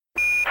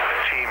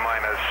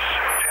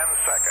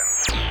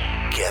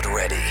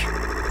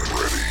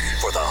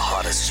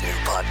best new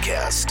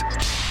podcast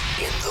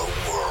in the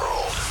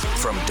world.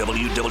 From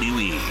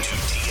WWE to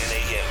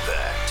TNA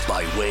Impact,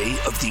 by way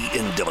of the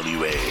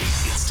NWA,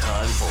 it's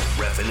time for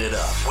Reffing It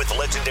Up with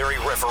legendary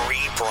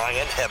referee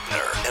Brian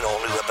Hebner. An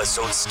all-new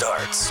episode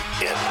starts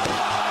in...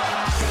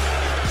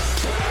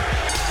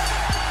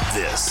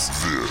 This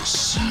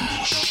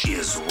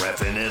is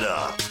Reffing It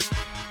Up.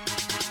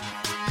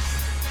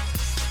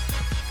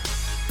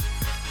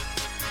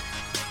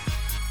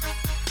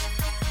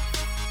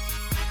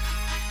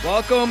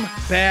 Welcome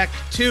back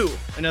to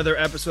another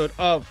episode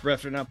of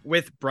Reffing It Up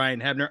with Brian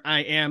Hebner.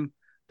 I am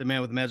the man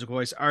with the magical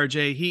voice,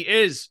 RJ. He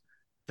is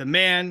the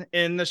man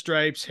in the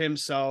stripes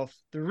himself.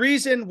 The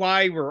reason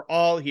why we're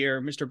all here,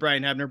 Mr.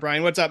 Brian Hebner.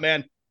 Brian, what's up,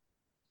 man?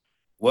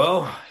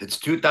 Well, it's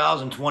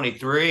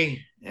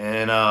 2023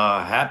 and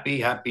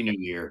happy New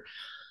Year.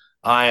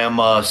 I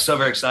am so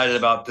very excited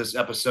about this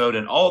episode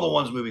and all the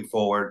ones moving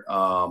forward.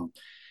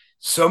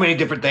 So many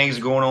different things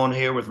going on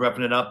here with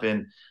Reffing It Up,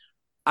 and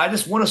I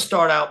just want to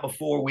start out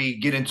before we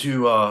get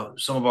into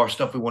some of our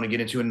stuff we want to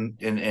get into,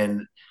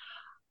 and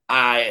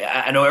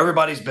I know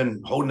everybody's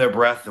been holding their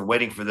breath and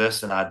waiting for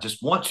this, and I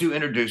just want to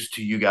introduce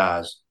to you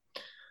guys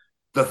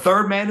the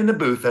third man in the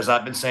booth, as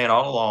I've been saying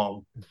all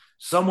along,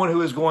 someone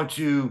who is going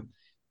to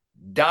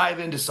dive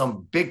into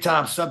some big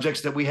time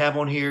subjects that we have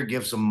on here,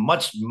 give some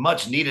much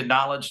needed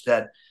knowledge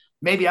that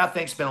maybe I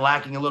think's been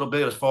lacking a little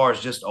bit as far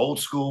as just old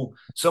school,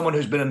 someone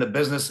who's been in the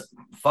business,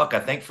 I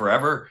think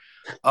forever.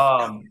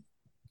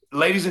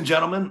 Ladies and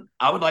gentlemen,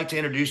 I would like to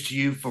introduce to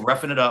you for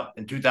Reffing It Up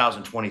in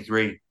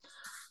 2023,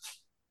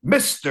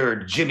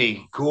 Mr.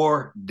 Jimmy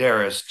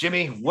Korderas.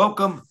 Jimmy,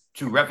 welcome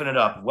to Reffing It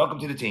Up. Welcome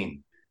to the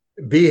team.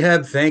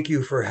 B-Heb, thank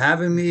you for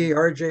having me.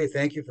 RJ,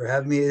 thank you for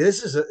having me.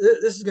 This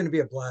is going to be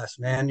a blast,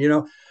 man.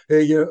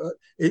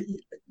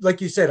 Like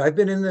you said, I've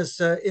been in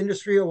this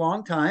industry a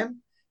long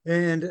time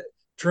and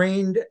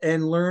trained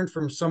and learned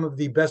from some of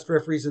the best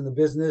referees in the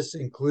business,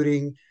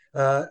 including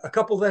a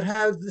couple that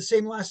have the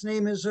same last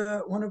name as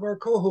one of our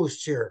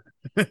co-hosts here.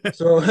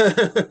 So who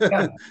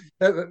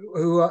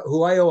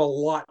I owe a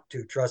lot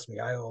to, trust me,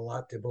 I owe a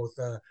lot to both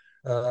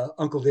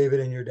Uncle David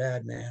and your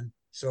dad, man.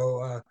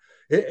 So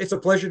it's a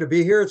pleasure to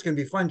be here. It's going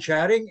to be fun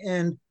chatting.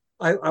 And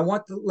I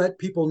want to let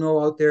people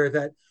know out there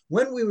that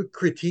when we would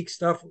critique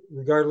stuff,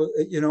 regardless,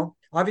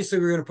 obviously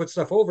we're going to put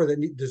stuff over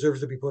that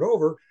deserves to be put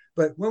over.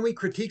 But when we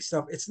critique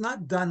stuff, it's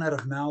not done out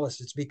of malice.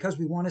 It's because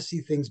we want to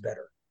see things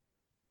better.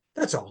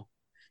 That's all.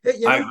 I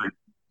agree.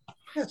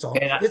 That's all.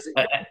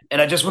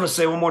 And I just want to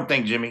say one more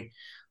thing, Jimmy.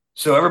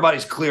 So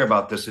everybody's clear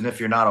about this, and if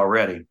you're not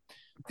already,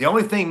 the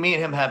only thing me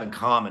and him have in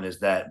common is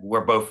that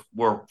we're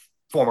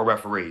former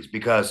referees,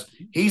 because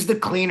he's the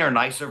cleaner,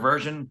 nicer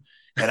version,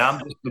 and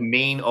I'm just the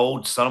mean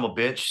old son of a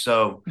bitch.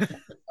 So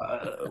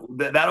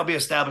that'll be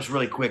established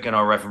really quick in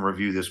our ref and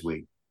review this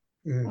week.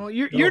 Well,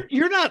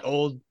 you're not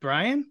old,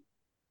 Brian.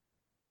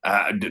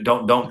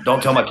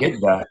 Don't tell my kids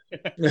that.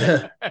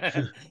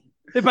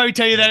 They probably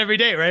tell you that every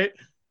day, right?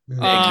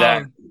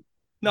 Exactly.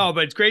 No,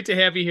 but it's great to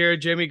have you here,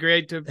 Jimmy.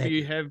 Great to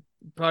have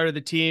part of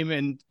the team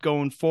and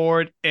going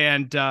forward.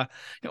 And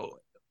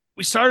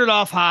we started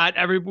off hot.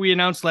 We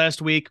announced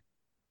last week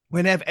we're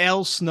gonna have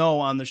Al Snow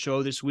on the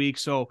show this week.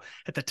 So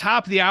at the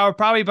top of the hour,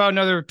 probably about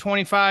another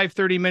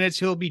 25-30 minutes,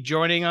 he'll be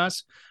joining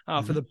us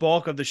for the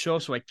bulk of the show.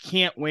 So I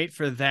can't wait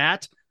for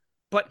that.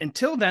 But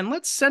until then,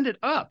 let's send it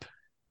up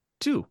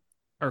to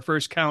our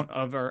first count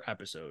of our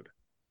episode.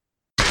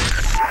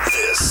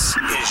 This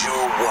is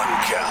your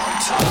one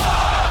count.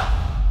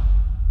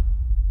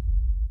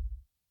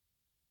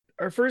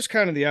 Our first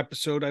count of the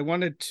episode, I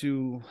wanted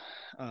to,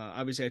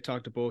 obviously I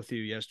talked to both of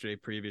you yesterday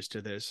previous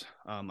to this.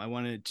 I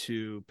wanted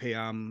to pay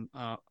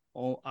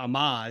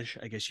homage,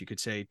 I guess you could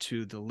say,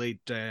 to the late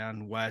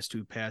Dion West,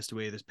 who passed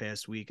away this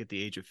past week at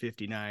the age of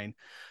 59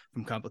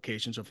 from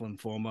complications of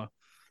lymphoma.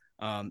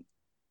 On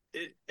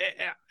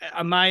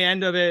my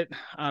end of it,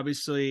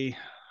 obviously,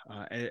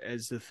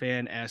 as the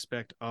fan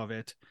aspect of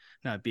it,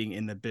 not being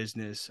in the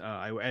business,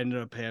 I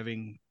ended up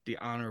having the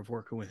honor of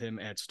working with him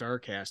at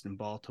StarCast in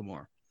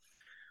Baltimore.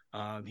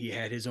 He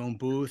had his own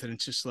booth, and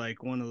it's just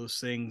like one of those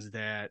things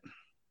that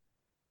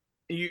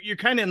you're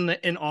kind of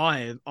in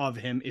awe of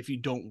him if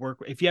you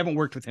haven't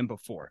worked with him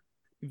before.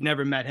 You've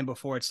never met him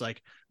before. It's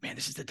like, man,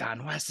 this is the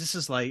Don West. This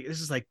is like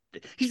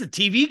he's a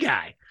TV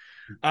guy.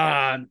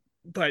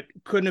 But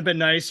couldn't have been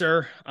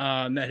nicer.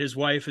 Met his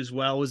wife as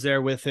well, was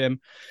there with him.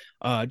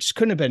 Just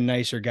couldn't have been a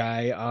nicer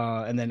guy.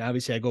 And then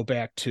obviously I go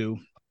back to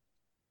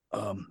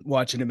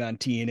watching him on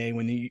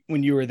TNA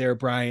when you were there,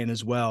 Brian,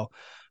 as well.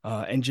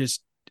 And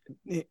just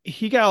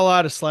he got a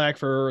lot of slack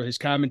for his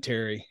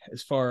commentary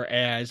as far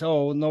as,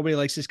 oh, nobody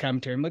likes his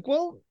commentary. I'm like,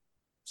 well,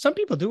 some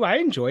people do. I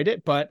enjoyed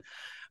it, but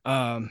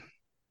yeah,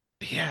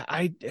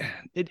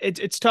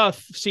 it's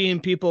tough seeing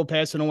people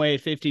passing away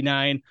at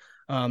 59.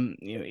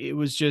 It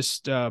was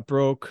just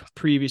broke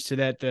previous to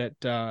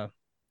that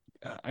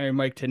Iron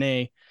Mike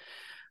Tenay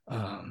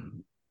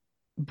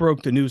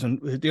broke the news on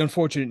the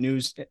unfortunate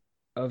news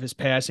of his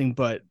passing,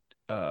 but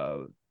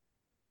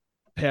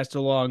passed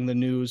along the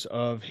news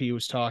of he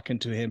was talking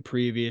to him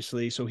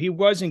previously. So he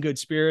was in good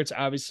spirits.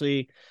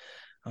 Obviously,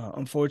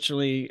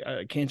 Unfortunately,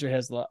 cancer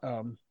has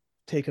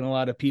taken a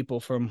lot of people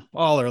from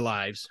all our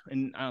lives,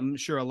 and I'm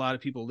sure a lot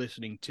of people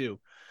listening too.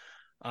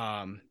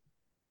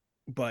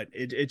 But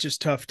it's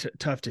just tough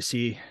to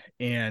see.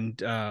 And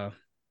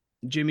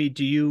Jimmy,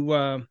 do you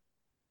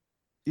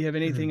have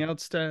anything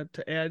else to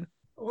add?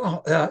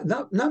 Well,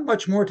 not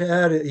much more to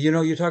add. You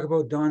know, you talk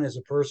about Don as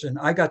a person.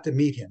 I got to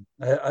meet him.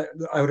 I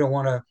don't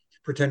want to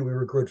pretend we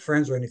were good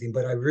friends or anything,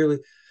 but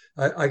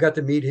I got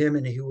to meet him,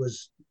 and he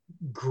was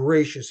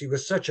gracious. He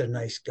was such a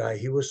nice guy.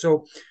 He was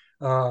so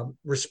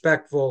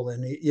respectful,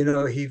 and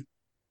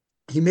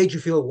he made you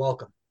feel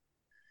welcome.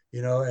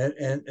 You know,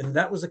 and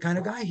that was the kind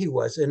of guy he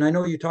was. And I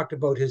know you talked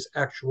about his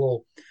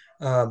actual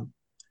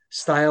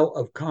style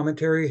of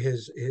commentary,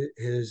 his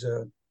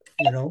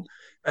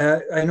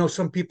I know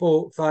some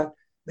people thought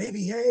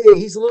maybe, hey,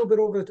 he's a little bit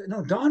over.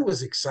 No, Don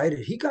was excited.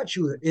 He got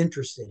you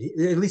interested,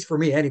 at least for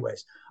me,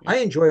 anyways. I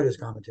enjoyed his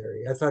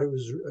commentary. I thought it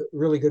was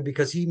really good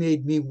because he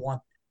made me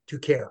want to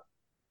care.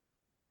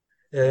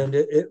 And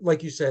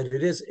like you said,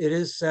 it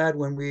is sad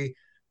when we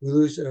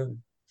lose, a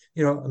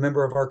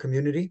member of our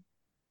community,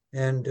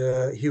 and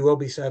he will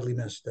be sadly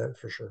missed,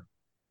 for sure.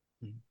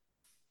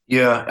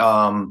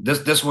 Yeah,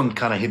 this one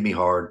kind of hit me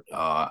hard.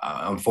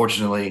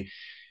 Unfortunately,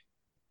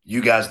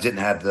 you guys didn't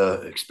have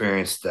the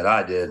experience that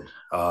I did,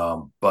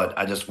 but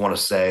I just want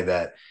to say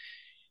that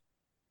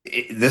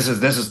this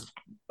is.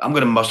 I'm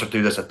going to muster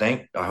through this.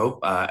 I hope.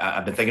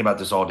 I've been thinking about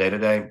this all day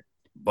today,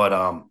 but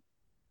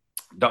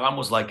Don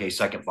was like a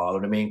second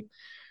father to me.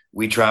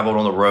 We traveled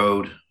on the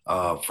road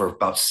for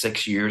about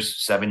 6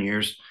 years, 7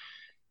 years,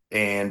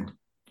 and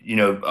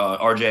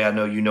RJ, I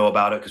know you know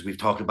about it because we've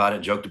talked about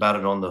it, joked about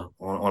it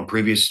on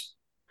previous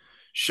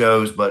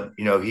shows. But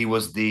he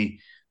was the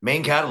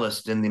main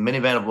catalyst in the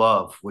Minivan of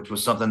Love, which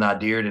was something I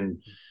dared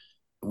and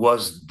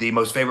was the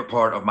most favorite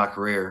part of my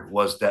career,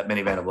 was that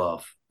Minivan of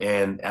Love,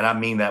 and I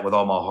mean that with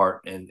all my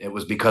heart. And it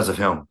was because of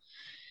him.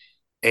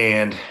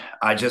 And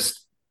I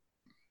just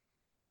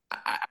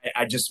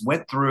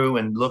went through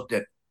and looked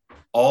at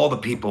all the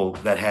people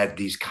that had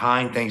these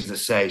kind things to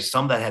say.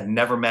 Some that had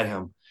never met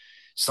him,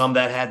 some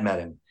that had met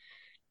him.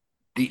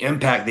 The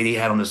impact that he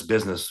had on this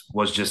business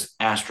was just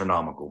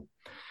astronomical.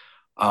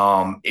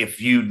 If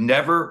you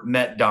never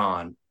met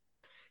Don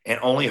and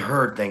only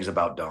heard things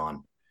about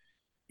Don,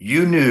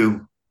 you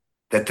knew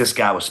that this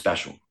guy was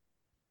special.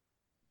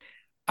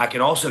 I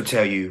can also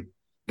tell you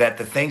that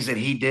the things that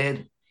he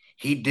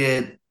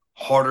did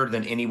harder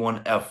than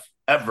anyone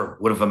ever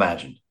would have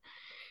imagined.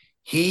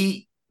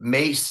 He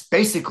made,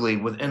 basically,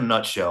 within a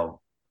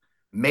nutshell,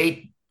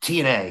 made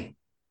TNA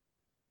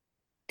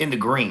in the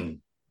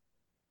green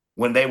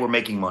when they were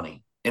making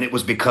money. And it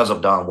was because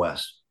of Don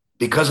West,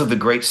 because of the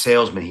great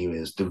salesman he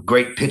is, the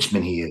great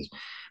pitchman he is,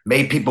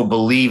 made people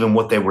believe in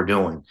what they were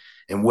doing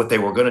and what they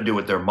were going to do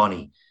with their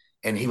money.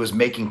 And he was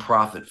making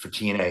profit for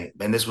TNA.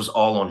 And this was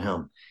all on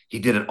him. He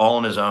did it all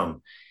on his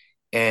own.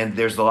 And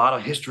there's a lot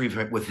of history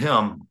with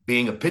him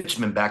being a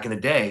pitchman back in the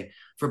day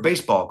for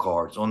baseball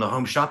cards on the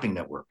Home Shopping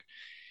Network.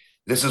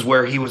 This is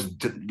where he was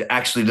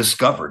actually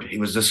discovered. He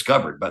was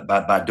discovered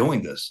by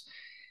doing this,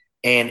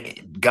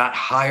 and got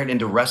hired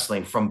into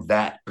wrestling from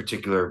that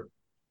particular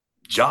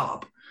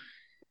job.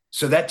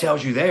 So that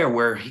tells you there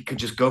where he could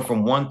just go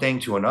from one thing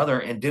to another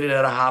and did it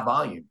at a high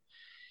volume.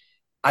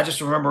 I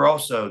just remember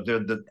also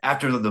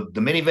after the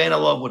Minivan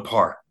of Love would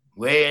part,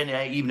 way in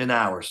the evening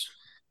hours,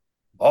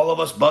 all of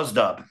us buzzed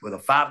up with a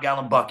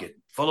 5-gallon bucket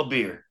full of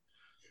beer.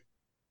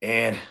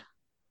 And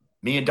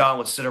me and Don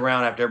would sit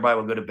around after everybody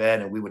would go to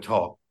bed, and we would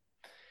talk.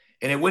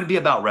 And it wouldn't be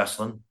about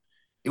wrestling.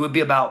 It would be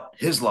about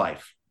his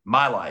life,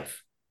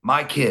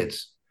 my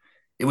kids.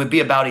 It would be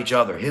about each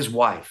other, his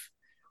wife,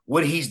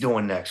 what he's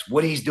doing next,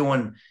 what he's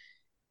doing,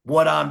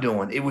 what I'm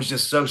doing. It was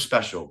just so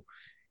special.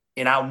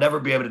 And I'll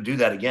never be able to do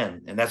that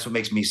again. And that's what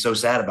makes me so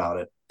sad about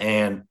it.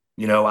 And,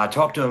 I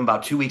talked to him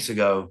about 2 weeks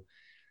ago,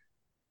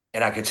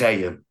 and I could tell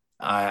you,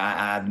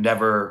 I've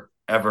never,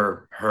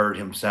 ever heard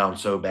him sound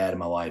so bad in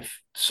my life.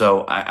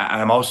 So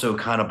I'm also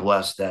kind of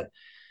blessed that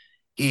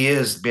he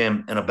has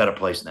been in a better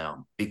place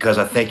now, because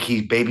I think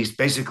he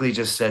basically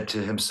just said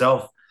to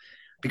himself,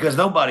 because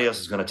nobody else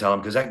is going to tell him,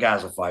 because that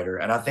guy's a fighter.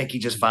 And I think he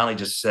just finally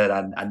just said,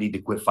 I need to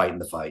quit fighting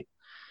the fight.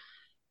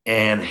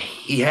 And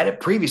he had it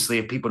previously,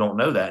 if people don't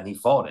know that, and he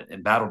fought it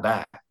and battled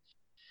back.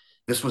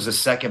 This was his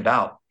second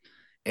bout,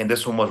 and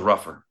this one was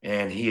rougher.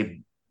 And he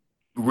had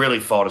really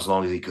fought as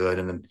long as he could.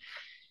 And then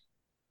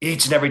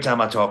each and every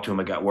time I talked to him,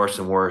 it got worse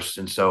and worse.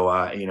 And so,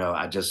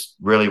 I just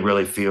really,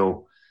 really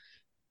feel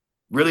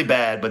really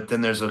bad. But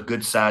then there's a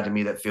good side to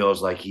me that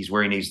feels like he's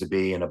where he needs to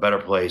be, in a better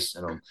place.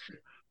 And,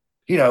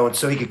 and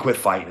so he could quit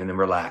fighting and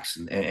relax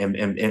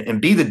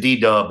and be the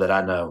D-Dub that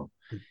I know.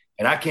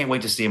 And I can't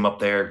wait to see him up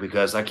there,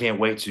 because I can't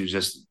wait to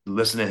just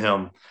listen to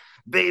him.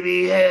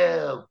 Baby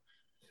hell,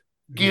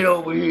 get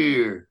over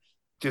here.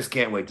 Just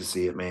can't wait to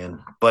see it, man.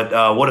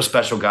 But what a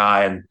special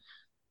guy. And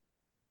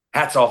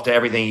hats off to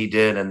everything he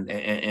did.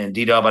 And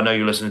D-Dub, I know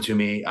you're listening to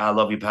me. I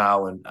love you,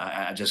 pal. And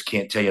I just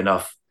can't tell you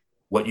enough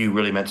what you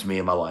really meant to me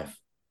in my life.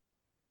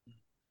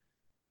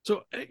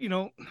 So,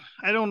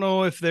 I don't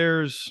know if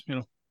there's,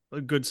 a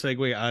good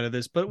segue out of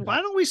this, but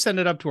why don't we send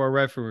it up to our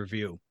ref and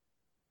review?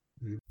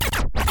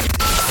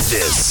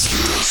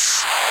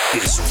 This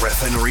is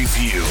Ref and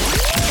Review.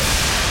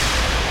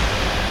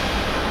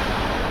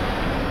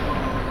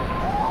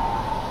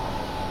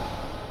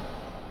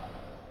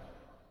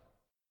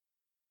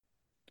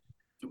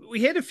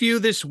 We had a few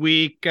this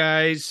week,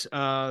 guys.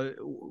 Kind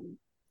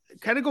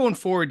of going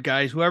forward,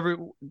 guys,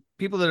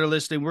 people that are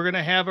listening, we're going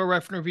to have a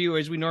ref and review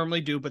as we normally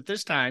do, but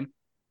this time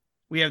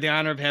we have the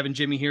honor of having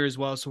Jimmy here as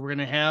well. So we're going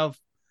to have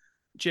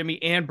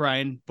Jimmy and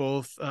Brian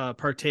both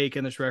partake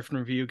in this ref and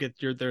review, get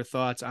their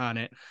thoughts on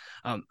it.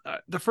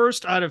 The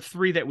first out of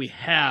three that we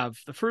have,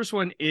 the first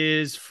one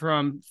is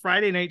from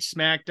Friday Night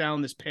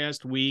SmackDown this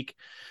past week.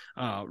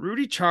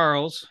 Rudy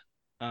Charles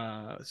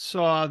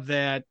saw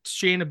that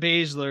Shayna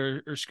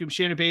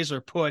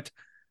Baszler put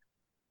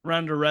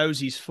Ronda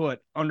Rousey's foot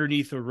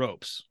underneath the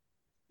ropes.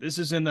 This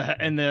is in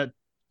the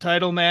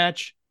title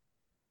match,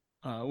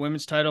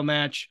 women's title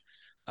match.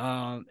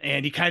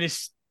 And he kind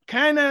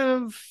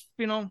of,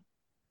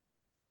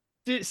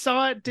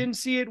 saw it, didn't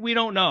see it. We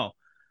don't know.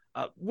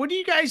 What do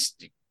you guys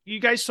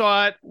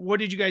saw it? What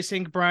did you guys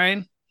think,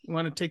 Brian? You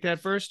want to take that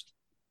first?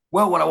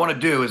 Well, what I want to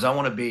do is I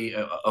want to be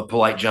a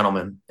polite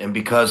gentleman. And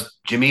because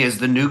Jimmy is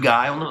the new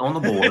guy on the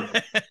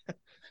board,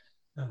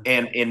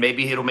 and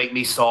maybe it'll make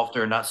me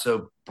softer and not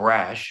so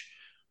brash,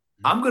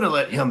 I'm going to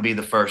let him be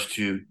the first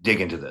to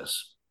dig into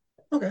this.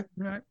 Okay. All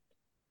right.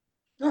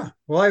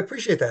 Well, I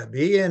appreciate that,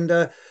 B. And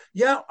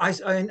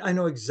I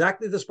know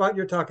exactly the spot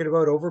you're talking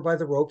about, over by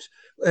the ropes.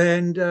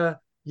 And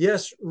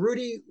yes,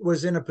 Rudy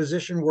was in a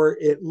position where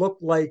it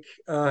looked like,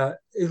 at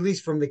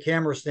least from the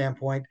camera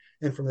standpoint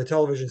and from the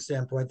television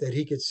standpoint, that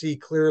he could see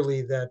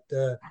clearly that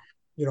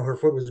her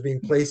foot was being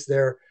placed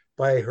there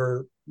by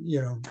her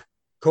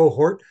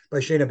cohort, by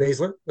Shayna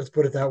Baszler. Let's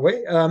put it that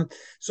way.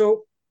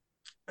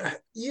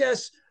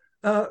 Yes.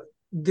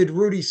 Did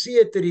Rudy see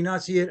it? Did he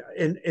not see it?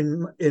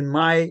 In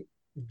my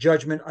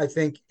judgment, I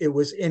think it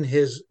was in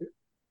his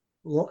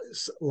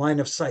line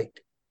of sight.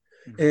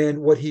 And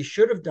what he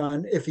should have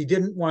done, if he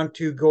didn't want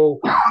to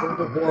go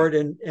overboard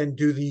and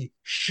do the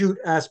shoot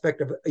aspect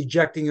of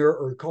ejecting her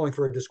or calling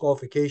for a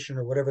disqualification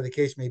or whatever the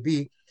case may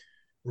be,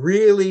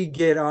 really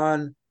get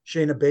on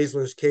Shayna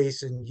Baszler's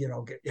case and,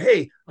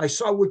 hey, I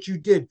saw what you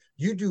did.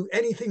 You do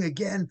anything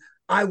again,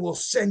 I will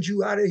send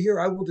you out of here.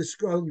 I will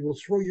destroy you. Will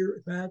throw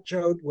your match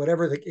out,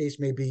 whatever the case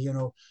may be,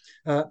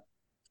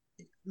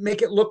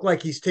 make it look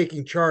like he's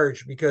taking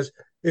charge, because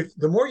if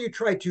the more you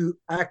try to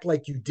act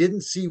like you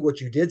didn't see what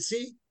you did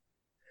see,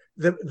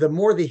 the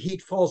more the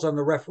heat falls on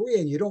the referee,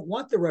 and you don't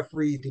want the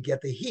referee to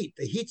get the heat.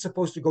 The heat's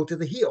supposed to go to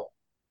the heel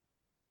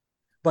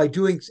by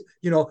doing,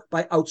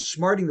 by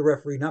outsmarting the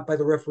referee, not by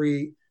the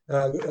referee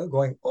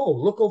going, oh,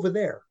 look over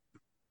there.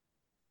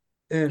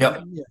 And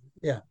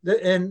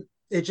and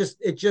it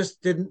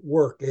just didn't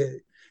work.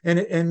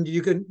 And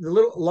you can a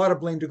lot of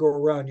blame to go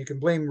around. You can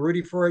blame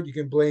Rudy for it. You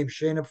can blame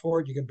Shayna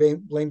for it. You can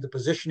blame the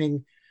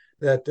positioning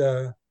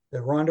that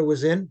Ronda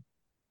was in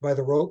by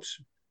the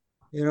ropes.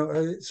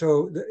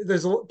 So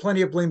there's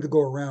plenty of blame to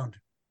go around.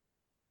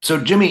 So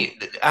Jimmy,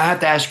 I have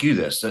to ask you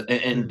this,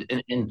 and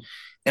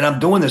I'm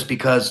doing this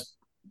because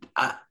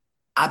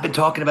I've been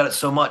talking about it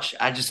so much.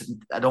 I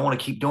don't want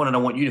to keep doing it. I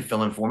want you to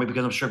fill in for me,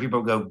 because I'm sure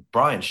people will go,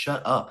 Brian,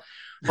 shut up.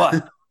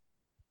 But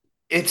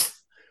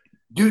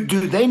Do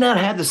they not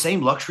have the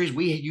same luxuries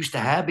we used to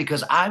have?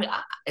 Because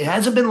it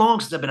hasn't been long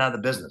since I've been out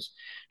of the business.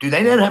 Do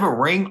they not have a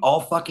ring all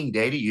fucking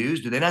day to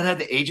use? Do they not have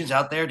the agents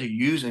out there to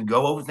use and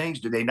go over things?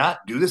 Do they not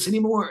do this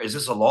anymore? Is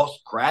this a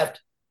lost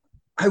craft?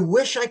 I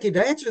wish I could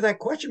answer that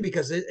question,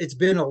 because it's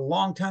been a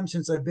long time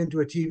since I've been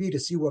to a TV to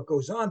see what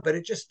goes on, but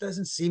it just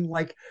doesn't seem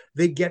like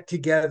they get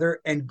together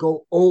and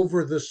go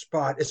over the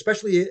spot,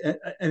 especially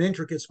an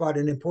intricate spot,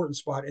 an important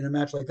spot in a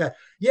match like that.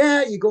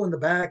 Yeah, you go in the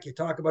back, you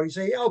talk about it, you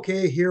say, yeah,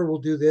 okay, here we'll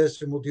do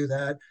this and we'll do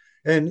that.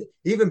 And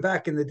even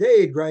back in the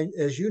day, right,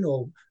 as you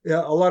know,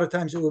 a lot of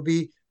times it would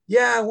be,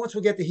 yeah, once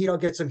we get the heat, I'll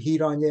get some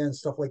heat on you and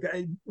stuff like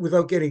that,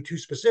 without getting too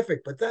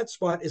specific. But that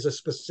spot is a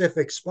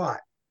specific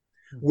spot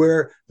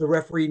where the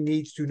referee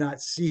needs to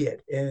not see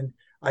it. And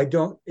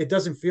it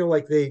doesn't feel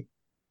like they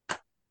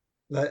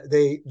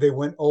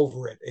went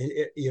over it,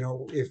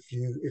 if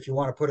you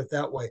want to put it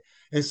that way.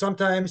 And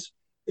sometimes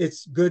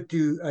it's good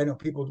I know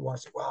people want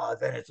to say, well,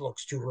 then it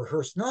looks too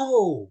rehearsed.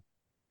 No,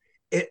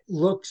 it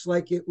looks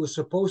like it was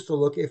supposed to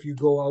look, if you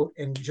go out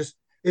and just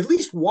at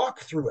least walk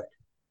through it.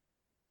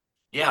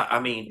 Yeah. I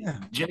mean,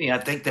 Jimmy, I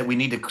think that we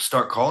need to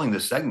start calling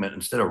this segment,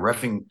 instead of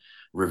reffing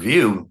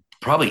review,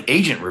 probably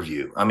agent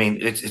review. I mean,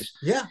 it's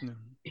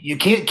you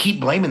can't keep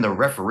blaming the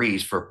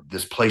referees for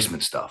this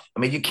placement stuff. I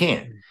mean, you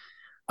can't.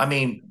 I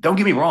mean, don't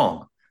get me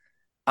wrong.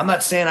 I'm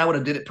not saying I would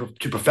have did it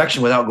to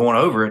perfection without going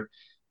over it,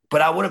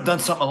 but I would have done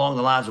something along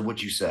the lines of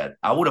what you said.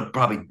 I would have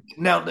probably.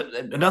 Now,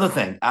 another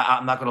thing,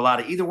 I'm not going to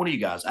lie to either one of you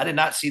guys. I did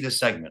not see this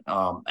segment.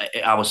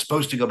 I was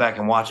supposed to go back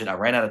and watch it. I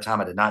ran out of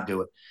time. I did not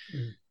do it.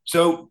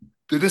 So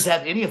did this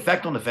have any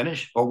effect on the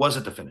finish, or was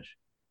it the finish?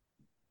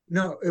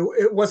 No,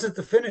 it wasn't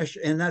the finish,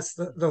 and that's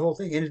the whole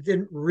thing. And it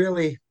didn't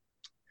really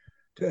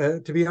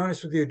To be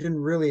honest with you, it didn't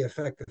really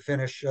affect the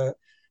finish.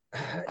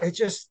 It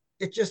just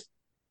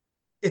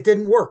it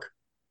didn't work.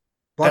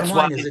 Bottom That's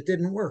why. line is it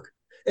didn't work.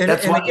 And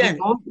That's and why again,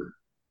 it's over.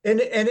 and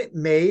it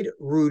made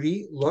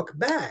Rudy look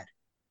bad,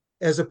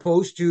 as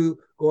opposed to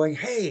going,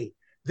 hey,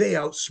 they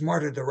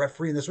outsmarted the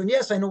referee in this one.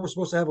 Yes, I know we're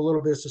supposed to have a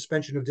little bit of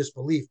suspension of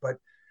disbelief, but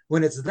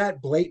when it's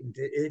that blatant,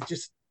 it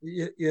just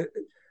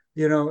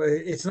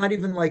it's not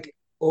even like,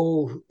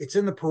 oh, it's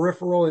in the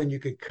peripheral and you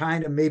could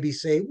kind of maybe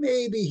say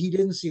maybe he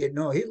didn't see it.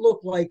 No, it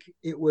looked like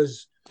it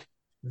was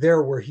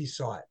there where he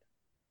saw it.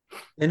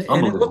 And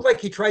it looked like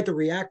he tried to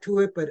react to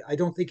it, but I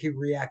don't think he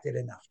reacted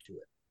enough to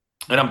it.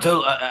 And I'm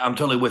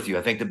totally with you.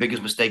 I think the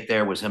biggest mistake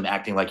there was him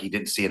acting like he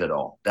didn't see it at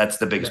all. That's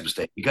the biggest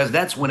mistake, because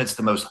that's when it's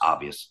the most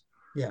obvious.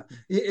 Yeah,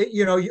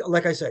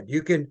 like I said,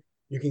 you can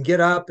get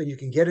up and you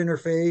can get in her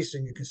face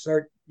and you can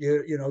start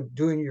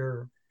doing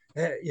your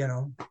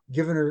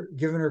giving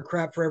her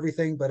crap for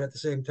everything, but at the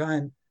same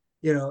time,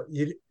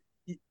 you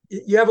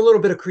have a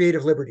little bit of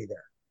creative liberty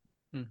there.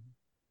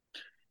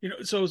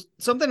 So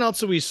something else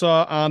that we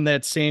saw on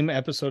that same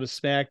episode of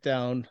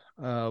SmackDown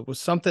was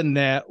something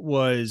that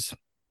was,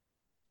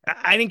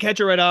 I didn't catch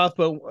it right off,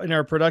 but in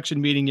our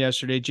production meeting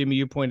yesterday, Jimmy,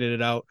 you pointed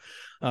it out,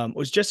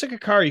 was Jessica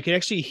Carr. You can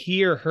actually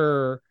hear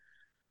her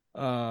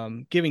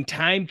giving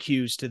time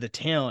cues to the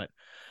talent.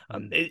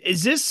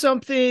 Is this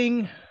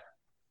something,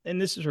 and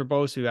this is for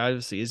both of you,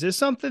 obviously, is this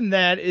something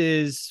that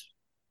is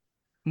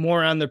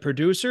more on the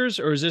producers,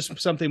 or is this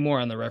something more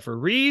on the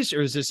referees,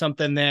 or is this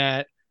something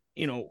that,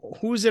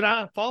 who's it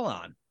fall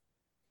on?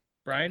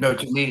 Brian? No,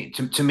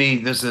 to me,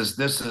 this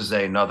is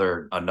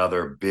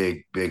another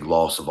big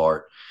loss of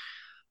art.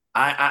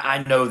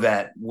 I know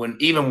that when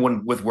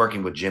with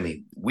working with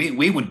Jimmy,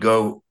 we would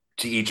go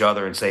to each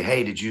other and say,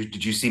 hey, did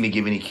you see me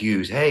give any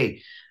cues?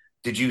 Hey,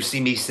 did you see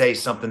me say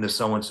something to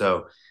so and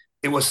so?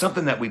 It was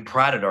something that we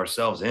prided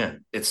ourselves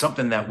in. It's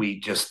something that we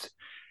just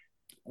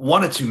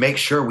wanted to make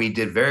sure we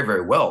did very,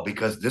 very well,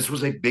 because this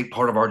was a big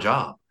part of our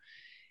job.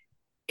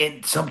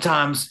 And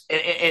sometimes,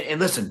 and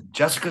listen,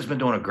 Jessica's been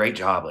doing a great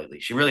job lately.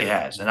 She really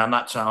has. And I'm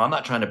not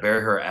trying to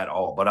bury her at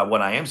all. But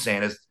what I am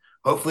saying is,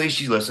 hopefully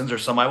she listens, or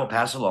somebody will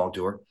pass it along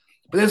to her.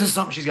 But this is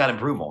something she's got to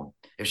improve on.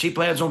 If she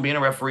plans on being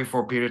a referee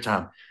for a period of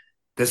time,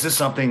 this is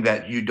something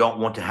that you don't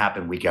want to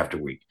happen week after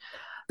week.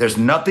 There's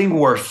nothing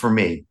worse for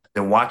me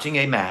than watching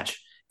a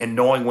match and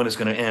knowing when it's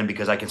going to end,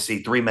 because I can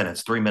see 3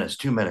 minutes, 2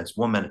 minutes,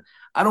 1 minute.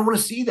 I don't want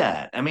to see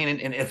that. I mean,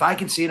 and if I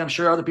can see it, I'm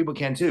sure other people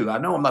can too. I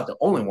know I'm not the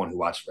only one who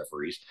watches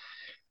referees.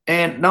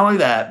 And not only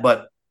that,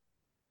 but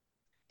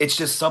it's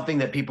just something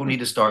that people need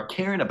to start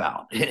caring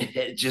about.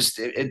 It just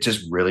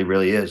really,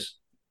 really is.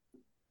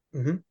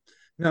 Mm-hmm.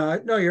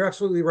 No, you're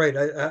absolutely right.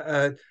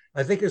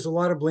 I think there's a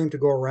lot of blame to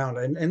go around.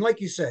 And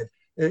like you said,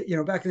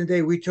 back in the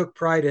day, we took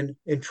pride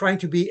in trying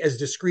to be as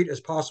discreet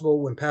as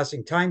possible when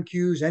passing time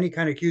cues, any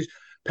kind of cues,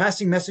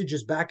 passing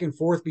messages back and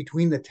forth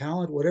between the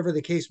talent, whatever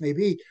the case may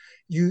be.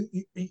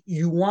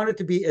 You want it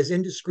to be as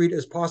indiscreet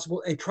as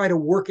possible and try to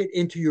work it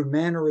into your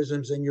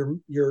mannerisms and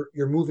your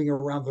moving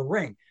around the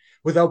ring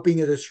without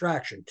being a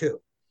distraction too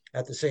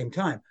at the same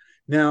time.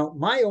 Now,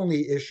 my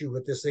only issue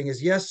with this thing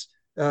is, yes,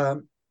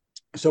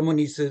 someone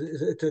needs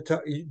to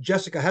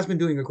Jessica has been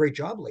doing a great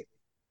job lately.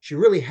 She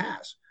really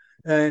has.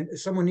 And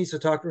someone needs to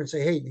talk to her and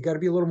say, hey, you got to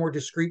be a little more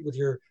discreet with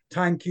your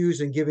time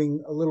cues and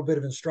giving a little bit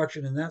of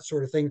instruction and that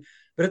sort of thing.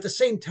 But at the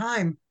same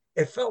time,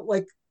 it felt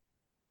like,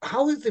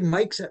 how is the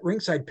mics at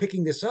ringside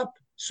picking this up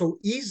so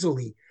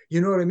easily?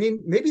 You know what I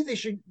mean? Maybe they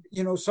should,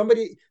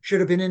 somebody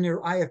should have been in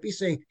their IFB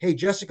saying, hey,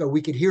 Jessica,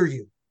 we could hear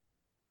you.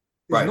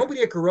 There's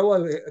nobody at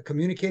Gorilla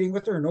communicating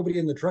with her, and nobody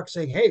in the truck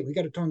saying, hey, we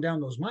got to tone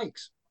down those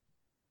mics.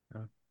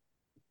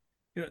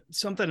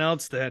 Something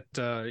else that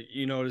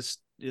you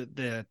noticed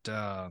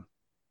that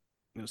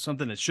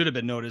something that should have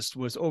been noticed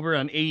was over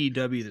on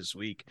AEW this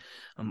week.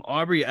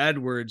 Aubrey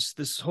Edwards,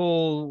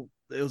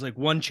 it was like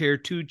 1 chair,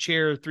 2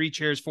 chair, 3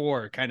 chairs,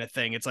 4 kind of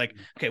thing. It's like,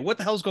 okay, what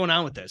the hell's going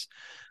on with this?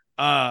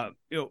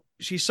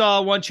 She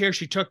saw 1 chair,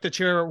 she took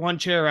the 1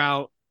 chair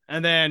out,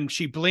 and then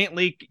she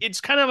blatantly,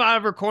 it's kind of out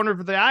of her corner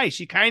of the eye.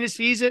 She kind of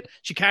sees it,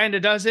 she kind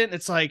of does it. And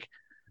it's like,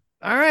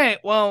 all right,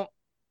 well,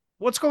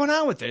 what's going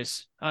on with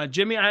this?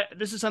 Jimmy,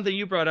 this is something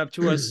you brought up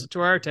to us,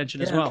 to our attention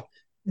as well.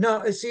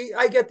 No, see,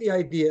 I get the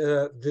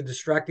idea, the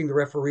distracting the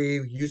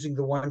referee, using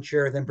the 1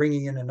 chair, then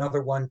bringing in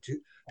another one to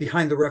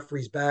behind the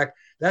referee's back.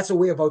 That's a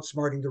way of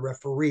outsmarting the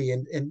referee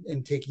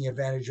and taking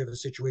advantage of the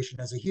situation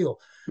as a heel.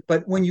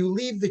 But when you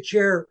leave the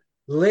chair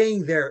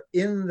laying there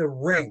in the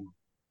ring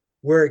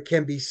where it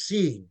can be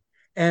seen,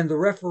 and the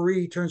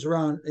referee turns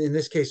around, in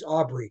this case,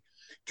 Aubrey,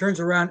 turns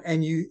around,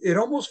 and it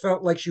almost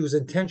felt like she was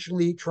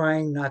intentionally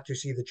trying not to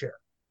see the chair.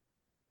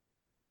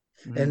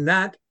 Mm-hmm. And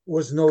that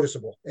was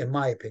noticeable, in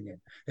my opinion.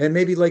 And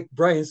maybe, like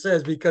Brian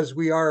says, because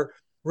we are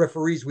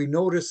referees, we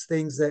notice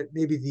things that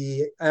maybe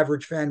the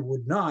average fan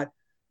would not.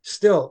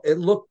 Still, it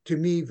looked to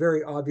me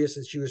very obvious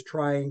that she was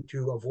trying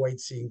to avoid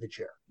seeing the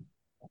chair.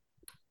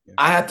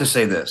 I have to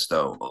say this,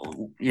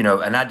 though,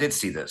 and I did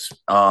see this.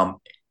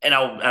 And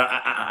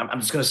I'm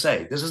just going to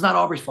say, this is not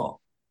Aubrey's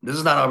fault. This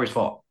is not Aubrey's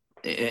fault,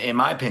 in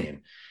my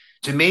opinion.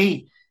 To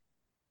me,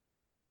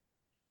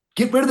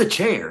 get rid of the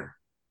chair.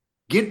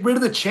 Get rid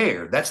of the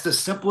chair. That's the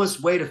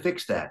simplest way to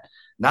fix that.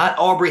 Not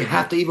Aubrey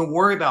have to even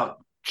worry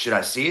about, should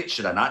I see it?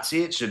 Should I not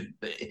see it?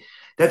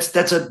 That's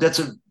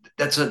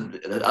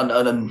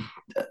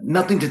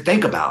nothing to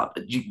think about.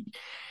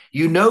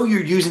 You know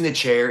you're using the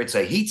chair. It's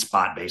a heat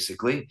spot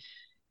basically.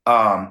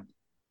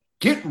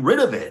 Get rid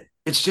of it.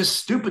 It's just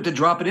stupid to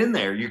drop it in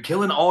there. You're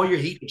killing all your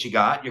heat that you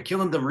got. You're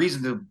killing the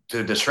reason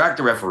to distract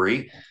the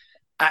referee.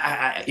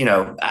 I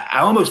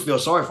almost feel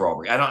sorry for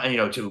Aubrey. I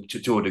don't,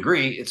 to a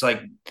degree. It's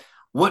like,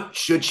 what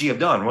should she have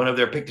done? Went over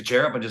there, picked the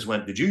chair up, and just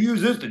went, "Did you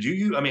use this? Did you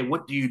use?" I mean,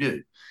 what do you do?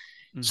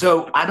 Mm-hmm.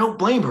 So I don't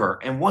blame her.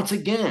 And once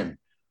again,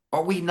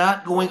 are we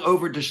not going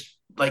over just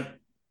like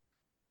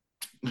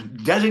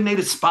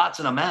designated spots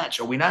in a match?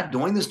 Are we not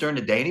doing this during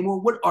the day anymore?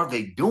 What are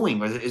they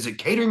doing? Is it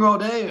catering all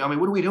day? I mean,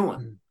 what are we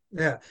doing?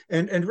 Yeah,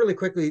 and really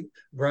quickly,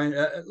 Brian,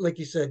 like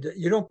you said,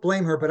 you don't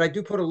blame her, but I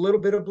do put a little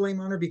bit of blame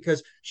on her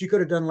because she could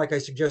have done like I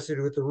suggested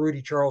with the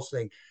Rudy Charles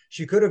thing.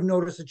 She could have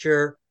noticed the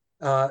chair.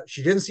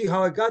 She didn't see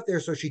how it got there,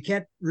 so she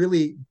can't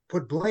really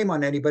put blame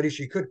on anybody.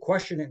 She could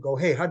question it and go,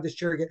 "Hey, how'd this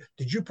chair get?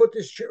 Did you put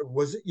this chair?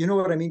 Was it? You know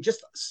what I mean?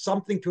 Just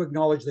something to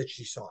acknowledge that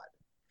she saw it."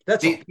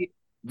 That's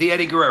the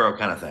Eddie Guerrero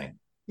kind of thing.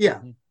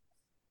 Yeah,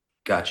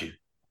 got you.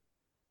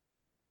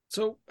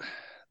 So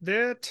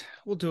that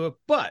will do it.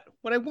 But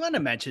what I want to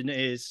mention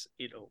is,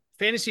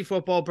 fantasy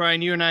football,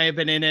 Brian, you and I have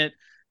been in it.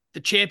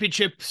 The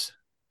championships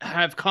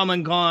have come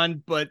and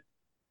gone, but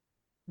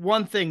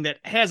one thing that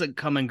hasn't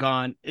come and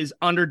gone is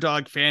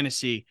Underdog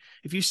Fantasy.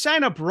 If you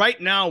sign up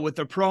right now with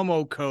the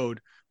promo code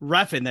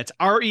REFIN, that's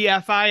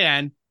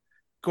REFIN,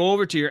 go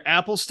over to your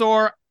Apple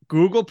Store,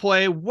 Google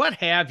Play, what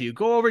have you.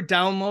 Go over,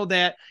 download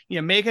that,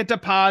 make a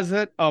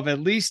deposit of at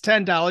least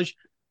 $10.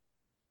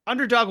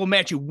 Underdog will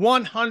match you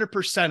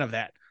 100% of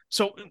that.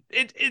 So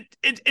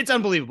it's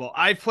unbelievable.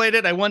 I've played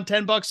it. I won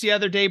 $10 the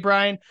other day,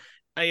 Brian.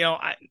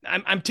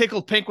 I'm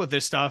tickled pink with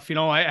this stuff.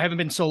 I haven't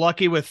been so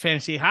lucky with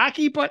fantasy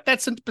hockey, but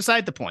that's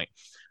beside the point.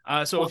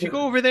 So if you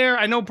go over there,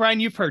 I know, Brian,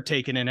 you've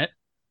partaken in it.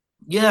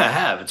 Yeah, I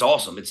have. It's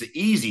awesome. It's an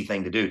easy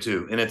thing to do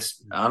too. And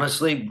it's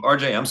honestly,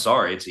 RJ, I'm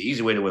sorry. It's an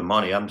easy way to win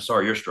money. I'm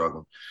sorry you're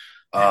struggling.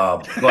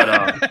 But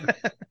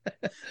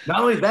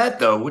not only that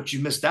though, what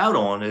you missed out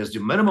on is the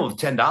minimum of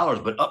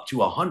 $10, but up to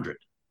 $100.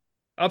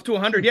 Up to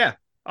 $100. Yeah.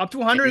 Up to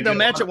 100, they'll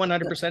match at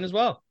 100% as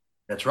well.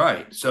 That's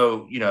right.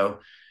 So,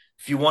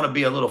 if you want to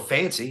be a little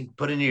fancy,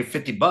 put in your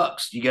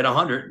 $50, you get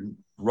 100 and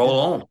roll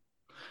on.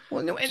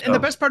 Well, no, and the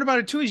best part about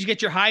it too is you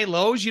get your high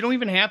lows. You don't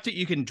even have to.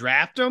 You can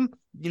draft them.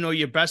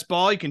 Your best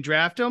ball, you can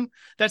draft them.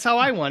 That's how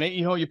I won it.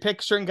 You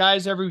pick certain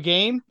guys every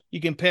game.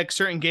 You can pick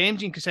certain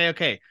games. You can say,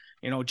 okay,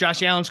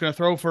 Josh Allen's going to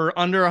throw for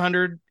under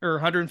 100 or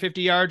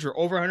 150 yards or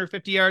over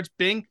 150 yards.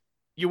 Bing,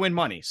 you win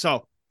money.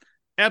 So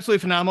absolutely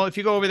phenomenal. If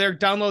you go over there,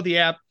 download the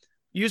app,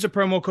 use a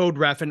promo code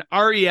REFIN,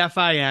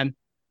 REFIN,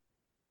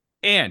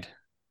 and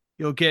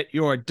you'll get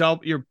your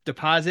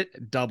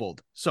deposit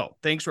doubled. So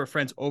thanks to our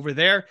friends over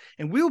there,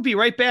 and we'll be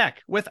right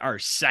back with our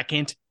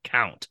second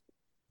count.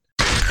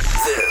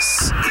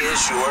 This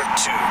is your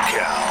 2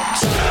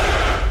 count.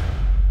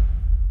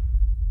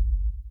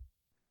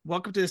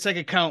 Welcome to the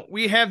second count.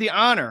 We have the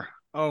honor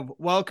of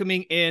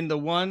welcoming in the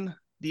one,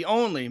 the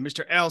only,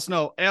 Mr. Al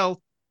Snow.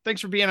 Al,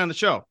 thanks for being on the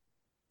show.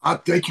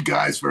 Thank you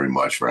guys very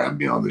much for having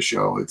me on the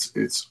show.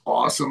 It's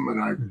awesome,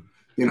 and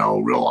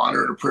real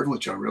honor and a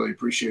privilege. I really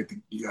appreciate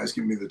you guys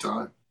giving me the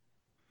time.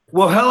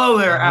 Well, hello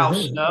there, Al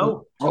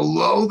Snow.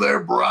 Hello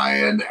there,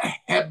 Brian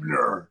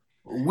Hebner.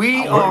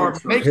 We are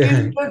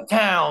making the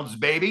towns,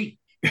 baby.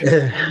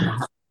 Making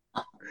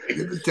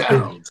the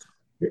towns.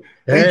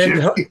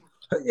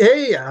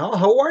 Hey, Al,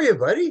 how are you,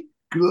 buddy?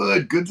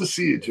 Good to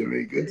see you,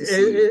 Jimmy. Good to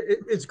see you.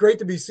 It's great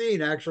to be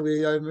seen.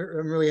 Actually, I'm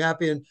really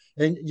happy, and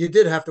you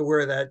did have to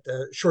wear that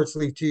short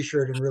sleeve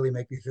T-shirt and really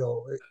make me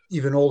feel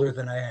even older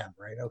than I am.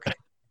 Right? Okay.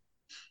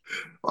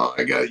 Well,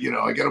 I got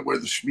to wear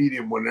the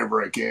medium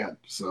whenever I can.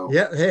 So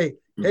yeah.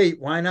 Hey,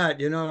 why not?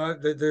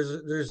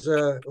 There's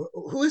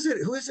who is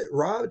it?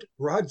 Rod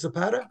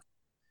Zapata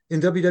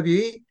in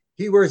WWE.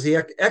 He wears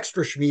the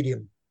extra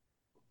medium.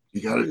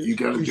 You got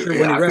to do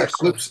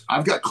it.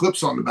 I've got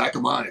clips on the back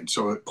of mine,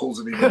 so it pulls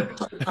it even.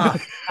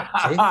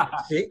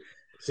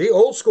 See,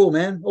 old school,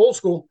 man, old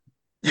school.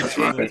 That's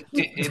right.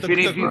 If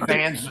any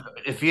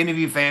of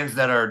you fans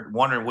that are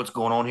wondering what's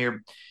going on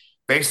here,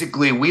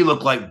 basically we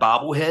look like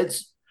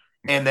bobbleheads,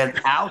 and then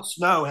Al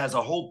Snow has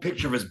a whole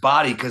picture of his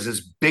body because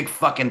his big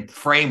fucking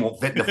frame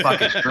won't fit the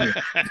fucking screen.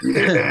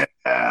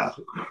 Yeah.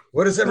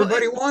 What does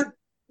everybody want?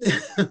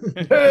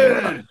 What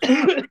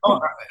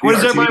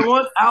does everybody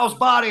want? Al's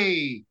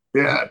body.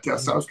 Yeah,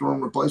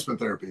 testosterone replacement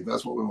therapy.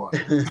 That's what we want.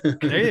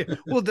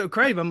 Well,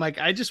 Craig, I'm like,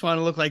 I just want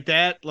to look like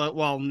that.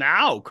 Well,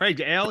 now,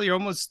 Craig, Al, you're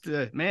almost,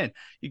 man,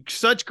 you're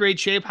such great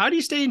shape. How do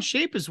you stay in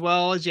shape as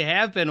well as you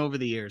have been over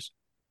the years?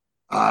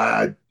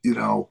 I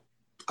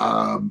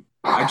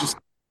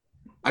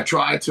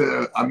try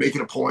to, I make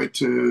it a point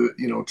to,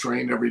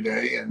 train every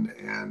day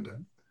and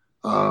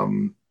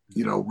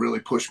really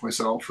push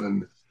myself.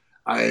 And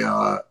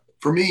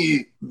for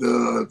me,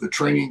 the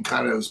training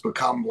kind of has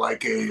become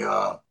like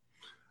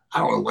I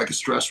don't know, like a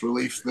stress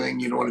relief thing.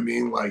 You know what I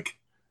mean? Like,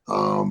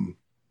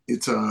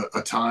 it's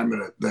a time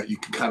that you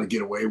can kind of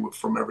get away with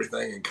from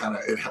everything, and kind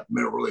of it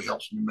really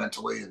helps me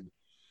mentally and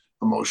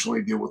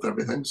emotionally deal with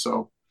everything.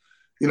 So,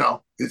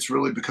 it's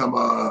really become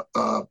a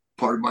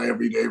part of my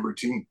everyday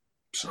routine.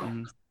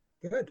 So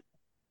Good.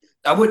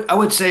 I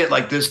would say it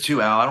like this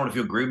too, Al. I don't know if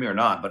you agree with me or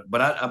not,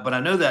 but I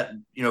know that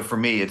for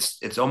me,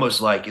 it's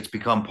almost like it's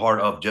become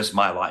part of just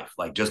my life,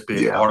 like just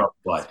being part of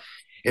life.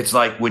 It's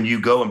like when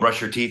you go and brush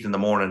your teeth in the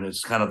morning,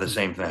 it's kind of the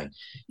same thing.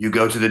 You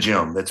go to the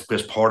gym, that's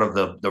just part of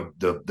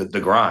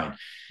the grind.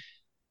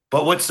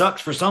 But what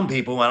sucks for some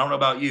people, I don't know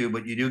about you,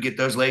 but you do get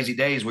those lazy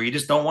days where you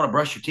just don't want to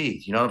brush your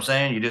teeth. You know what I'm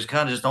saying? You just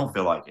kind of just don't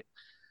feel like it.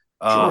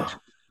 Sure.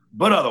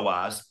 But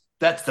otherwise,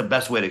 that's the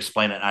best way to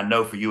explain it. I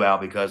know for you, Al,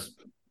 because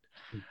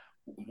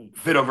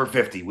fit over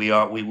 50,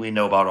 we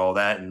know about all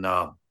that. And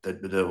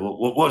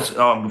what's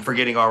I'm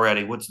forgetting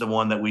already. What's the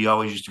one that we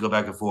always used to go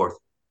back and forth?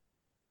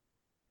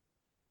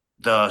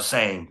 The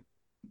saying,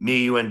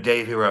 me, you, and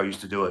Dave Hero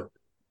used to do it.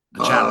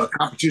 The challenge.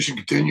 Competition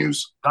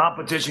continues.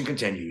 Competition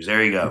continues.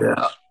 There you go.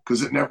 Yeah,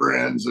 because it never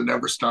ends. It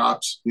never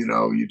stops.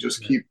 You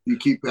just keep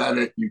at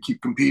it. You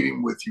keep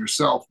competing with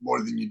yourself more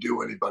than you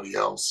do anybody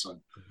else, and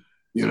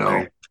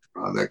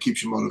that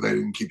keeps you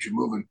motivated and keeps you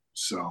moving.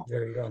 So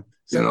there you go.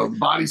 The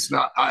body's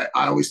not. I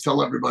always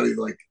tell everybody,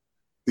 like,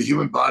 the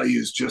human body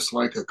is just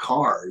like a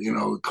car.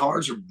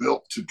 Cars are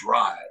built to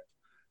drive.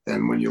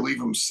 And when you leave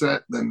them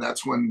set, then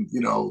that's when,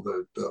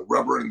 the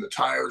rubber in the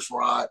tires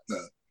rot,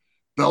 the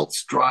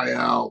belts dry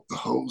out, the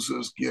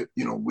hoses get,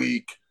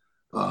 weak,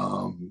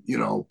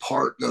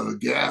 the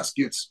gas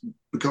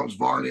becomes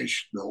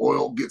varnished, the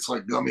oil gets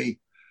like gummy.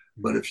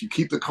 But if you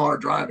keep the car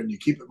driving, you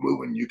keep it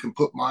moving, you can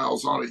put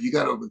miles on it. You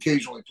got to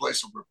occasionally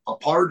place a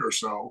part or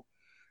so,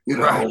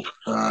 Right.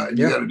 And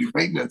you got to do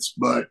maintenance.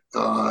 But,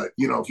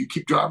 if you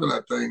keep driving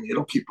that thing,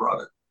 it'll keep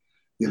running.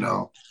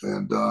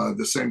 And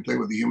the same thing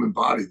with the human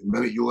body. The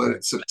minute you let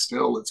it sit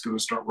still, it's going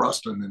to start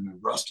rusting, and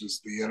rust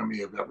is the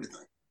enemy of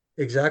everything.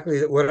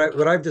 Exactly.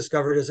 What I've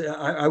discovered is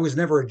I was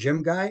never a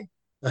gym guy,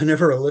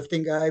 never a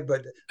lifting guy,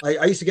 but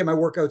I used to get my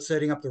workout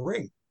setting up the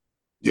ring.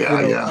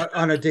 Yeah,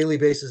 on a daily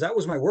basis. That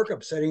was my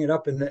workup, setting it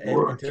up and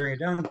tearing it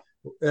down,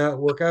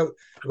 workout.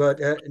 But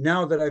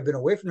now that I've been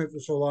away from it for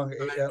so long,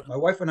 my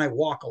wife and I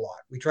walk a lot.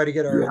 We try to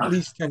get at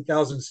least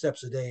 10,000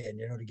 steps a day, and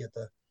to get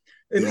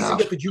at least to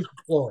get the juice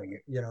flowing.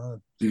 You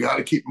got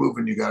to keep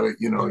moving. You got to,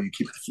 you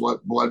keep the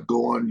blood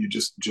going. You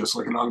just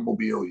like an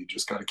automobile. You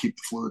just got to keep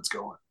the fluids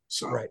going.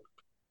 So right.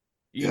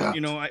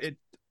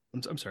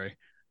 I'm sorry.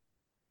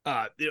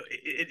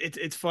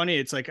 It's funny.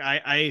 It's like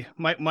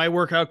my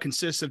workout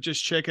consists of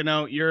just checking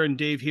out your and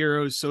Dave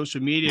Hero's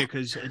social media,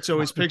 because it's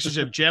always pictures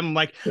of Jim. I'm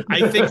like,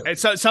 I think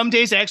some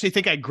days I actually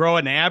think I grow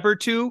an ab or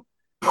two,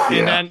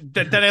 and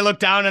then I look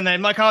down and then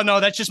I'm like, oh no,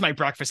 that's just my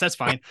breakfast. That's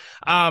fine.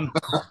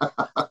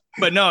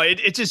 But no,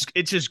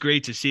 it's just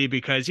great to see,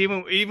 because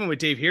even with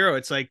Dave Hero,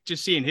 it's like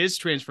just seeing his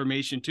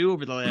transformation too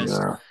over the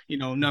last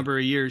number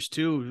of years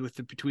too,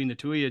 between the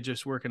two of you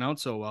just working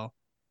out so well.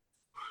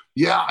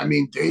 Yeah, I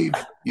mean, Dave,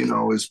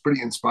 is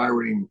pretty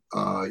inspiring,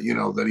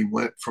 that he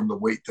went from the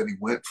weight that he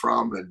went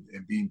from,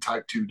 and being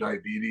type 2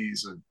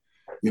 diabetes. And,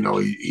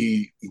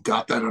 he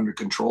got that under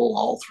control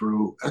all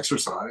through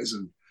exercise.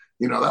 And,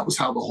 that was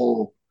how the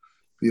whole,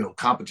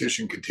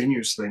 competition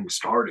continues thing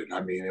started.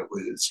 I mean,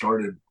 it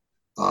started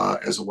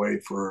as a way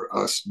for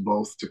us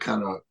both to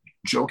kind of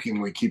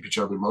jokingly keep each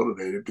other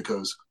motivated,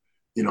 because,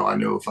 I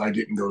knew if I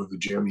didn't go to the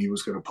gym, he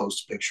was going to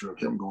post a picture of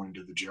him going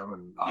to the gym,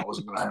 and I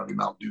wasn't going to have him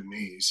outdo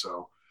me.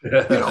 So,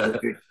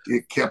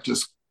 it kept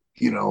us,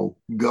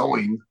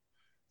 going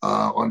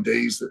on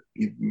days that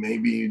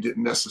maybe you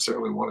didn't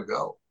necessarily want to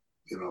go,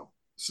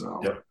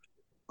 so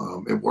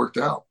it worked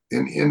out.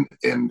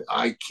 And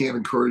I can't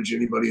encourage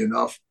anybody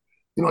enough.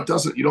 You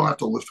don't have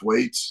to lift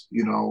weights.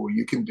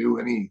 You can do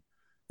any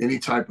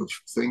type of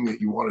thing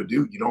that you want to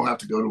do. You don't have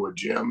to go to a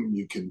gym.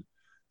 You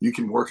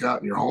can work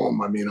out in your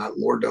home. I mean,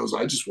 Lord knows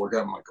I just work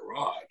out in my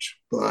garage,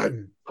 but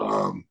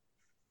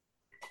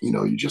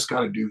you just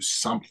got to do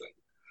something.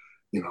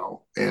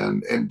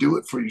 And do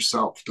it for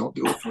yourself. Don't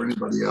do it for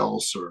anybody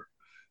else or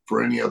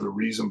for any other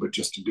reason, but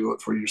just to do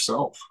it for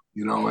yourself,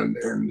 and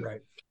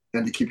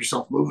to keep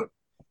yourself moving.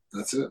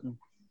 That's it.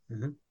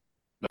 Mm-hmm.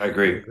 I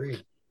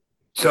agree.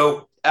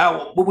 So,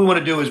 Al, what we want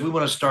to do is we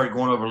want to start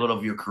going over a little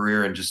of your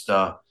career and just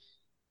trying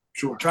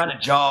to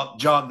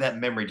jog that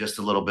memory just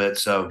a little bit.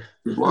 So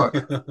good luck.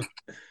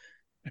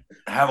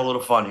 Have a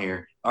little fun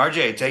here.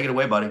 RJ, take it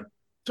away, buddy.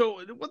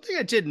 So one thing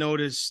I did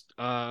notice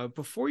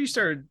before you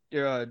started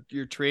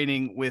your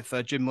training with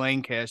Jim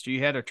Lancaster,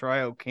 you had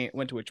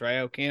went to a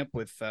tryout camp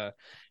with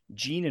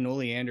Gene and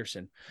Ole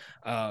Anderson.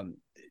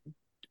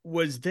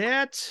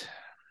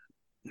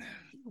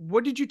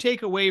 What did you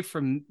take away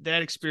from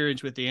that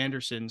experience with the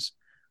Andersons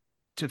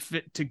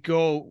to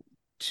go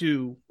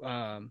to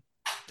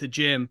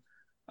Jim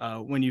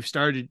when you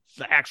started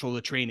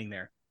the training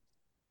there?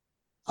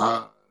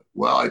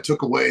 Well, I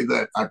took away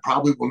that I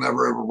probably will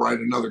never ever ride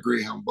another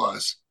Greyhound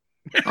bus.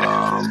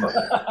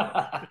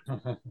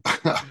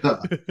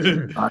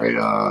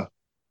 I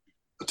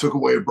took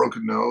away a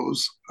broken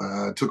nose,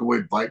 took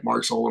away bite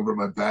marks all over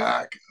my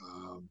back.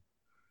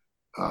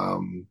 I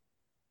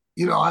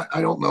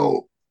don't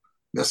know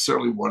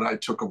necessarily what I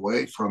took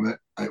away from it.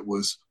 It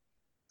was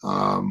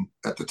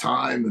at the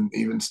time, and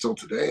even still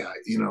today,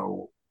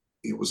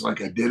 it was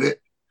like I did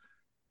it.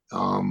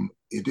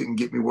 It didn't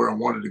get me where I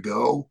wanted to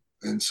go,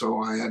 and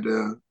so I had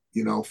to,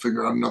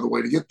 figure out another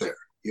way to get there.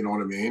 You know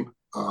what I mean?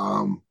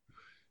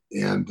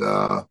 And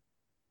I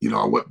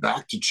went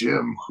back to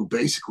Jim, who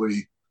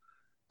basically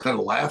kind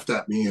of laughed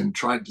at me and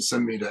tried to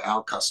send me to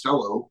Al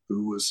Costello,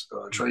 who was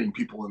training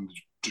people in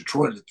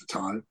Detroit at the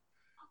time.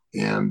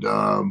 And,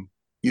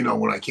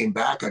 when I came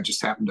back, I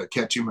just happened to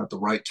catch him at the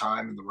right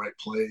time in the right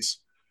place,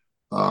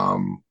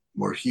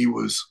 where he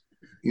was,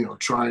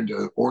 trying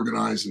to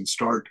organize and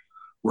start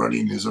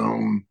running his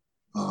own.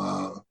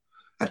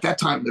 At that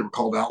time, they were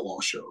called outlaw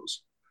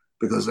shows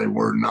because they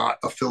were not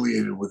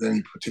affiliated with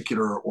any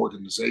particular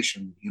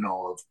organization,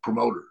 of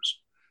promoters.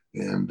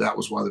 And that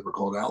was why they were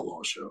called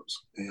outlaw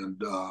shows.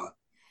 And,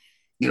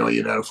 he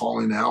had had a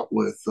falling out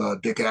with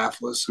Dick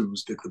Afflis, who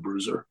was Dick the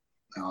Bruiser,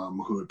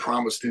 who had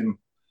promised him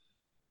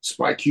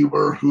Spike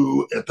Huber,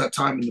 who at that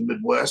time in the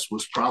Midwest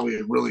was probably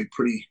a really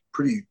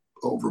pretty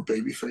over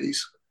babyface.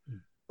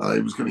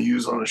 He was going to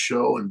use on a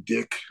show, and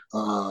Dick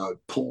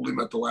pulled him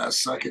at the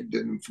last second,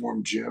 didn't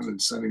inform Jim,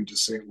 and sent him to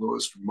St.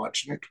 Louis for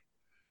Muchnick.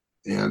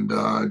 And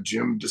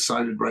Jim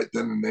decided right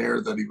then and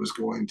there that he was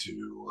going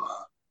to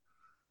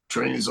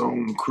train his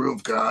own crew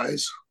of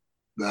guys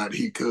that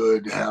he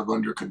could have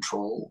under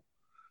control,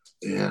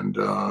 and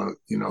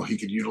he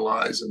could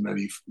utilize, and that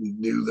he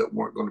knew that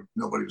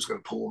nobody was going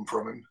to pull him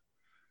from him,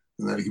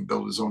 and that he could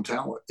build his own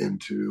talent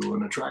into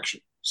an attraction.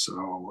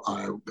 So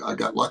I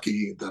got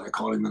lucky that I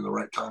caught him in the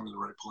right time in the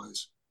right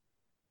place.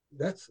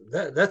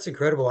 That's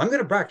incredible. I'm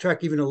going to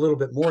backtrack even a little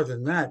bit more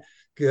than that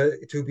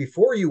to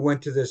before you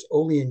went to this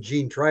Ole and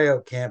Gene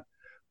tryout camp.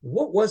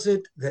 What was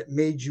it that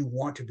made you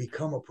want to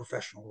become a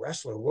professional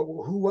wrestler?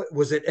 Who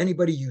was it?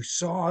 Anybody you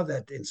saw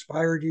that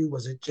inspired you?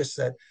 Was it just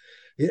that,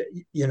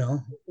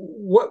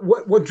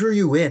 what drew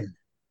you in?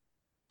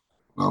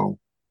 Oh,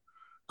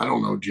 I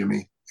don't know,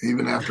 Jimmy.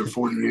 Even after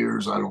 40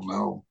 years, I don't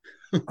know.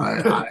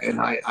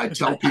 I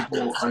tell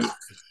people,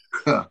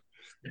 I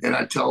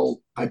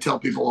tell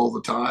people all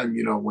the time,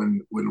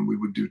 when we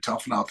would do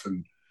Tough Enough,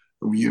 and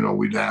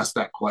we'd ask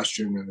that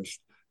question, and if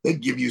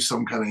they'd give you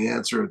some kind of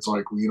answer, it's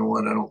like, well, you know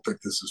what? I don't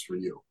think this is for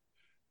you.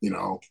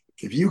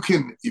 If you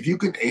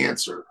can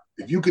answer,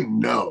 if you can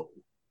know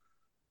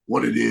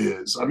what it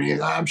is. I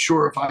mean, I'm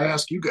sure if I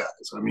ask you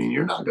guys, I mean,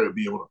 you're not going to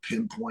be able to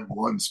pinpoint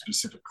one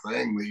specific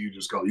thing that you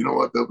just go, you know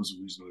what? That was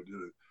the reason I did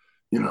it.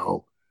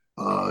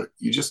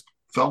 You just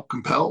felt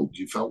compelled.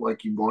 You felt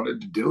like you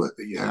wanted to do it,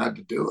 that you had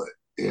to do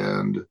it.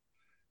 And,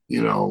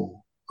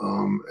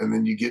 and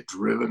then you get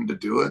driven to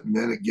do it, and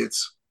then you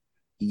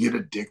get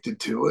addicted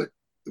to it,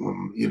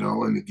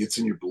 and it gets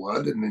in your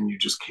blood, and then you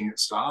just can't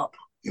stop.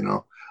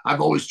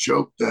 I've always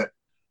joked that,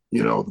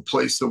 the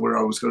place where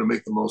I was going to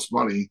make the most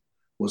money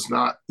was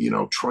not,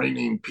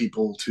 training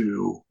people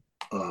to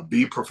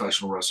be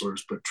professional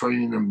wrestlers, but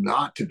training them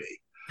not to be.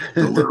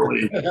 To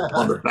literally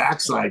on the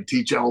backside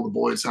teach all the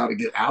boys how to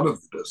get out of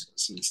the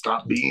business and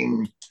stop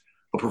being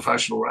a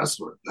professional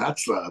wrestler.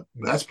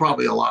 That's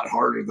probably a lot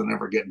harder than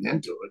ever getting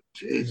into it.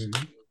 Jeez.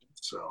 Mm-hmm.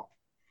 So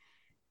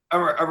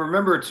I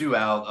remember too,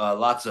 Al,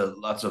 lots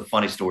of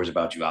funny stories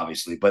about you,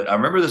 obviously, but I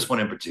remember this one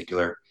in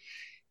particular,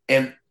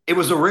 and it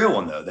was a real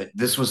one though. That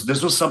this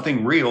was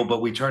something real,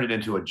 but we turned it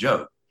into a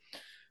joke.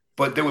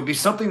 But there would be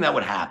something that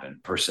would happen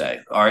per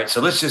se. All right,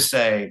 so let's just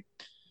say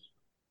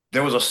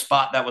there was a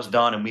spot that was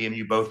done, and me and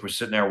you both were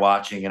sitting there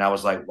watching, and I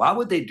was like, why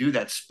would they do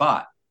that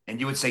spot?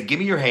 And you would say, give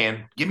me your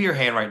hand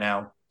right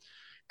now.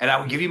 And I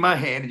would give you my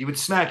hand, and you would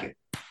smack it.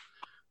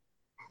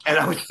 And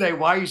I would say,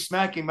 why are you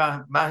smacking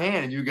my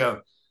hand? And you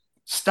go,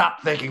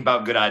 stop thinking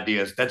about good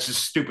ideas. That's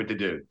just stupid to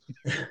do.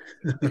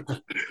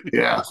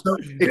 Yeah. So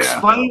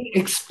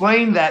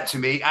explain that to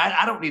me.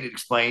 I don't need it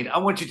explained. I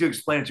want you to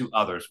explain it to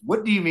others.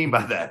 What do you mean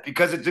by that?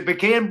 Because it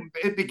became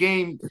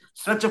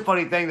such a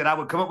funny thing that I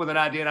would come up with an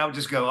idea and I would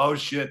just go, oh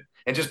shit,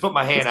 and just put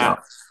my hand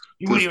out.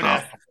 You wouldn't even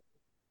ask.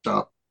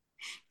 Stop.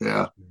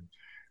 Yeah.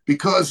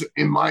 Because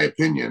in my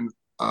opinion,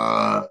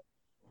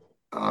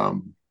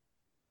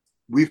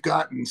 we've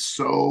gotten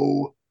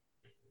so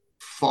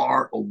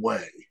far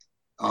away.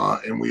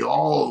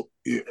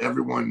 And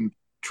everyone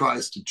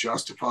tries to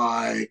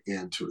justify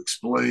and to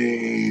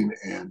explain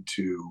and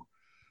to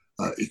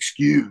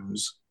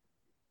excuse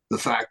the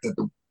fact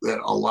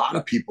that a lot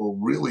of people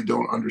really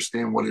don't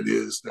understand what it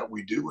is that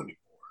we do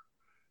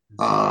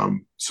anymore.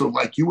 So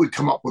like you would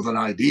come up with an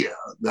idea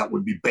that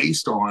would be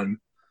based on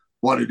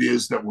what it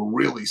is that we're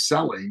really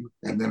selling.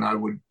 And then I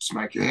would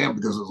smack your hand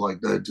because it was like,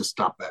 just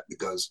stop that,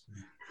 because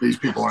these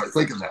people aren't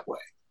thinking that way,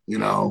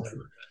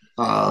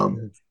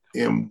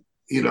 and,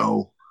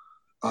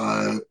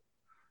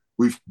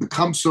 we've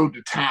become so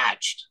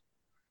detached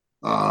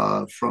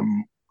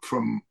from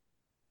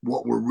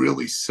what we're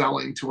really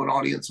selling to an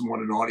audience and what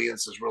an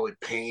audience is really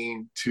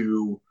paying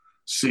to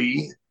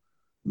see,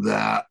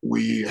 that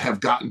we have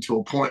gotten to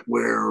a point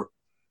where,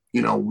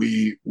 you know,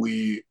 we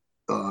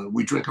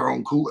drink our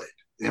own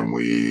Kool-Aid, and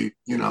we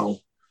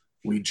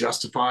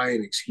justify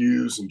and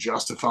excuse and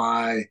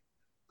justify,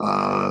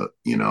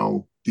 you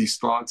know, these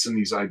thoughts and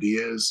these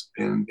ideas,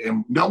 and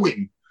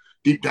knowing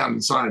deep down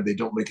inside they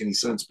don't make any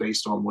sense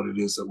based on what it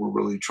is that we're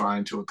really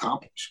trying to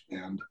accomplish.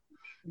 And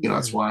you know,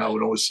 that's why I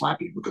would always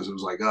slap you, because it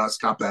was like, oh,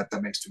 stop that.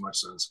 That makes too much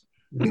sense.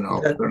 You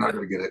know, they're not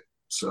going to get it.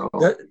 So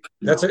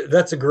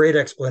that's a great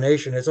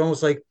explanation. It's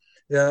almost like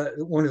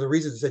one of the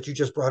reasons that you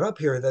just brought up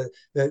here,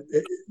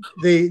 that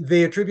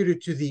they attribute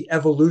it to the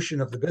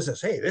evolution of the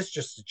business. Hey, this is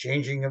just the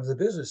changing of the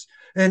business.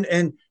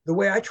 And the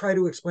way I try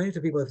to explain it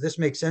to people, if this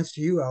makes sense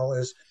to you, Al,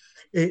 is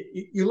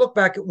you look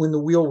back at when the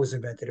wheel was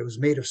invented. It was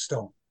made of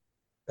stone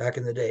back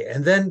in the day,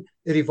 and then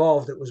it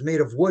evolved. It was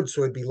made of wood,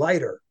 so it'd be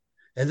lighter.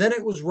 And then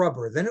it was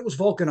rubber. Then it was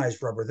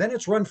vulcanized rubber. Then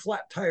it's run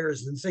flat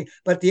tires and thing.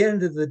 But at the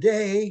end of the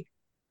day,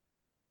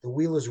 the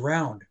wheel is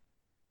round,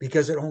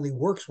 because it only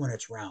works when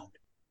it's round.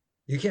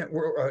 You can't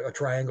work a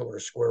triangle or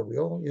a square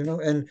wheel, you know.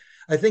 And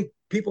I think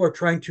people are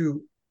trying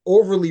to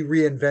overly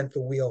reinvent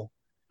the wheel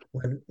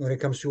when it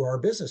comes to our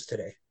business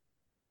today.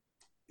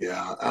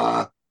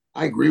 Yeah,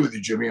 I agree with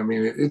you, Jimmy. I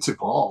mean, it's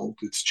evolved,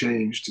 it's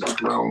changed, it's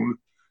grown,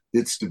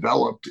 it's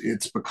developed,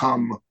 it's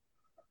become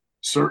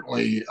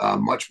certainly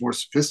much more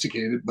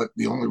sophisticated, but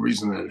the only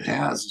reason that it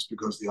has is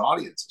because the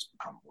audience has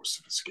become more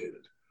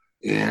sophisticated.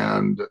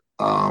 And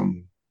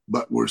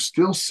but we're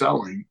still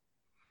selling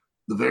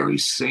the very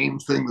same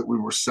thing that we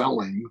were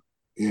selling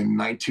in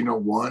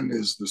 1901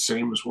 is the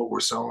same as what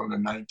we're selling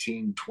in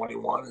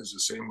 1921, is the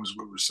same as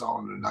we were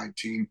selling in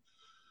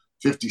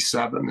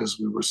 1957, as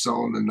we were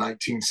selling in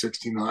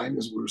 1969,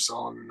 as we were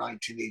selling in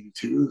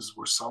 1982, as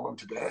we're selling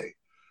today.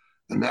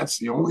 And that's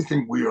the only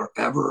thing we are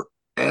ever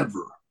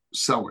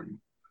selling,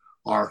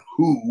 are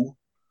who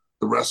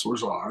the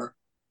wrestlers are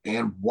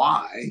and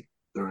why,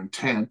 their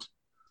intent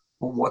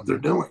on what they're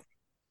doing,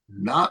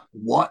 not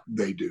what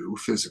they do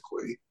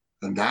physically.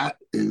 And that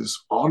is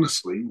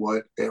honestly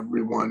what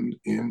everyone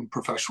in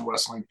professional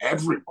wrestling,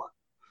 everyone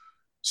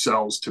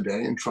sells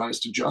today and tries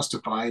to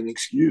justify and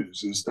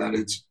excuse, is that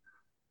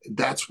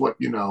that's what,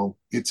 you know,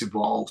 it's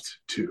evolved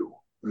to,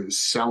 is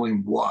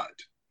selling what.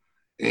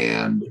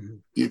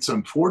 And it's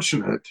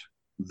unfortunate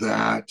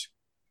that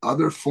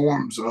other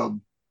forms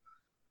of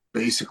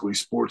basically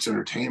sports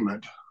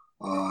entertainment,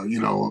 you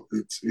know,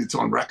 it's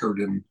on record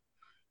in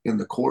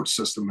the court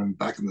system, and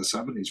back in the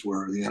 70s,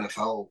 where the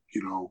NFL,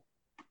 you know,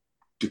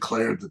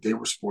 declared that they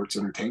were sports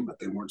entertainment.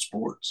 They weren't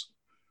sports.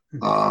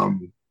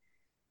 You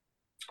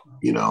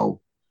know,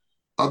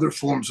 other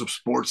forms of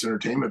sports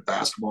entertainment,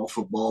 basketball,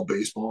 football,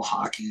 baseball,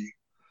 hockey,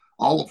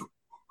 all of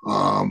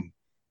them,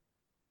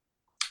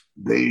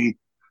 they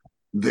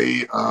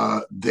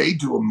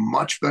do a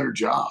much better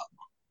job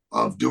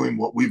of doing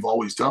what we've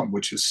always done,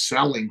 which is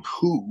selling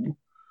who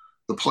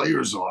the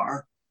players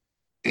are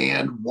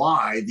and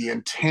why, the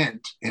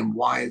intent, and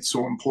why it's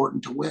so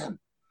important to win.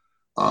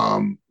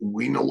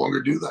 We no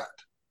longer do that.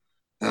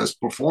 As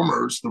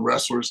performers, the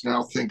wrestlers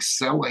now think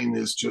selling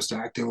is just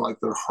acting like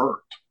they're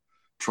hurt,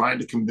 trying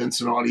to convince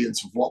an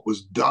audience of what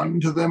was done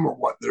to them or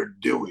what they're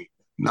doing,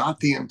 not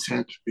the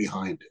intent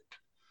behind it.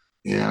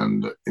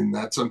 And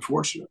that's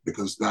unfortunate,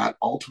 because that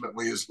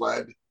ultimately has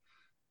led,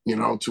 you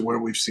know, to where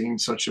we've seen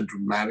such a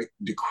dramatic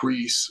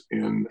decrease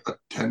in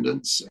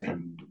attendance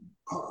and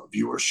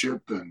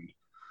viewership and,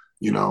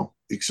 you know,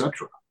 et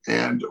cetera.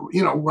 And,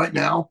 you know, right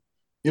now,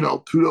 you know,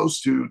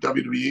 kudos to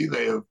WWE.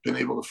 They have been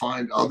able to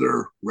find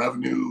other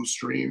revenue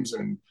streams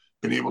and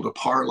been able to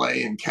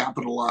parlay and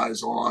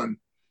capitalize on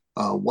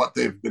what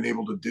they've been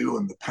able to do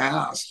in the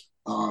past.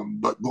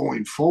 But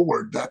going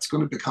forward, that's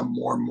going to become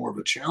more and more of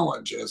a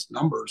challenge as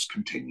numbers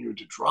continue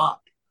to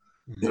drop.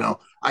 You know,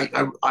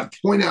 I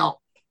point out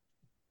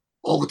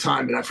all the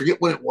time, and I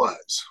forget when it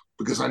was,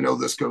 because I know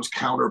this goes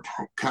counter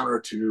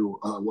to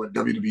what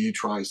WWE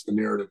tries, the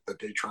narrative that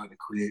they try to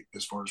create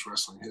as far as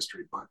wrestling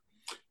history. But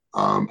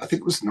I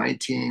think it was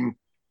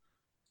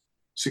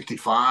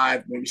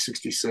 1965, maybe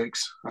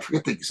 66. I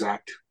forget the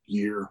exact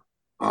year.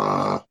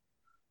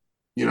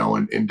 You know,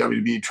 and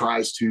WWE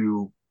tries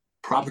to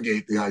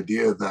propagate the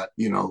idea that,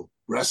 you know,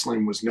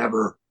 wrestling was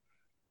never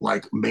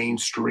like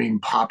mainstream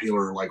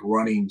popular, like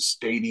running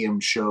stadium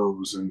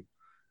shows and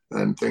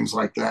things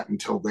like that,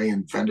 until they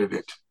invented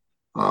it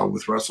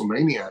with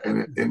WrestleMania.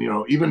 And you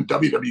know, even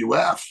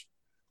WWF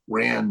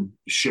ran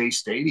Shea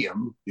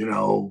Stadium, you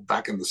know,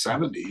 back in the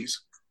 70s.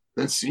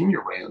 Then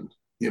Senior ran,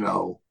 you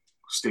know,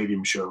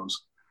 stadium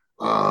shows.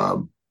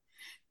 But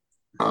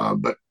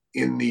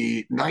in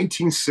the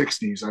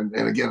 1960s, and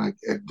again,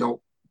 I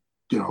don't,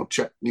 you know,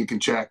 check, you can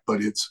check,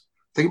 but I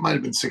think it might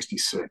have been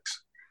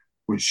 66,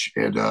 which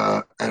at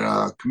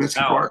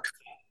Comiskey Park.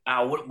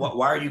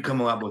 Why are you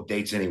coming up with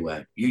dates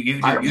anyway?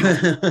 I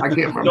can't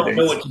remember. Don't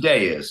know what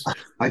today is.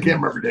 I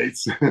can't remember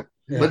dates. But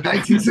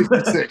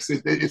 1966,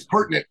 it's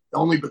pertinent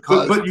only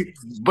because.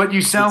 But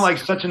you sound like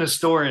such an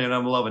historian, and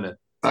I'm loving it.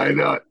 I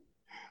know it.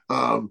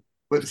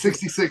 But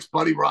 66,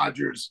 Buddy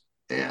Rogers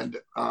and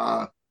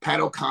Pat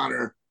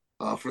O'Connor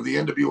for the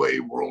NWA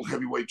World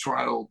Heavyweight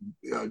Title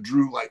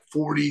drew like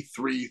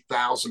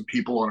 43,000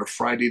 people on a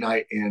Friday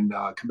night in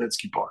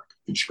Kaminsky Park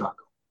in Chicago,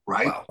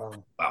 right?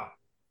 Wow.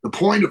 The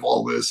point of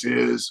all this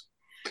is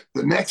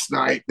the next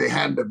night they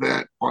had an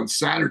event on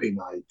Saturday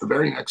night, the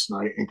very next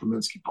night in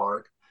Kaminsky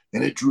Park,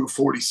 and it drew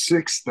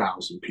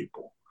 46,000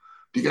 people.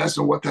 Do you guys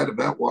know what that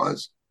event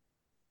was?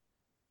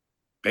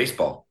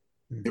 Baseball.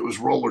 It was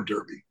roller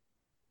derby.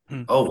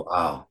 Oh,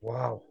 wow.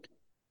 Wow.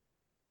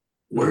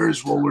 Where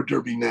is roller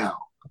derby now?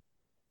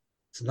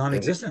 It's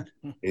non-existent.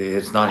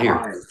 It's not here.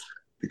 Why?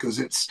 Because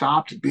it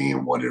stopped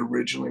being what it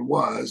originally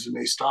was, and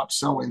they stopped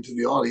selling to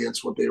the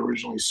audience what they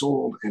originally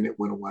sold, and it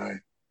went away.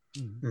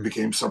 It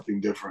became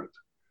something different.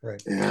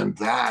 Right. And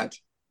that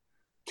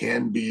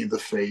can be the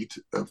fate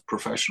of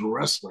professional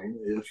wrestling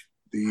if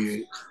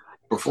the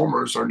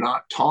performers are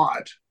not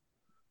taught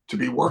to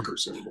be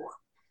workers anymore.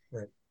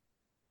 Right.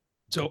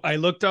 So I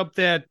looked up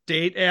that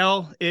date,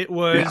 Al. It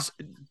was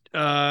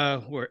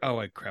where?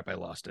 Oh, crap! I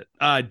lost it.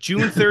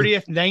 June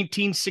 30th,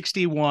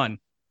 1961.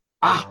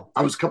 I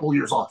was a couple of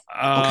years off.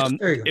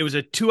 There you go. It was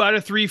a 2 out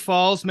of 3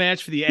 falls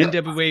match for the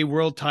NWA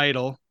World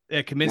Title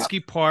at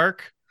Kaminsky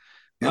Park.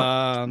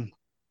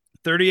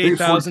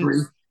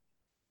 38,000.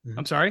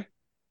 I'm sorry.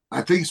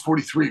 I think it's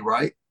 43,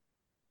 right?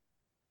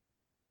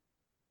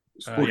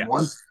 It's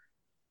 41.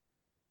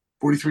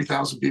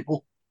 43,000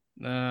 people.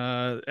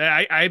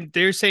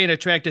 They're saying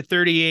attracted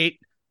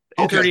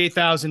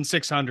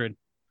 38,600.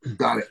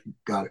 Got it.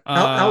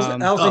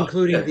 Al's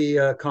including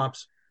the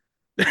comps.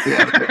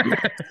 Yeah,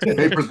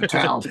 pay for the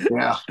town.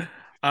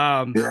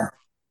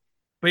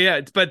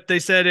 Yeah. But they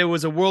said it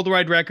was a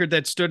worldwide record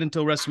that stood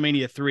until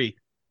WrestleMania 3.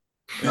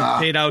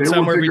 Paid out they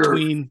somewhere were bigger,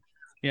 between.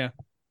 Yeah.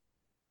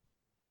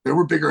 There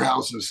were bigger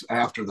houses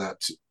after that.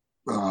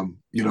 There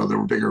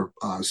were bigger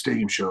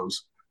stadium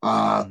shows.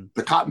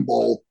 The Cotton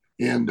Bowl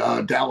in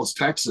Dallas,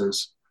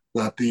 Texas,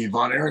 that the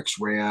Von Erichs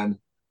ran,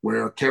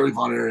 where Kerry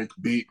Von Erich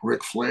beat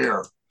Ric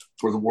Flair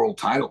for the world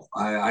title.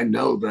 I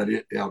know that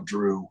it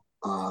outdrew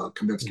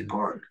Kaminsky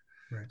Park.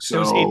 Right.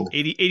 So it was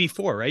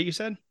 84, right? You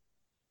said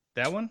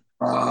that one?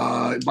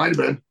 It might have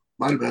been.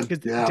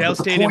 Yeah. Dallas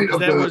Stadium.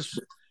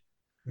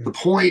 The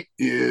point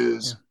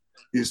is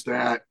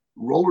that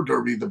roller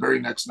derby the very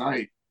next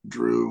night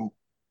drew,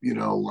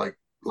 like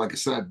I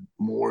said,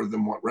 more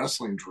than what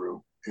wrestling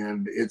drew,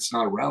 and it's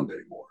not around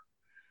anymore.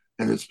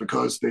 And it's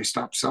because they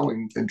stopped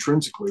selling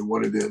intrinsically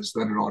what it is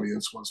that an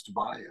audience wants to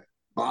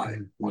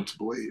want to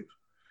believe.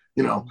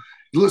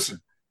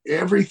 Listen,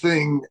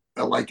 everything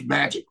like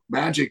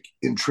magic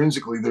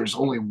intrinsically, there's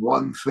only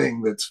one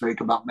thing that's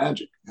fake about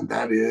magic, and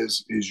that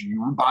is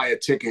you buy a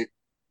ticket,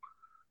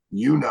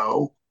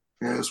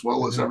 as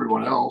well as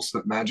everyone else,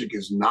 that magic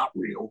is not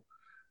real,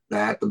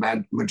 that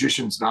the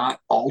magician's not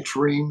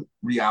altering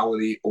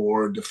reality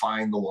or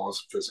defying the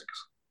laws of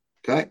physics.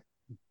 Okay?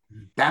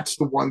 That's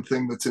the one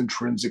thing that's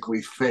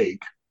intrinsically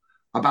fake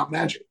about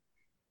magic.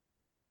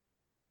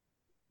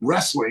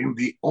 Wrestling,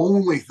 the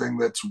only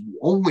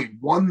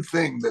one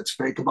thing that's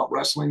fake about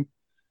wrestling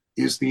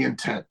is the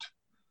intent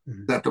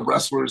that the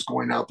wrestler is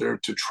going out there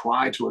to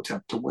try to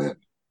attempt to win.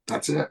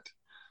 That's it.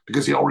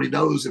 Because he already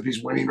knows if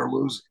he's winning or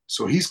losing.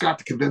 So he's got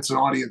to convince an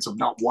audience of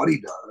not what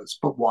he does,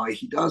 but why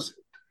he does it.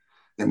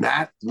 And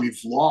that we've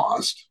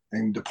lost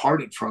and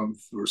departed from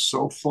for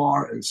so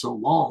far and so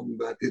long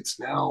that it's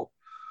now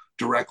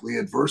directly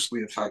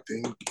adversely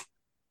affecting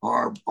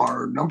our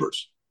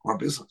numbers, our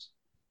business.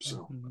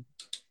 So.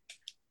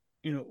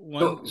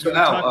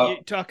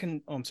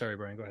 talking. Oh, I'm sorry,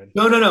 Brian. Go ahead.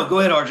 No. Go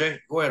ahead, RJ.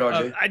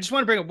 I just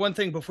want to bring up one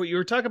thing before you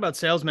were talking about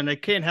salesmen. I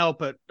can't help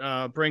but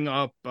bring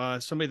up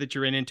somebody that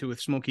you ran into with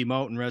Smoky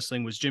Mountain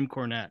Wrestling was Jim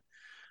Cornette.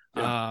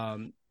 Yeah.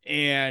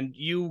 And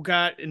you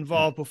got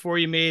involved before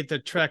you made the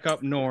trek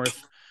up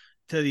north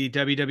to the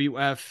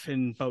WWF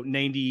in about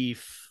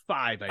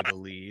 95, I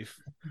believe.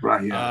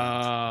 Right.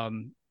 Yeah.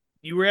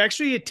 You were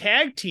actually a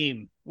tag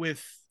team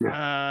with the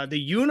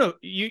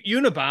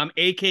Unabomb,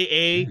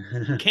 aka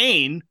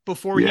Kane,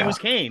 before he was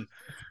Kane.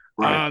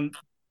 Right.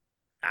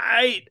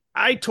 I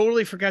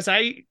totally forgot.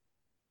 I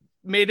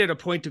made it a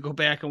point to go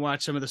back and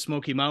watch some of the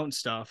Smoky Mountain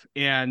stuff,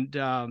 and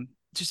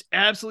just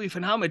absolutely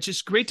phenomenal. It's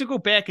just great to go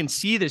back and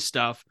see this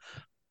stuff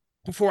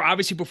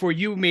before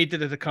you made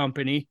it at the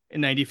company in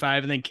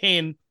 95, and then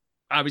Kane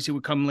obviously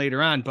would come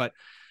later on. But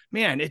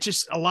man, it's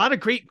just a lot of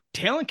great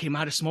talent came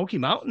out of Smoky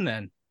Mountain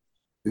then.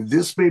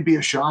 This may be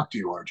a shock to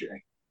you, RJ.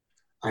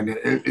 I mean,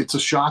 it's a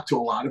shock to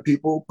a lot of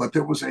people, but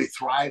there was a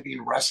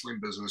thriving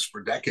wrestling business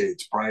for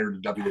decades prior to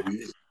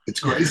WWE. It's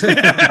crazy.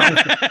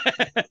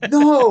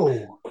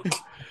 No.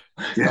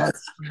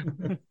 Yes.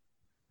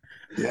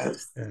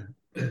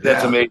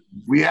 That's amazing.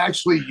 We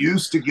actually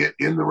used to get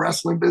in the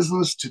wrestling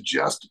business to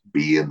just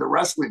be in the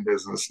wrestling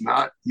business,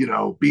 not,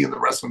 be in the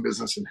wrestling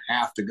business and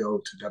have to go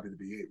to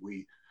WWE.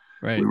 We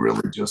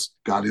really just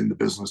got in the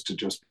business to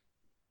just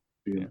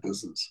be in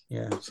business.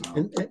 Yeah. So,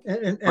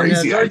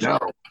 crazy, I know.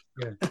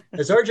 Yeah.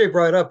 As RJ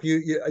brought up,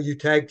 you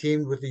tag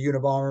teamed with the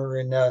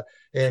Unabomber,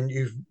 and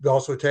you've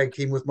also tag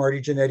teamed with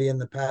Marty Jannetty in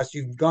the past.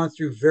 You've gone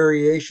through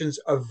variations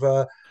of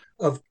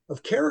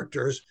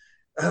characters.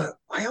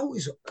 I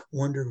always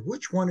wondered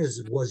which one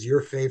was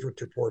your favorite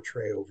to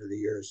portray over the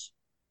years.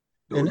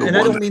 And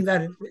I don't mean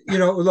that,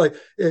 like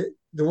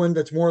the one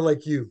that's more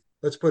like you.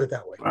 Let's put it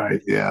that way.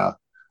 Right. Yeah.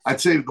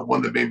 I'd say the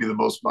one that made me the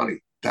most money.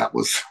 That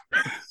was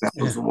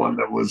the one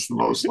that was the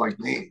most like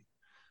me.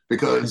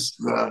 Because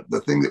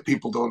the thing that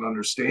people don't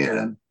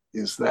understand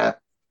is that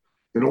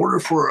in order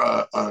for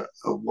a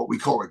what we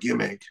call a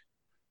gimmick,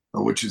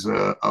 which is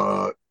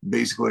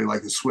basically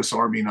like a Swiss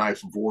Army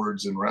knife of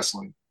words in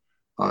wrestling,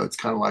 it's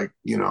kind of like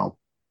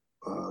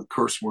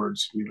curse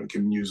words. You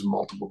can use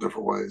multiple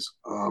different ways.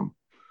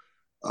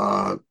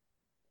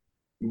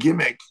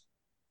 Gimmick,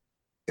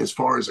 as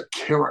far as a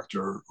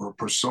character or a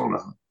persona,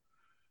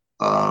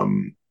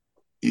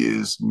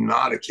 is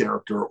not a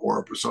character or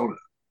a persona.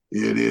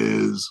 It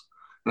is.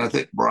 And I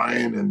think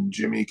Brian and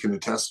Jimmy can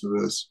attest to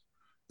this,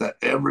 that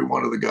every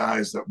one of the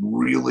guys that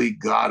really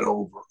got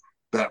over,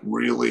 that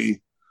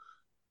really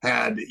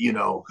had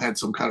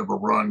some kind of a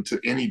run to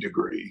any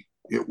degree,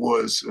 it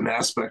was an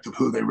aspect of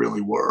who they really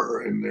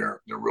were and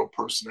their real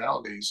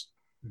personalities.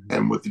 Mm-hmm.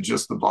 And with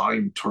just the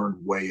volume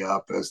turned way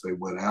up as they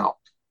went out.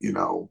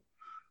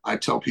 I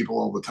tell people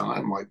all the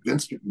time, like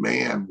Vince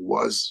McMahon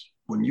was,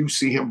 when you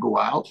see him go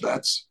out,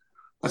 that's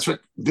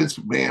like Vince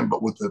McMahon,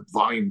 but with the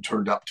volume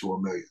turned up to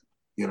 1 million.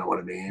 You know what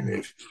I mean?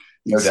 If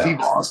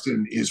Steve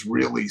Austin is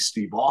really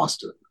Steve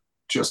Austin,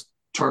 just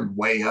turned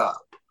way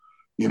up.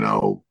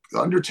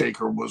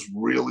 Undertaker was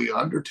really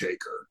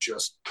Undertaker,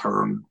 just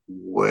turned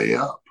way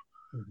up.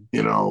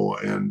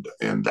 Mm-hmm.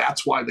 And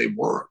that's why they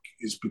work,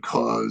 is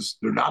because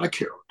they're not a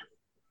character.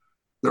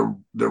 They're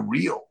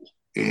real.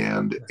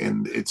 And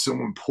it's so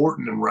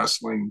important in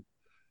wrestling,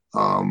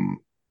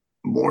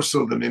 more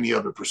so than any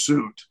other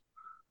pursuit,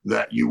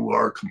 that you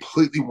are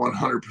completely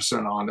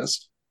 100%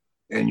 honest.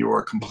 And you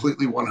are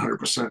completely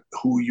 100%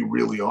 who you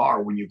really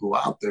are when you go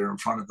out there in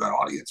front of that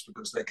audience,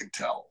 because they can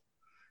tell,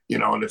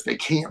 and if they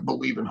can't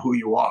believe in who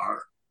you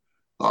are,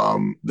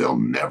 they'll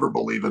never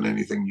believe in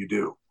anything you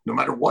do, no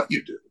matter what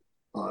you do.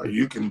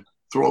 You can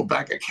throw a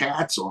bag of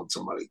cats on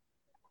somebody.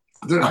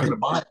 They're not going to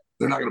buy it.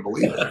 They're not going to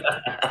believe it.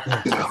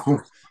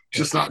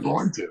 Just not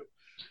going to.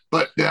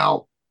 But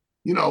now,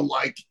 and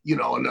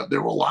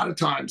there were a lot of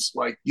times,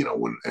 like,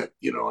 when, and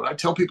I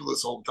tell people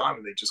this all the time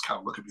and they just kind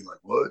of look at me like,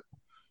 what?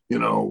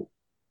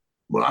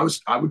 When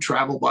I would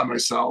travel by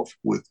myself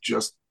with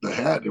just the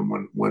head, and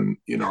when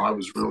I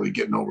was really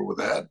getting over with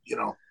the head,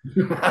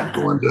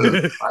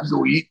 I'd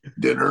go eat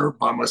dinner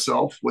by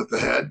myself with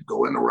the head,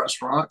 go in a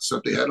restaurant,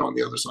 set the head on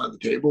the other side of the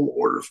table,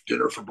 order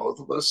dinner for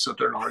both of us, sit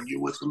there and argue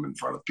with them in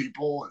front of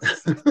people.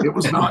 And it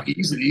was not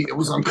easy. It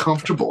was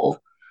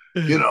uncomfortable.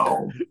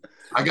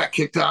 I got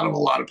kicked out of a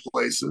lot of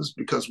places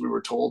because we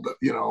were told that,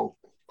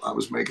 I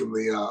was making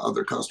the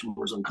other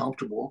customers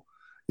uncomfortable.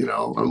 I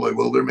was like,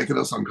 well, they're making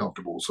us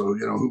uncomfortable. So,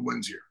 who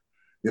wins here?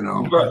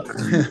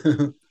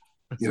 Right.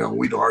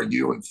 We'd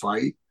argue and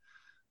fight.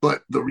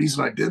 But the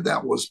reason I did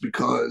that was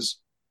because,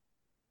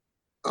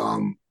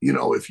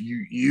 if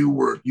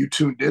you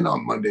tuned in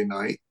on Monday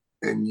night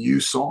and you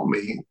saw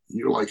me,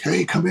 you're like,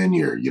 hey, come in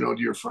here, to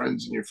your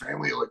friends and your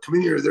family, like, come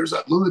in here. There's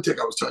that lunatic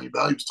I was telling you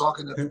about. He was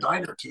talking at the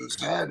diner to his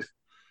dad.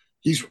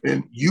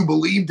 And you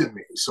believed in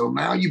me. So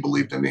now you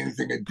believed in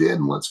anything I did.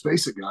 And let's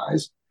face it,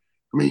 guys.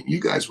 I mean, you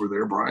guys were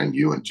there, Brian,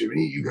 you and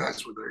Jimmy, you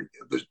guys were there.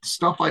 The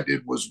stuff I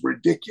did was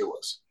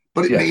ridiculous,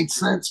 but it made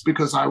sense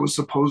because I was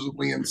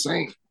supposedly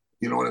insane.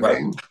 You know what I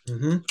mean?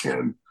 Mm-hmm.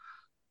 And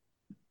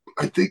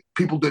I think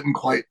people didn't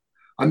quite,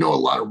 I know a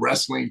lot of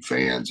wrestling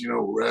fans, they're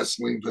like,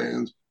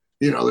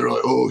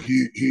 oh,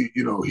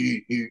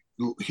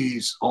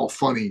 he's all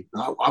funny.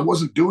 I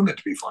wasn't doing it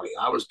to be funny.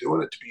 I was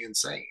doing it to be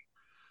insane,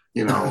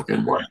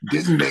 and what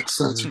didn't make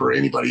sense for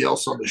anybody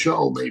else on the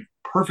show made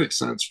perfect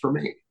sense for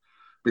me,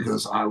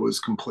 because I was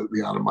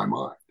completely out of my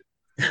mind,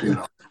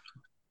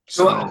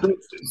 So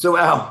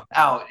Al,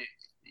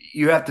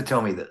 you have to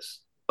tell me this,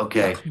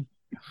 okay?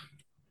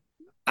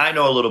 I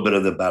know a little bit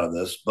about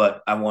this,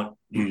 but I want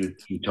you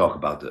to talk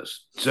about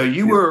this. So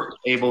you were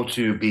able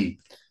to be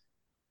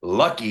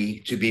lucky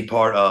to be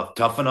part of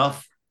Tough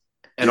Enough,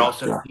 and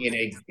also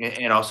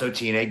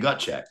TNA Gut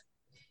Check.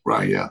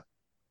 Right. Yeah.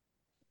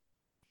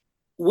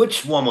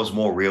 Which one was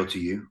more real to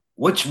you?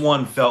 Which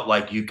one felt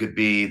like you could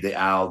be the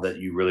Al that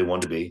you really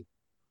wanted to be?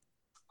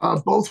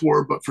 Both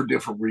were, but for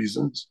different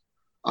reasons.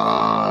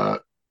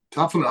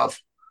 Tough Enough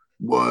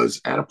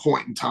was at a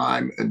point in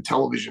time in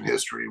television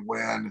history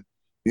when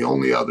the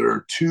only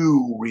other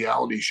two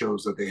reality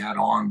shows that they had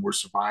on were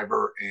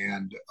Survivor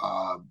and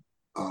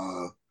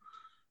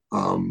the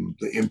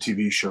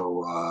MTV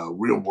show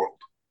Real World.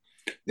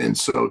 And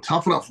so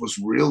Tough Enough was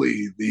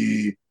really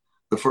the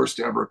first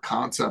ever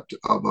concept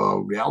of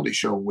a reality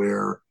show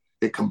where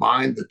it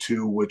combined the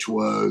two, which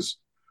was,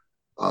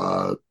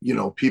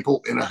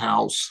 people in a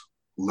house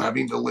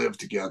having to live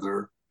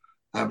together,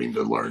 having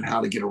to learn how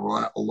to get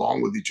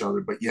along with each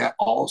other, but yet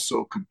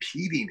also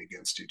competing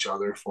against each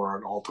other for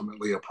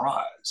ultimately a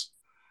prize.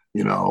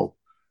 No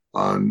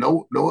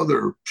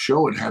other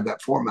show had had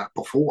that format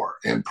before.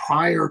 And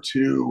prior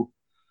to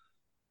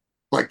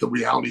like the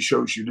reality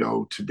shows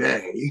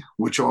today,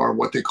 which are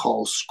what they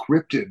call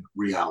scripted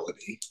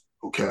reality,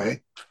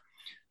 okay?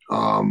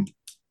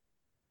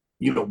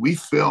 We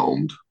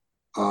filmed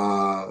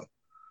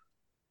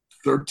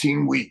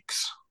 13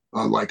 weeks.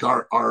 Like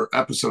our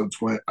episodes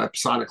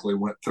episodically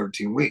went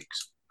 13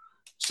 weeks.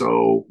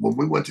 So when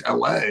we went to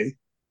LA,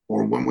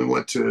 or when we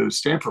went to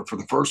Stanford for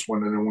the first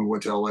one, and then we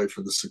went to LA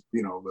for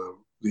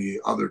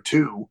the other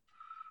two,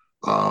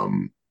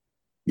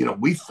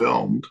 we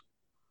filmed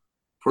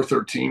for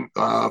 13,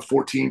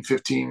 14,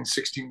 15,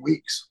 16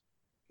 weeks,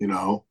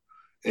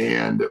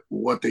 and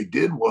what they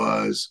did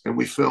was, and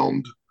we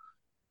filmed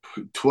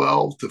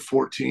 12 to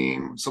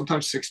 14,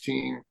 sometimes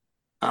 16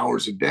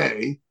 hours a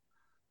day.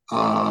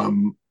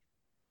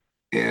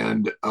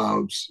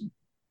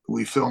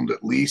 We filmed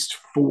at least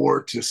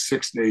 4 to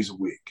 6 days a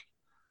week.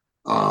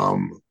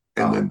 And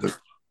then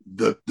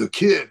the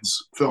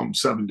kids filmed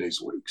 7 days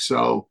a week.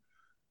 So,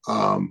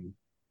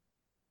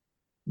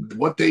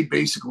 what they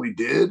basically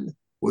did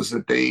was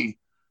that they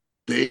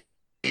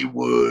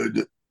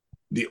would,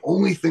 the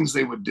only things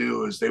they would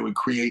do is they would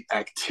create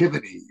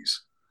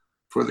activities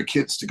for the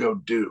kids to go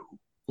do.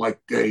 Like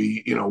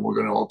we're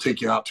going to all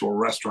take you out to a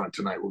restaurant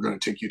tonight. We're going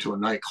to take you to a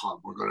nightclub.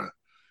 We're going to,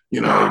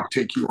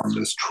 take you on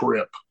this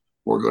trip.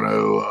 We're going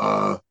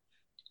to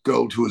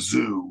go to a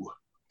zoo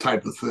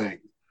type of thing,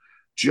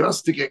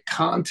 just to get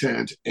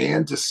content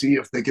and to see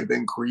if they could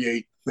then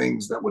create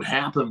things that would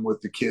happen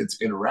with the kids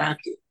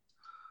interacting.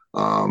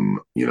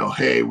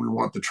 Hey, we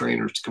want the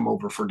trainers to come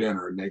over for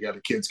dinner, and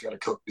the kids got to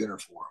cook dinner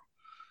for them.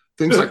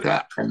 Things like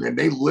that. And then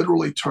they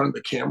literally turned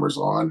the cameras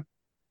on,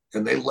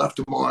 and they left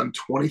them on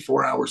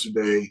 24 hours a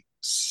day,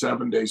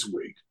 7 days a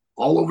week.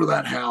 All over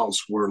that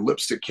house were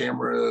lipstick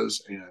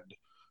cameras and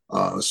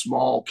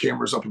small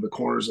cameras up in the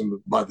corners and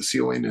by the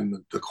ceiling and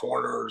the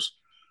corners.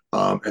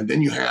 And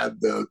then you had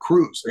the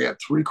crews. They had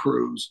 3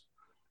 crews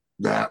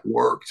that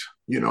worked,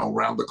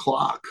 around the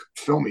clock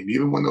filming.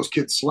 Even when those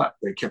kids slept,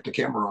 they kept a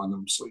camera on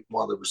them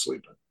while they were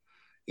sleeping.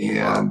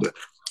 And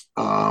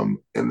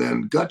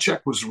then Gut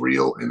Check was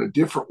real in a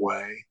different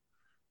way,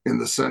 in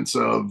the sense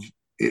of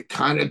it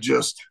kind of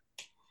just,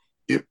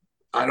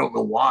 I don't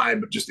know why,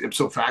 but just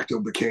ipso facto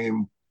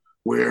became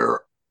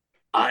where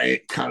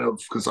I kind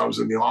of, because I was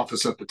in the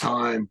office at the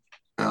time,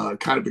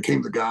 kind of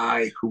became the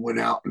guy who went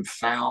out and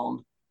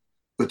found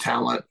the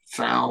talent,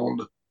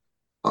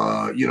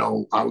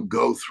 I would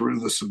go through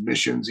the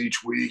submissions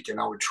each week, and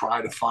I would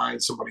try to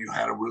find somebody who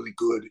had a really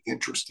good,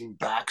 interesting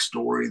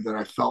backstory that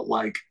I felt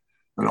like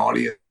an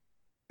audience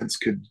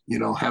could,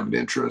 have an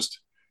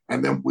interest.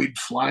 And then we'd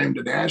fly them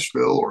to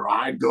Nashville, or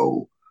I'd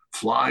go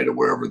fly to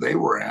wherever they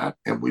were at,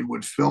 and we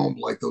would film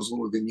like those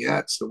little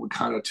vignettes that would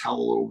kind of tell a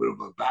little bit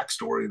of a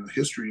backstory and a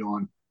history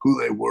on who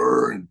they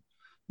were and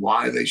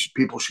why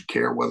people should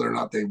care whether or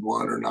not they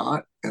won or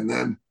not. And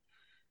then,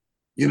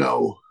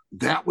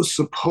 that was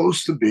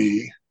supposed to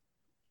be,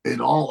 in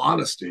all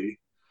honesty,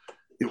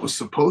 it was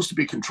supposed to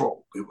be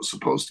controlled. It was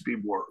supposed to be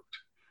worked,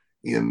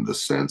 in the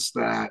sense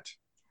that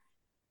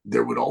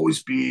there would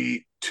always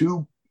be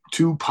two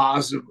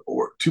positive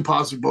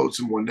votes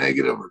and 1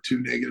 negative, or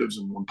 2 negatives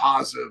and 1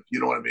 positive. You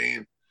know what I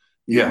mean?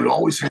 Yeah. You would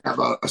always have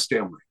a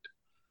stalemate,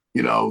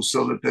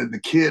 so that then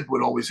the kid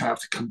would always have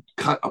to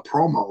cut a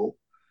promo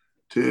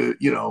to,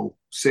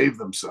 save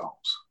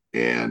themselves.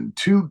 And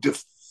 2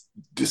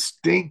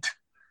 distinct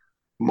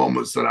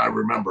moments that I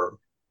remember,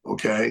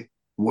 okay,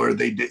 where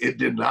it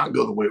did not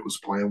go the way it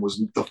was planned,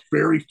 was the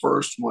very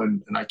first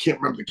one, and I can't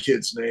remember the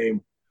kid's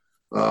name,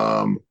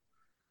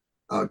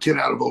 kid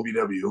out of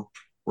OVW,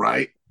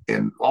 right?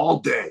 And all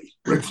day,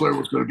 Ric Flair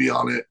was going to be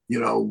on it.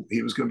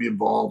 He was going to be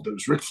involved. It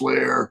was Ric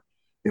Flair.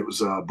 It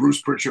was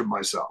Bruce Pritchard,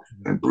 myself.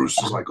 And Bruce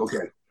was like,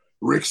 okay,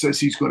 Rick says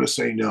he's going to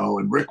say no.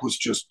 And Rick was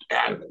just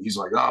adamant. He's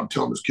like, I'm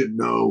telling this kid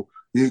no.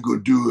 He ain't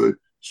going to do it.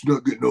 It's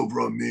not getting over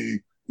on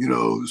me.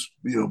 This,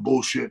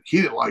 bullshit.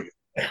 He didn't like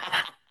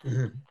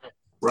it.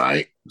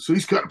 Right? So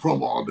he's cutting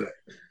promo all day.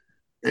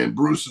 And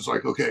Bruce is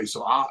like, okay,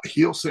 so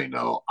he'll say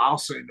no. I'll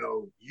say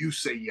no. You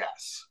say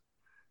yes.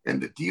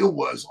 And the deal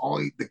was,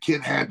 all the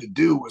kid had to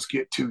do was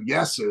get 2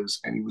 yeses,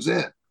 and he was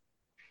in.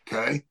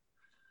 Okay?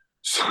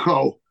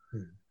 So,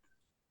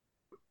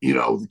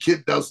 the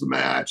kid does the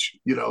match.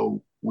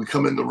 We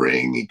come in the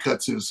ring. He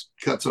cuts a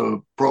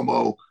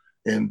promo,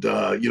 and,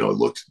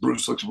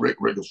 Bruce looks at Rick.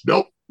 Rick goes,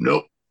 nope.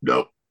 Nope.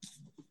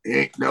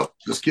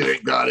 This kid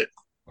ain't got it.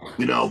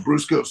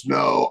 Bruce goes,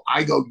 no.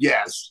 I go,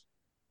 yes.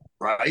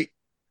 Right?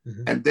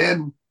 Mm-hmm. And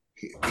then,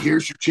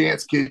 here's your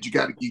chance, kid. You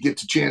get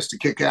the chance to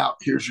kick out.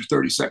 Here's your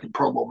 30-second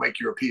promo. Make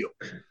your appeal.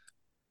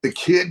 The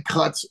kid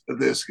cuts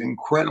this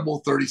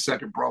incredible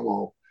 30-second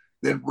promo.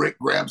 Then Rick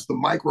grabs the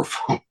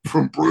microphone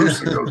from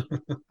Bruce and goes,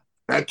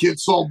 that kid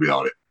sold me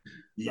on it.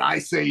 Yeah, I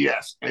say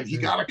yes. And he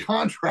got a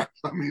contract.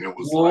 I mean, it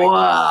was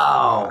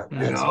wow.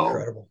 That's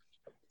incredible.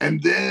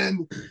 And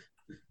then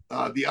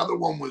The other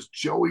one was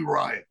Joey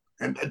Ryan.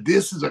 And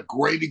this is a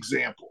great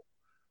example.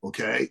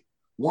 Okay.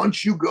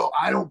 Once you go,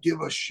 I don't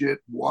give a shit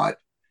what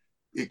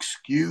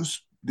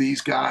excuse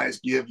these guys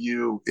give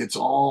you.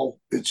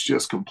 It's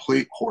just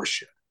complete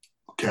horseshit.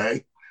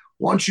 Okay.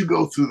 Once you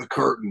go through the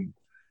curtain,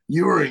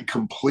 you are in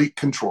complete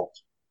control.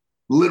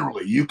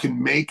 Literally, you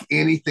can make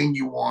anything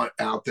you want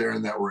out there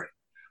in that ring.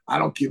 I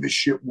don't give a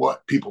shit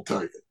what people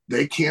tell you.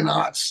 They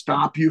cannot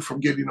stop you from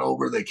getting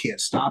over. They can't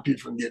stop you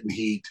from getting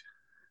heat.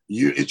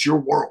 It's your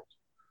world,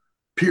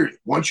 period.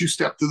 Once you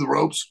step through the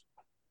ropes,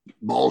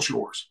 ball's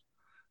yours.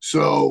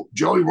 So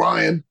Joey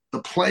Ryan,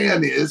 the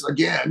plan is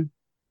it's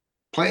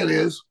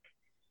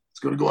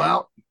going to go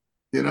out,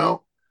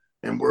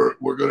 and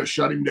we're going to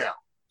shut him down.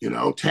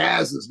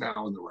 Taz is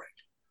now in the ring.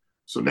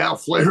 So now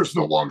Flair's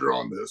no longer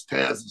on this.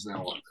 Taz is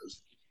now on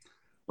this,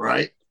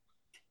 right?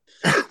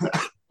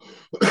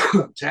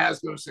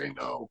 Taz going to say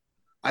no.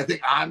 I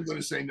think I'm going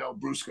to say no.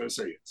 Bruce is going to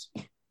say yes.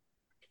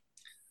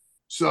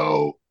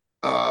 So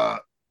Taz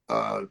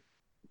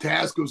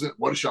goes in.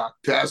 What a shock.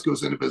 Taz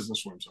goes into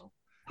business for himself.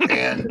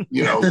 And,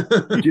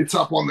 gets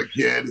up on the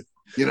kid,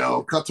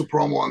 cuts a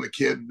promo on the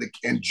kid.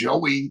 And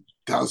Joey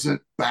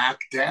doesn't back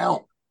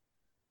down.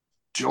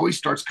 Joey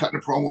starts cutting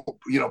a promo,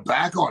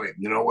 back on him,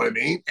 you know what I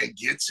mean? And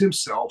gets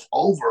himself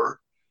over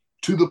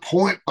to the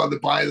point by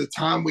the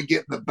time we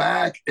get in the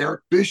back,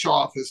 Eric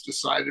Bischoff has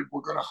decided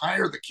we're going to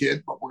hire the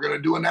kid, but we're going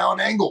to do an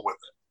angle with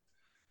it,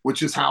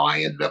 which is how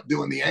I ended up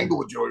doing the angle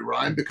with Joey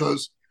Ryan,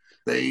 because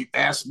they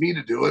asked me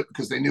to do it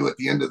because they knew at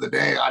the end of the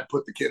day I'd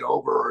put the kid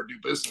over or do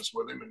business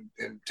with him,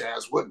 and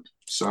Taz wouldn't.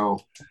 So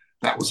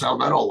that was how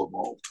that all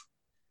evolved.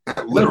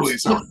 That literally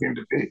is how it came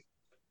to be.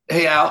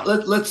 Hey, Al,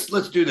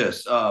 let's do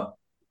this.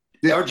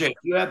 RJ,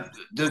 you have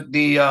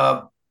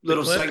the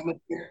little segment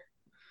here?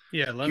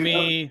 Yeah, let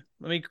me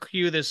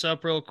cue this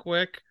up real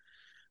quick.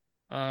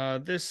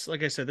 This,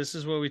 like I said, this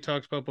is what we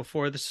talked about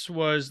before. This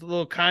was a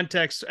little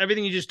context.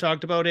 Everything you just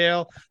talked about,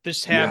 Al,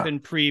 this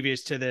happened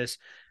previous to this.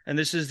 And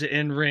this is the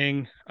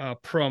in-ring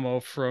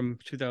promo from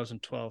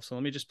 2012. So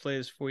let me just play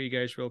this for you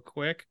guys real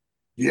quick.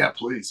 Yeah,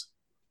 please.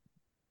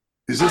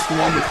 Is this the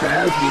one with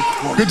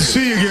Taz? Good to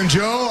see you again,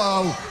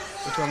 Joe.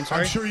 Which one,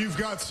 sorry? I'm sure you've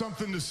got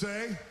something to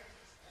say,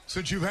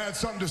 since you've had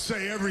something to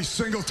say every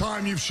single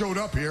time you've showed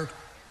up here.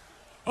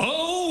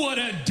 Oh, what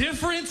a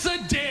difference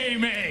a day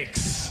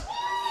makes.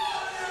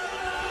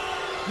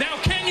 Now,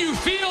 can you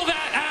feel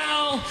that,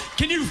 Al?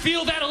 Can you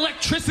feel that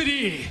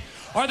electricity?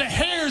 Are the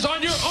hairs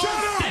on your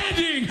arm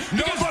standing?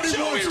 Nobody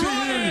wants to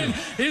hear you.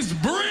 Is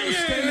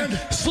bringing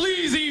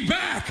Sleazy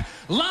back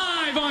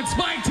live on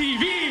Spike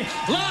TV,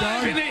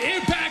 live in the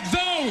Impact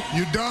Zone.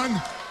 You done?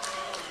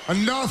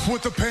 Enough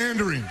with the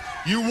pandering.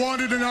 You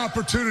wanted an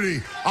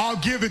opportunity. I'll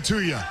give it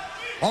to you.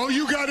 All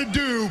you got to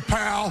do,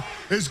 pal,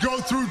 is go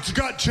through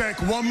gut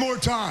check one more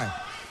time.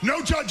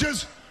 No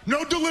judges,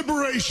 no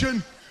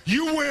deliberation.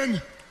 You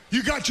win.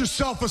 You got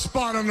yourself a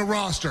spot on the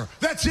roster.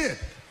 That's it.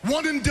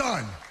 One and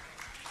done.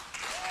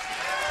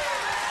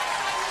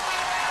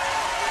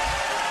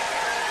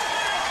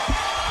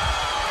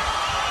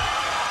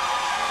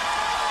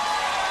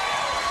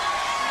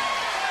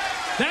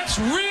 That's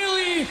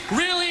really,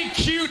 really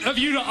cute of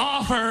you to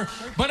offer,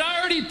 but I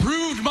already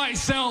proved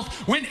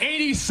myself when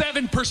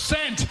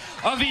 87%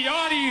 of the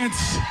audience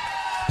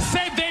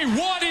said they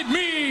wanted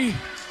me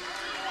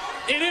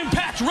in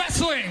Impact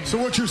Wrestling. So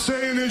what you're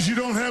saying is you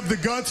don't have the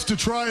guts to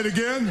try it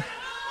again?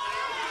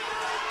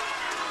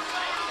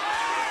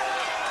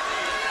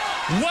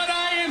 What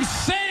I am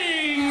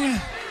saying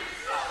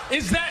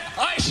is that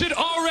I should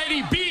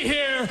already be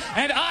here,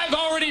 and I've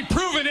already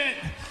proven it.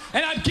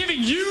 And I'm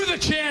giving you the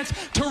chance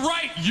to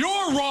right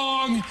your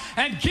wrong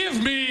and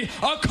give me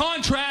a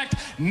contract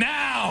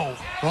now.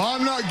 Well,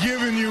 I'm not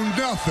giving you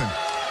nothing.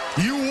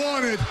 You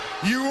want it,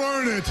 you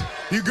earn it,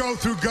 you go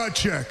through gut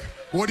check.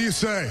 What do you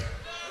say?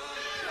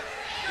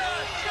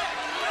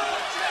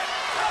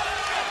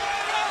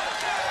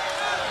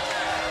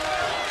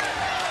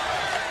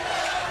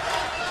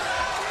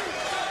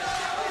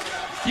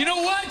 You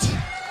know what?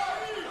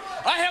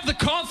 I have the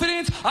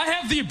confidence, I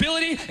have the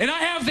ability, and I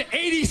have the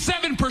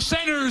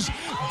 87%ers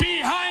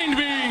behind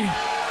me.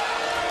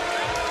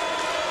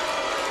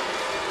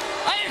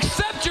 I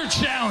accept your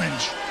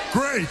challenge.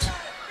 Great.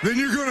 Then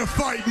you're going to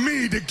fight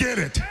me to get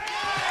it.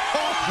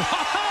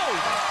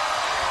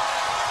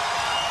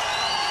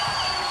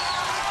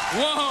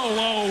 Whoa,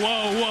 whoa,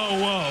 whoa, whoa,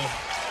 whoa.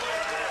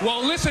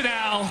 Well, listen,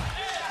 Al.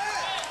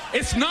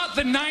 It's not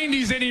the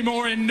 90s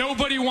anymore, and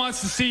nobody wants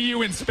to see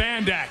you in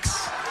spandex.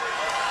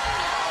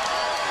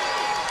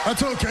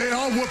 That's okay.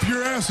 I'll whoop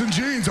your ass in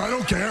jeans. I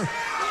don't care.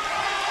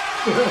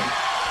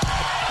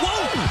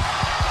 Whoa!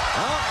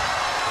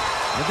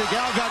 I think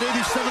Al got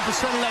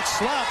 87% of that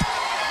slap.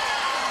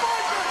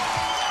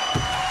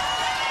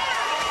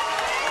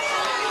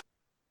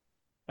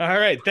 All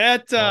right,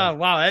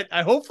 wow.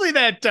 Hopefully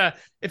that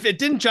if it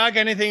didn't jog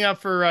anything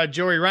up for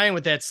Joey Ryan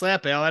with that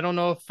slap, Al, I don't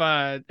know if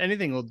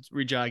anything will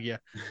rejog you.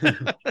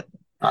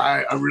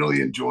 I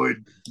really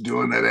enjoyed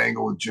doing that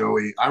angle with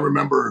Joey. I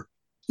remember,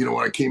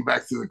 when I came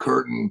back through the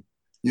curtain,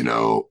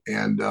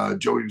 and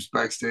Joey was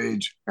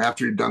backstage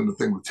after he'd done the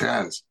thing with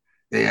Taz.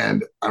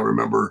 And I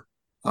remember,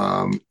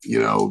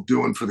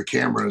 doing for the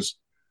cameras,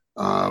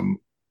 come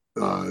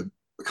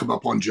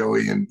up on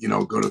Joey and,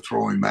 go to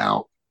throw him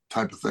out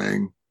type of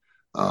thing.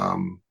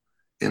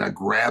 And I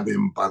grab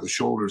him by the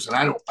shoulders,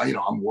 and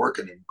I'm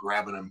working him,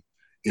 grabbing him,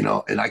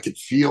 and I could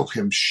feel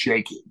him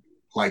shaking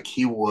like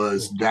he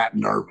was that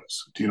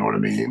nervous. Do you know what I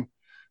mean?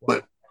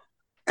 But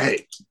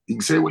hey, you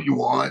can say what you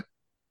want.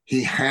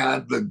 He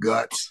had the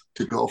guts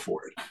to go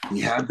for it. He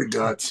had the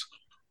guts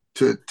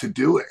to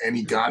do it, and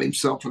he got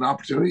himself an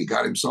opportunity. He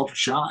got himself a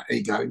shot. And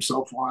he got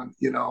himself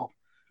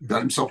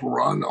got himself a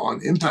run on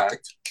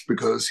Impact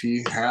because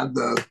he had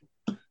the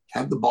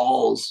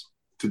balls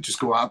to just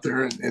go out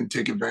there and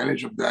take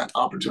advantage of that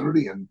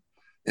opportunity.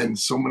 And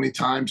so many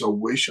times I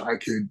wish I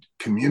could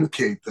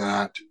communicate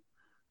that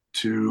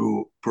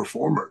to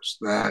performers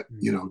that,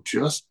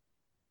 just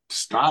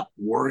stop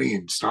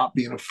worrying, stop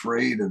being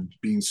afraid and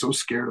being so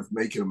scared of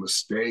making a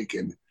mistake,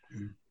 and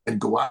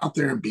go out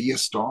there and be a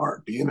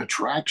star, be an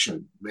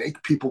attraction,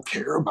 make people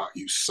care about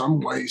you some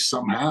way,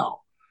 somehow,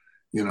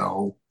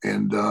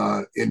 and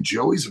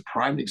Joey's a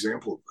prime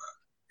example of that.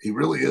 He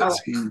really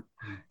is.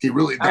 He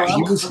really,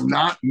 he was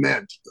not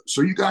meant.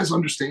 So you guys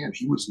understand,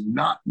 he was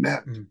not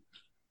meant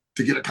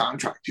to get a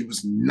contract. He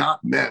was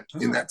not meant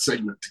in that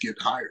segment to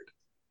get hired.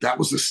 That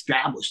was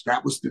established.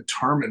 That was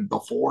determined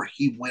before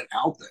he went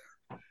out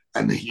there.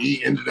 And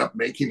he ended up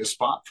making a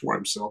spot for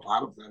himself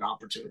out of that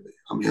opportunity.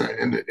 I mean,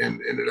 and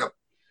ended up,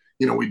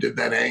 we did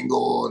that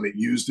angle and it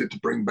used it to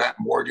bring back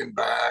Morgan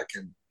back.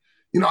 And,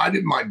 I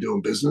didn't mind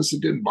doing business.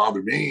 It didn't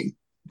bother me.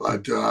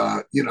 But,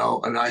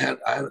 and I had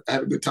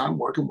a good time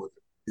working with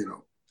it,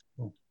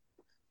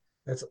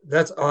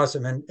 That's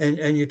awesome.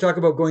 And you talk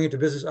about going into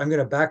business. I'm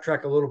going to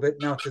backtrack a little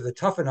bit now to the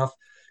Tough Enough,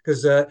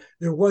 because there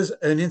was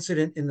an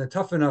incident in the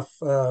Tough Enough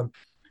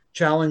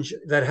challenge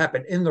that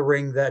happened in the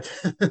ring that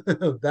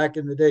back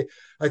in the day.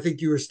 I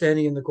think you were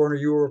standing in the corner.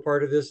 You were a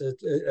part of this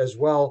as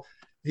well.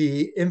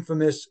 The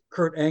infamous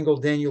Kurt Angle,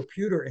 Daniel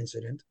Puder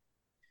incident.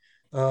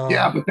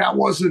 Yeah, but that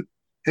wasn't,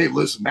 hey,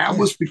 listen, that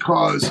was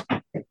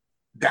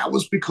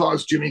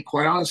because, Jimmy,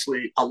 quite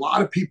honestly, a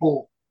lot of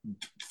people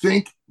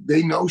think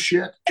they know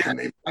shit and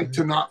they like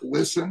to not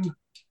listen,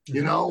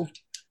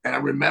 And I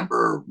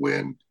remember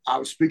when I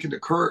was speaking to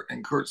Kurt,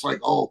 and Kurt's like,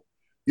 oh,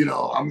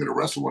 I'm going to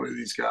wrestle one of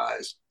these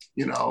guys,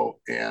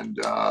 and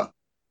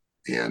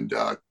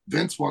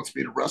Vince wants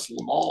me to wrestle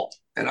them all.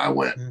 And I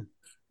went,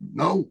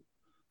 no,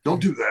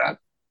 don't do that.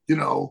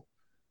 Don't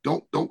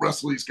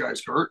wrestle these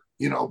guys, Kurt,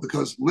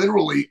 because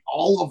literally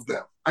all of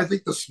them, I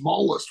think the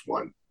smallest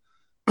one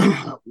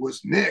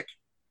was Nick,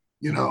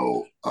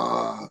 and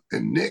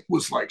Nick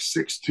was like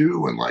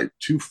 6'2" and like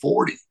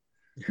 240.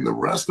 And the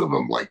rest of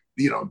them, like,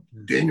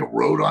 Daniel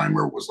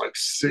Rodheimer was like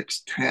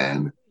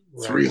 6'10",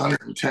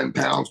 310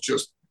 pounds,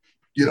 just,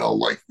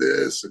 like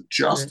this, and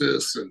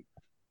Justice and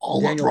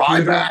all of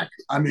Ryback.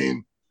 I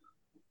mean,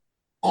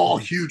 all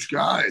huge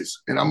guys.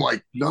 And I'm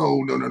like,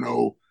 no.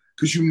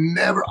 Because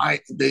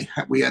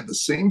we had the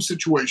same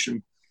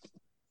situation.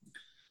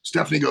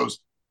 Stephanie goes,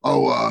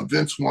 oh,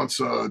 Vince wants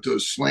to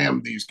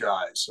slam these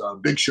guys,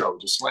 Big Show,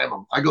 to slam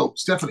them. I go,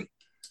 Stephanie,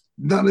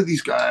 none of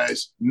these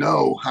guys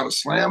know how to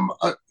slam,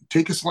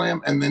 take a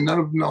slam, and then none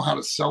of them know how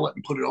to sell it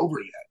and put it over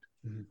yet.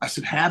 I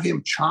said, have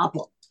him chop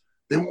them.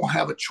 They won't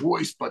have a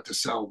choice but to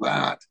sell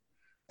that.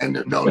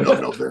 And no,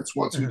 Vince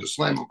wants me to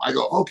slam him. I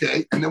go,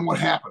 okay. And then what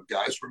happened,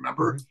 guys?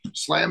 Remember,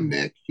 slam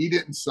Nick. He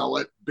didn't sell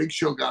it. Big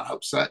Show got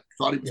upset,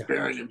 thought he was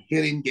burying him,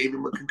 hit him, gave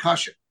him a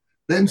concussion.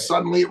 Then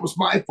suddenly it was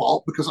my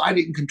fault because I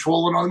didn't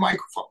control it on the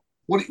microphone.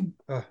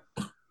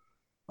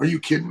 Are you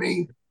kidding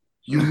me?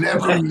 You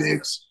never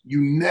mix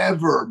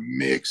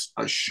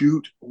a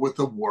shoot with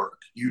a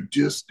work.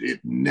 It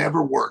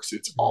never works.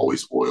 It's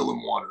always oil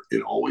and water.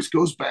 It always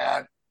goes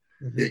bad.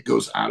 It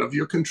goes out of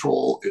your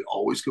control. It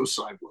always goes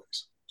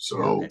sideways.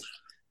 So,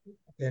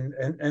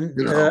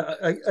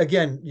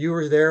 again, you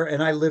were there,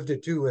 and I lived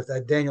it too with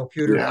that Daniel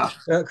Puder,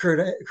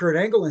 Kurt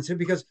Angle incident,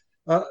 because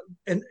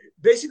and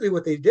basically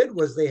what they did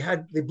was they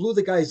blew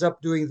the guys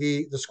up doing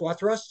the squat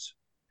thrusts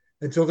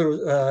until there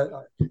was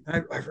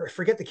I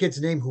forget the kid's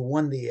name who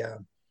won the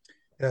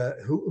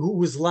who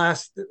was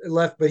left,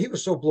 but he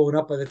was so blown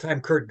up by the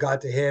time Kurt got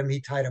to him, he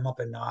tied him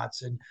up in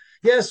knots. And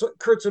yes,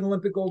 Kurt's an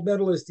Olympic gold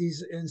medalist,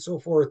 and so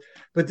forth.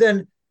 But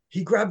then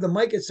he grabbed the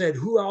mic and said,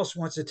 who else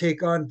wants to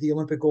take on the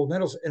Olympic gold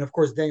medals? And of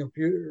course, Daniel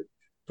Puder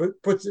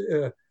puts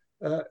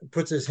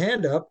his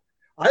hand up.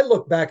 I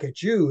looked back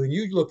at you, and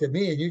you looked at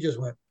me, and you just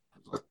went,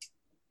 I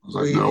was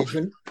like, no.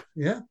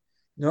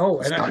 No.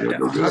 And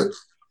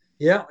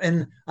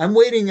and I'm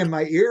waiting in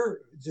my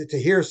ear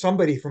to hear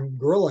somebody from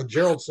Gorilla,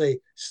 Gerald, say,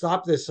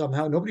 stop this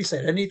somehow. Nobody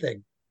said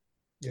anything,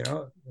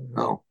 No.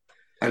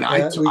 And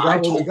I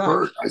told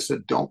Kurt, I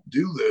said, don't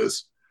do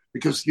this,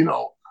 because,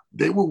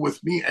 they were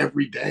with me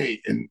every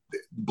day, and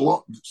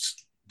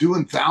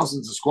doing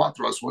thousands of squat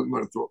thrusts wasn't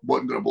going to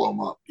blow them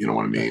up. You know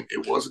what I mean?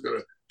 It wasn't going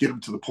to get them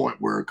to the point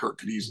where Kurt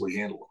could easily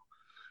handle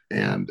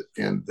them.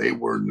 And they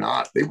were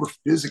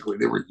physically,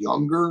 they were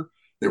younger,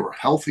 they were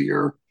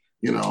healthier,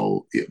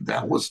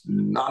 that was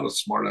not a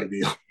smart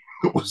idea.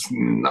 It was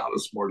not a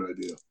smart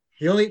idea.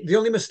 The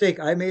only mistake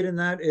I made in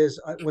that is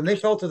when they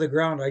fell to the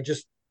ground, I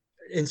just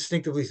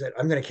instinctively said,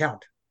 I'm going to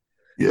count.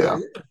 Yeah.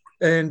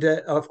 And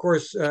of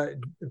course,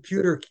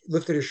 Pewter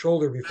lifted his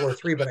shoulder before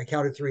 3, but I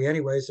counted 3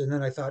 anyways. And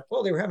then I thought,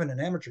 well, they were having an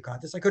amateur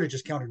contest. I could have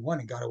just counted 1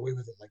 and got away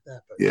with it like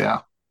that. But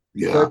yeah.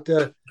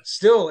 But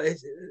still,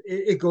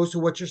 it goes to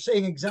what you're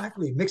saying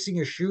exactly. Mixing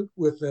a shoot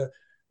with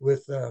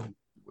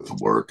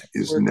work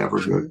is never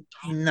good.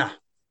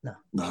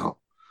 No.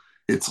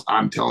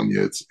 I'm telling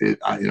you,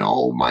 in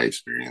all my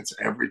experience,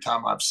 every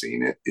time I've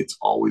seen it, it's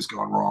always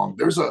gone wrong.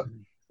 There's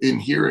in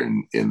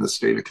the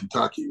state of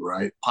Kentucky,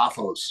 right?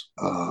 Paphos,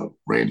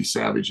 Randy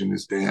Savage and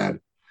his dad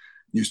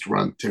used to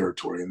run the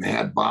territory, and they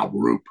had Bob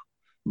Roop.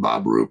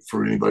 Bob Roop,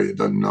 for anybody that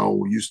doesn't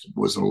know,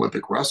 was an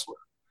Olympic wrestler,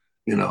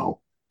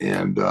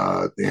 and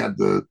they had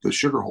the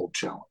Sugar Hold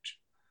Challenge.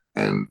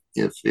 And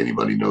if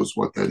anybody knows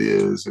what that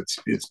is,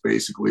 it's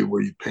basically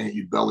where you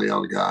belly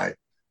out a guy,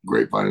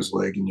 grapevine his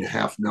leg, and you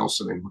half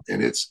Nelson him,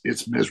 and it's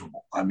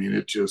miserable. I mean,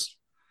 it just,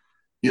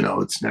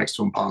 it's next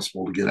to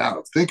impossible to get out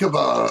of. Think of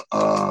a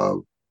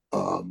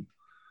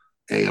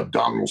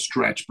abdominal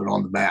stretch, but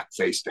on the mat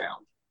face down.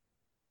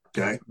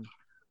 Okay,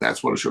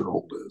 that's what a sugar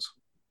hold is.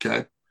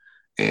 Okay,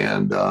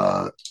 and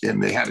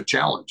they had a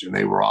challenge, and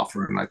they were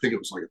offering, I think it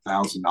was like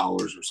 $1,000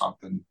 or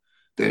something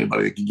to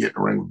anybody that could get in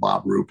the ring with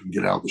Bob Roop and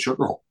get out of the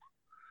sugar hold.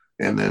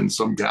 And then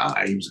some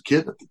guy, he was a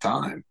kid at the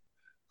time.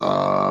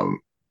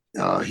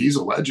 He's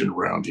a legend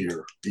around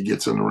here. He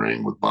gets in the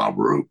ring with Bob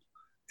Roop,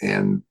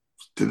 and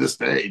to this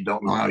day,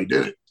 don't know how he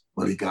did it,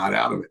 but he got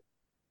out of it.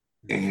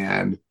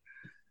 And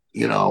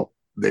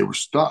they were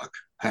stuck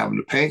having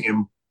to pay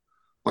him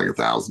like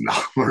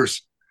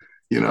 $1,000.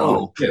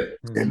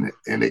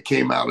 And it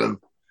came out of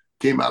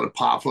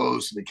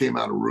Paphos, and it came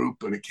out of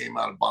Roop, and it came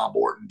out of Bob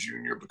Orton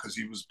Jr. because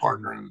he was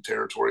partner in the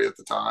territory at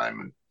the time,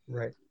 and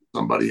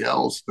somebody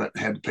else that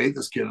had to pay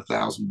this kid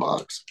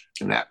 $1,000,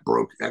 and that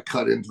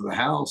cut into the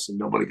house, and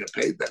nobody got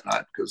paid that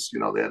night because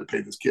they had to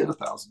pay this kid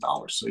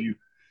 $1,000. So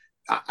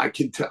I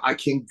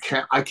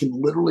can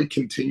literally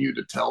continue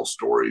to tell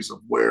stories of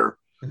where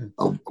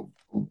a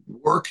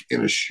work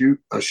in a shoot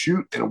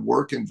in a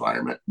work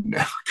environment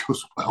never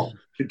goes well.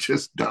 It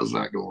just does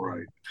not go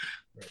right.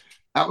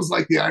 That was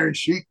like the Iron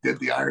Sheik did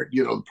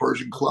the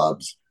Persian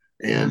clubs.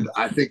 And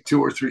I think 2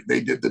 or 3,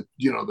 they did the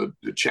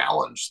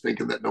challenge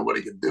thinking that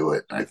nobody could do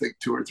it. And I think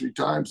 2 or 3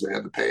 times they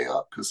had to pay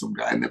up because some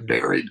guy in it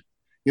buried,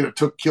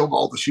 killed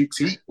all the Sheik's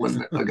heat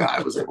when a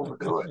guy was able to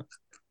do it.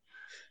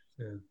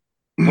 Yeah.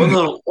 One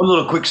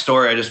little quick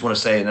story I just want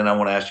to say, and then I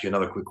want to ask you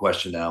another quick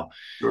question now.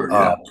 Sure,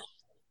 yeah.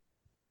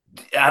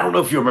 I don't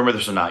know if you remember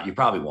this or not. You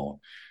probably won't.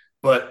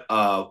 But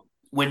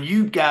when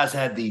you guys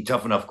had the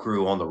Tough Enough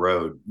crew on the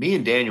road, me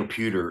and Daniel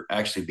Pewter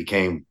actually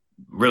became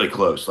really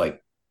close,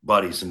 like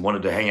buddies, and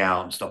wanted to hang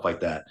out and stuff like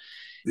that.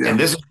 Yeah. And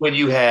this is when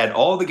you had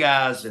all the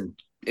guys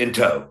in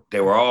tow. They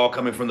were all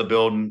coming from the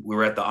building. We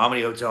were at the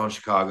Omni Hotel in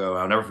Chicago.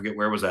 I'll never forget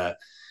where it was at.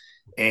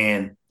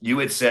 And you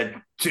had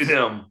said to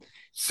them,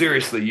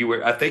 seriously,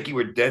 I think you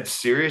were dead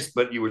serious,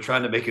 but you were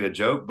trying to make it a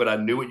joke, but I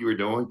knew what you were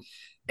doing.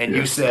 And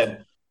you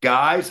said,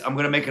 guys, I'm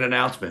going to make an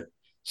announcement.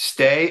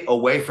 Stay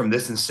away from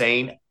this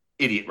insane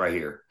idiot right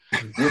here.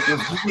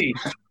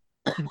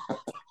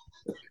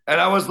 And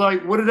I was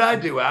like, what did I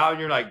do, Al? And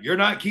you're like, you're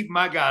not keeping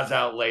my guys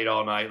out late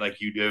all night like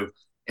you do.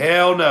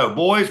 Hell no.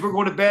 Boys, we're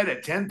going to bed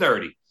at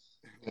 10:30.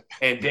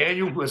 And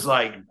Daniel was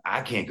like,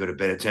 I can't go to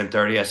bed at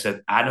 10:30. I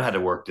said, I know how to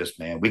work this,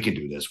 man. We can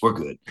do this. We're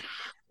good.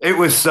 It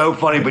was so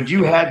funny. But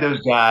you had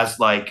those guys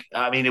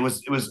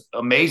it was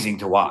amazing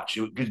to watch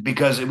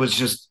because it was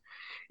just,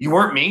 you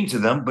weren't mean to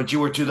them, but you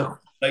were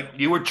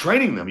you were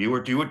training them. You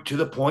were to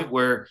the point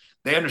where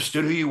they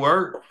understood who you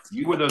were.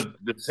 You were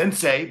the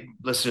sensei,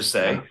 let's just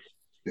say.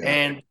 Yeah.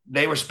 And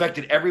they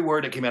respected every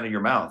word that came out of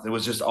your mouth. It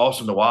was just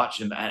awesome to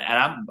watch, and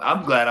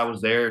I'm glad I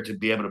was there to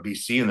be able to be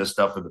seeing this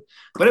stuff.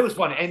 But it was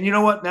funny. And you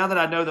know what? Now that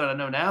I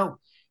know now,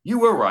 you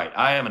were right.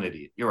 I am an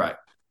idiot. You're right.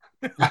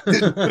 I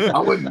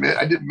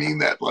didn't mean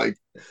that like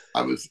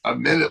I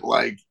meant it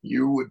like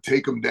you would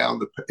take them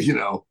down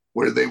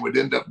where they would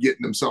end up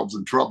getting themselves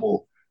in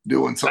trouble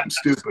doing something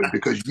stupid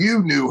because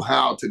you knew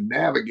how to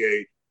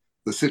navigate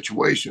the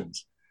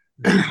situations.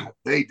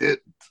 They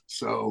didn't.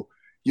 So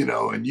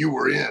and you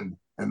were in.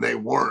 And they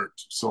weren't.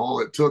 So all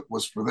it took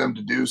was for them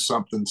to do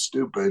something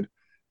stupid.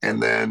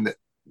 And then,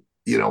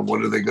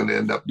 what are they going to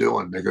end up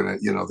doing? They're going to,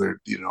 they're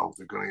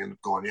going to end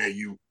up going, yeah,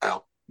 you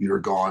out, you're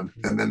gone.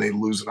 And then they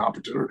lose an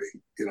opportunity,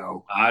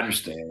 I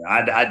understand.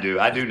 I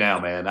do now,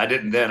 man. I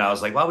didn't then. I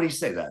was like, why would he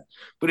say that?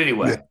 But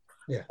anyway.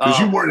 Yeah. Because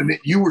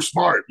you were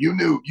smart. You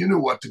knew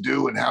what to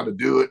do and how to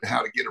do it and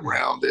how to get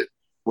around it.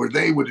 Where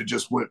they would have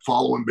just went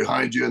following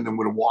behind you and then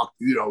would have walked,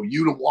 you'd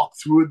have walked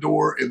through a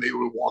door and they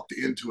would have walked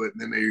into it and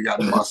then they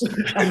got busted.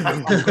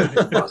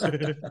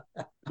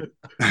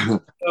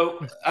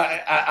 So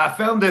I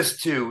found this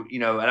too,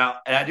 and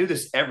I do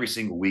this every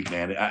single week,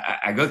 man.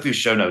 I go through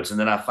show notes and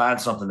then I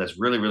find something that's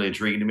really, really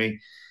intriguing to me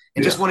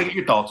and just want to get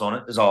your thoughts on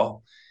it is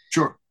all.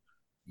 Sure.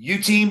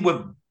 You teamed with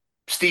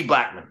Steve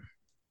Blackman.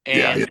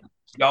 and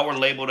y'all were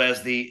labeled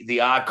as the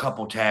odd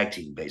couple tag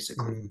team,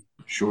 basically.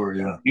 Sure,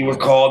 yeah. You were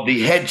called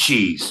the Head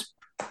Cheese.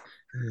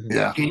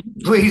 Yeah. Can you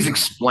please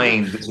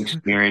explain this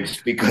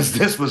experience, because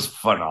this was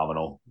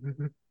phenomenal?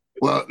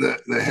 Well,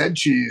 the Head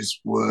Cheese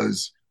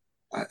was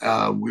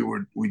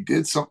we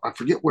did something. I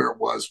forget where it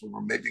was. We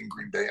were maybe in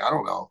Green Bay. I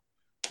don't know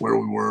where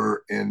we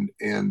were, and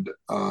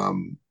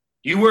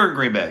you were in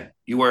Green Bay.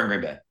 You were in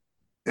Green Bay,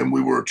 and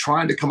we were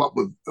trying to come up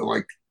with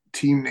like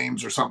team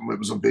names or something. It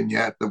was a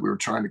vignette that we were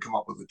trying to come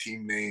up with a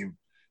team name,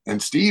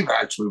 and Steve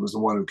actually was the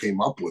one who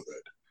came up with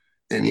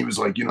it, and he was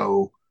like,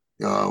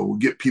 we'll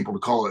get people to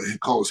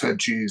call us Head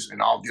Cheese,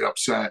 and I'll get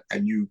upset,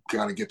 and you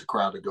kind of get the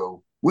crowd to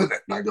go with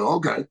it. And I go,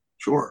 okay,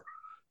 sure.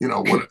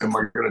 What am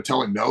I going to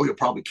tell him? No, he'll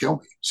probably kill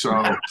me.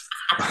 So,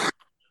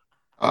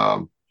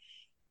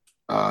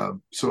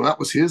 so that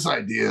was his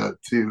idea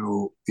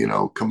to,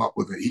 come up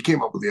with it. He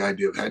came up with the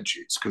idea of Head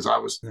Cheese because I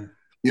was,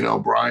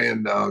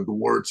 Brian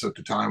Gewurz at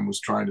the time was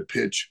trying to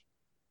pitch,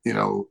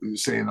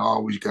 saying,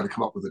 oh, we got to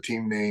come up with a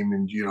team name,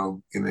 and,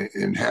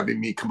 and having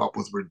me come up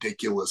with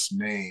ridiculous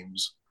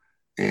names.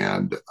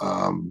 And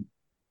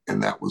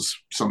that was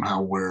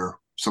somehow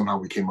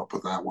we came up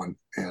with that one.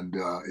 And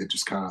it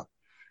just kind of,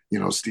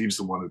 Steve's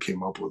the one who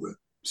came up with it.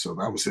 So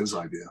that was his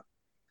idea.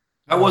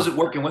 How was it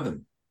working with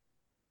him?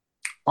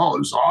 Oh, it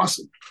was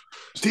awesome.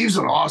 Steve's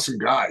an awesome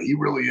guy. He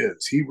really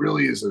is.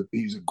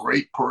 He's a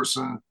great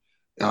person.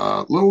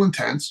 A little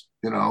intense,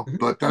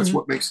 but that's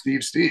what makes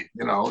Steve Steve.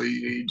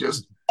 He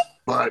just,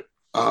 but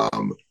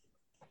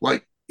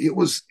like it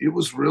was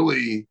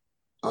really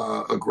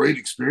a great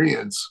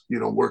experience,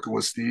 working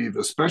with Steve,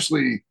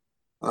 especially,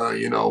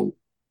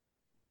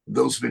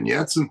 those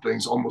vignettes and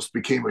things almost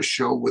became a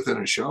show within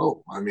a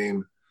show. I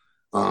mean,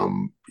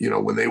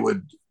 when they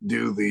would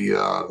do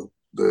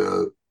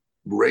the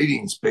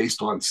ratings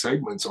based on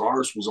segments,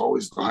 ours was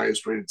always the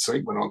highest rated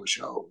segment on the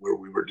show where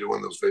we were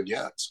doing those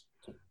vignettes.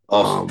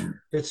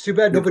 Awesome. It's too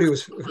bad nobody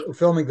was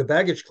filming the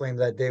baggage claim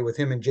that day with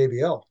him and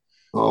JBL.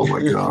 Oh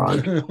my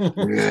God!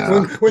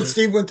 Yeah. When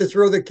Steve went to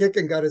throw the kick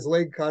and got his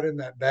leg caught in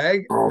that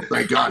bag. Oh,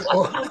 thank God!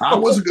 I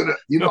wasn't gonna,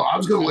 I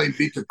was gonna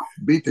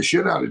beat the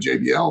shit out of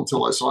JBL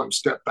until I saw him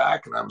step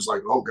back, and I was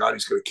like, oh God,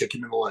 he's gonna kick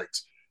him in the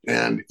legs.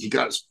 And he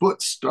got his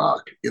foot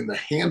stuck in the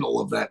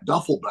handle of that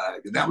duffel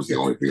bag, and that was the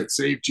only thing that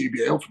saved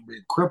JBL from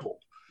being crippled.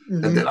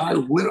 Mm-hmm. And then I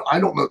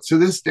don't know, to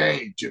this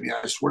day, Jimmy,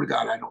 I swear to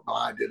God, I don't know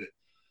how I did it.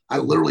 I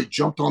literally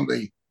jumped on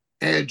the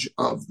edge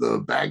of the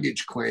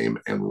baggage claim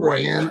and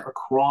ran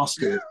across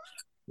it,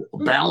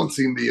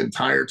 balancing the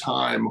entire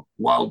time,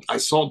 while I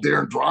saw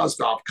Darren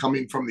Drozdov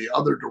coming from the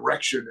other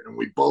direction, and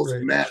we both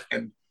met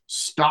and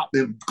stopped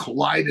and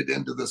collided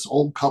into this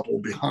old couple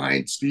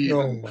behind Steve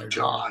and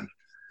John.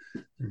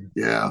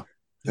 Yeah,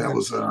 it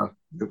was a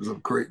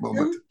great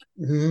moment.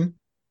 Mm-hmm.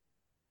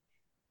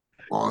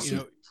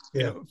 Awesome.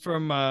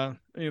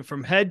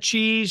 From Head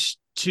Cheese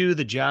to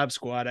the Job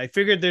Squad, I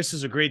figured this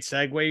is a great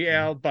segue,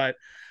 Al, but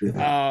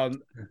I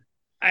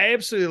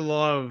absolutely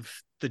love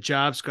the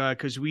Job Squad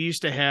because we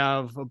used to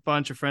have a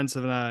bunch of friends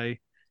and I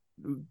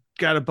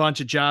got a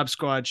bunch of Job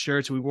Squad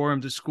shirts. We wore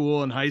them to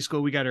school in high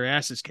school. We got our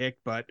asses kicked,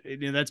 but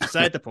that's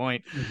beside the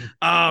point.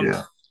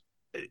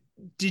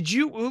 Did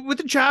you, with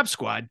the Job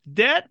Squad,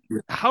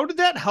 how did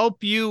that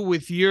help you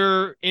with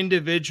your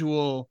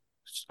individual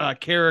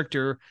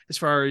character as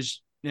far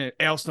as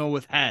Al Snow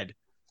with Head?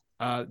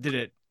 Did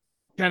it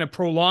kind of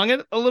prolong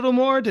it a little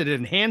more? Did it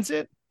enhance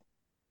it?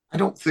 I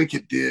don't think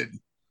it did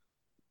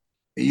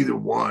either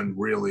one,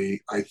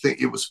 really. I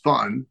think it was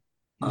fun.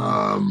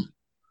 And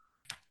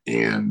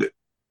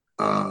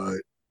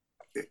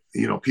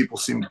people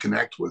seemed to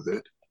connect with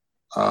it.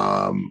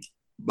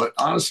 But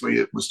honestly,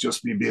 it was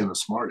just me being a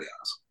smartass.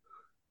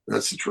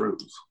 That's the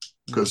truth.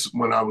 Because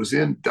when I was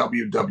in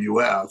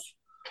WWF,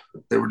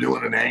 they were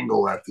doing an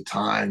angle at the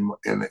time,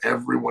 and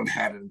everyone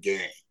had a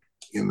gang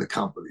in the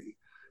company.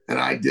 And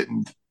I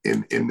didn't,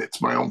 and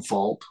it's my own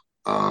fault.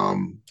 I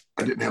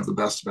didn't have the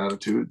best of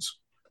attitudes.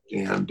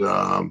 And,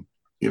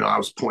 I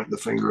was pointing the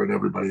finger at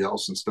everybody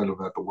else instead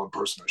of at the one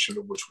person I should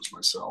have, which was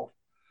myself.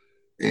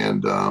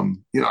 And,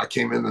 I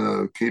came in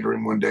the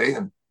catering one day,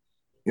 and,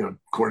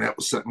 Cornette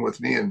was sitting with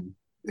me, and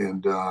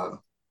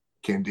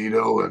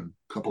Candido and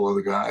a couple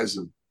other guys.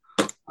 And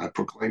I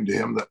proclaimed to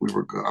him that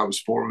I was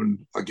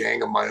forming a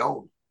gang of my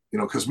own,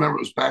 because remember,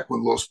 it was back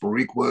when Los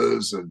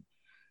Boricuas and,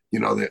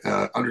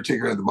 the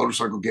Undertaker had the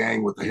motorcycle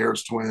gang with the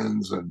Harris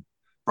twins and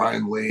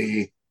Brian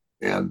Lee,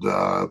 and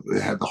they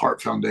had the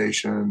Hart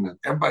Foundation, and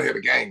everybody had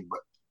a gang. But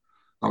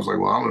I was like,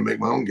 well, I'm going to make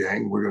my own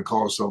gang. We're going to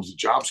call ourselves the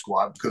Job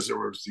Squad, because there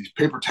was these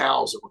paper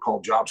towels that were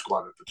called Job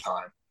Squad at the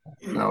time.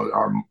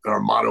 Our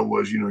motto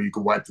was, you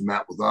could wipe the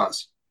mat with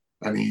us.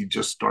 And he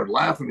just started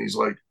laughing. He's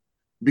like,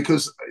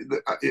 because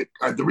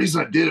the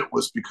reason I did it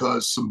was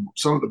because some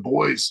of the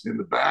boys in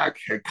the back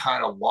had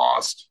kind of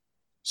lost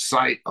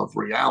sight of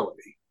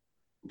reality.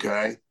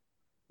 Okay.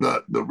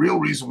 The real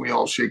reason we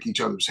all shake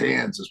each other's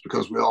hands is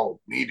because we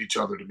all need each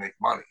other to make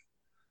money.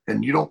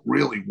 And you don't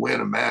really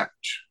win a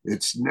match.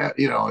 It's net,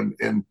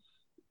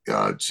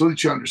 so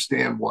that you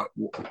understand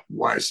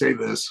why I say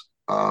this.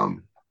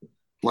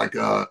 like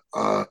a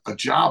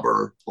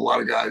jobber. A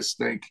lot of guys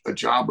think a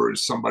jobber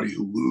is somebody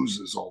who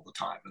loses all the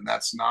time, and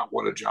that's not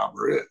what a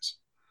jobber is.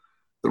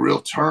 The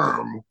real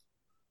term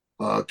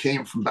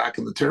came from back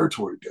in the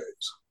territory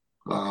days.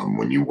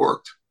 When you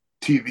worked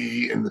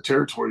TV in the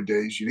territory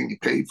days, you didn't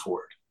get paid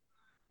for it.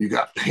 You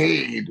got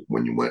paid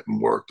when you went and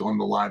worked on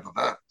the live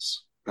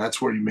events.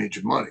 That's where you made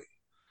your money.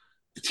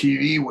 The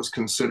TV was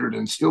considered,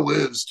 and still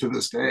is to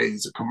this day,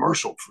 as a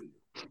commercial for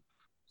you.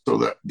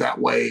 So that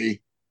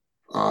way,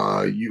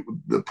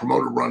 the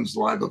promoter runs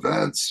live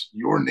events.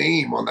 Your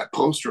name on that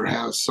poster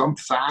has some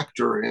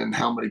factor in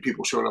how many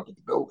people showed up at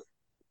the building.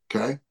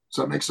 Okay, does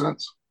that make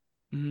sense?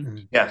 Mm-hmm.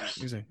 Yes.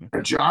 Exactly.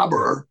 A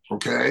jobber,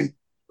 okay,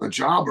 a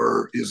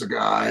jobber is a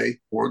guy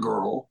or a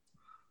girl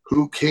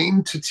who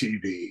came to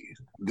TV.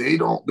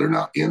 They're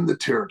not in the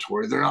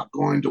territory. They're not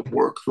going to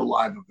work the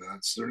live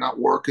events. They're not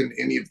working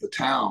any of the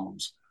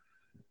towns.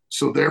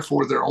 So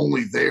therefore, they're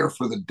only there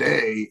for the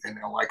day, and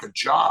they're like a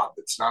job.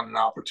 It's not an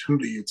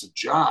opportunity. It's a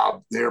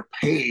job. They're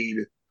paid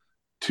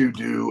to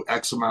do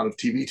X amount of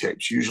TV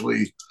tapes.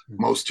 Usually,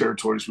 most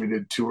territories, we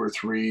did 2 or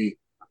 3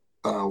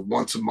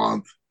 once a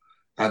month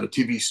at a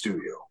TV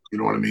studio. You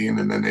know what I mean?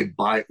 And then they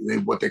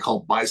what they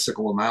call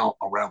bicycle them out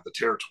around the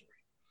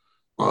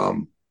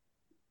territory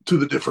to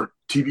the different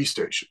TV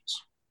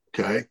stations.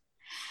 Okay.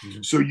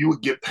 Mm-hmm. So you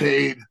would get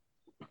paid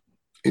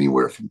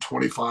anywhere from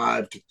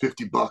 $25 to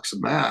 $50 a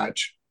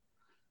match.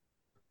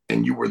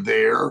 And you were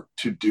there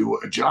to do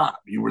a job.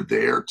 You were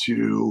there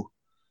to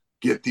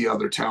get the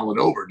other talent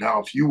over.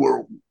 Now, if you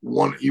were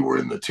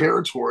in the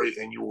territory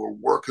and you were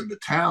working the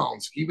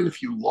towns, even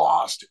if you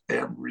lost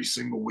every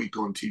single week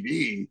on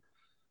TV,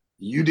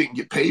 you didn't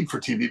get paid for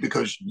TV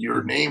because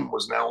your name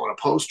was now on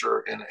a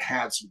poster and it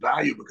had some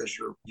value because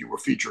you were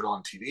featured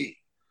on TV.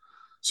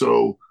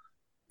 So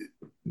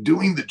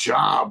doing the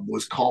job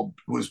was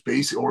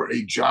basic, or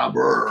a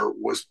jobber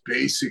was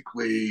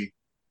basically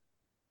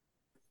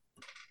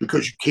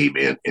because you came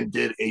in and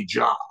did a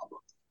job.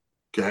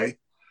 Okay.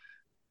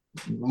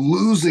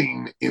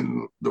 Losing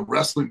in the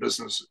wrestling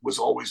business was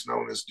always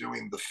known as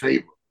doing the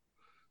favor.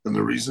 And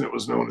the reason it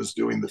was known as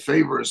doing the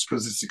favor is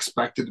because it's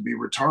expected to be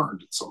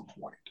returned at some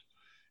point.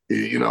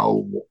 You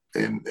know,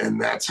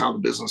 and that's how the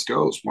business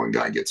goes. One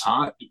guy gets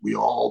hot, we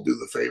all do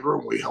the favor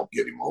and we help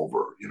get him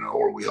over, you know,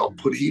 or we help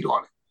put heat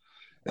on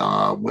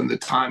it. When the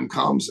time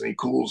comes and he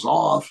cools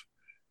off,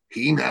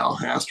 he now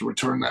has to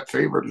return that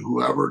favor to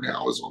whoever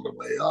now is on the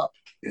way up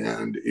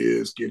and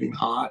is getting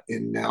hot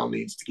and now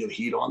needs to get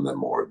heat on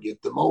them or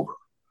get them over.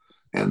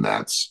 And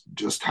that's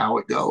just how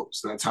it goes.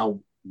 That's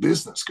how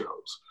business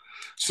goes.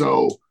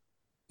 So,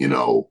 you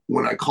know,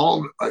 when I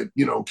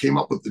came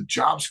up with the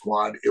job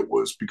squad, it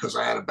was because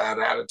I had a bad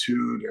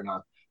attitude and I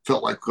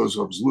felt like because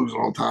I was losing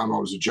all the time, I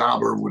was a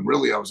jobber, when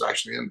really I was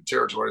actually in the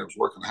territory. I was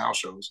working house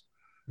shows.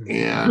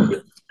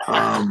 And,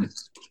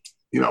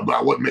 you know, but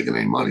I wasn't making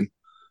any money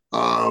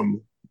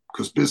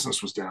because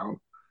business was down.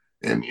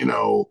 And, you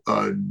know,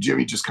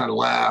 Jimmy just kind of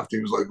laughed. He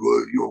was like,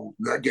 well, you know,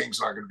 that gang's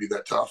not going to be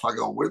that tough. I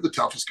go, we're the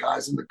toughest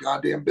guys in the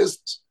goddamn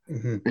business.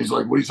 Mm-hmm. He's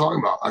like, what are you talking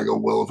about? I go,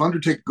 well, if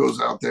Undertaker goes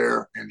out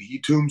there and he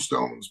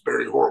tombstones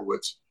Barry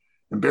Horowitz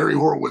and Barry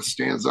Horowitz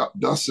stands up,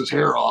 dusts his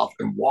hair off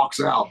and walks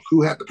out,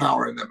 who had the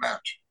power in that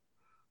match?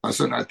 I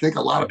said, I think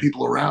a lot of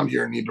people around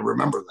here need to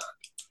remember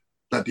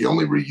that the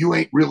only you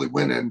ain't really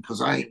winning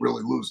because I ain't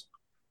really losing.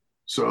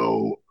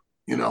 So,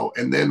 you know,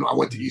 and then I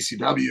went to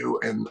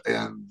ECW and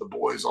the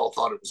boys all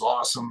thought it was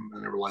awesome.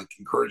 And they were like,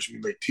 encouraging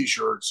me to make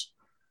t-shirts.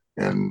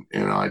 And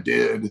I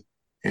did.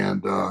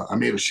 And I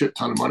made a shit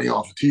ton of money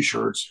off of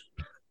t-shirts.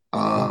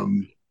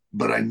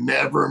 But I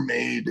never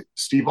made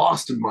Steve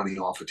Austin money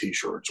off of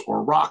t-shirts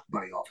or Rock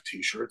money off of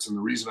t-shirts. And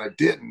the reason I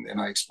didn't, and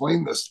I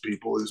explained this to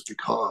people, is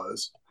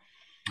because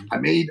I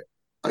made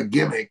a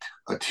gimmick,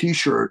 a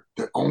t-shirt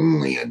that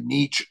only a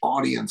niche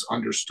audience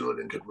understood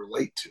and could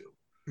relate to.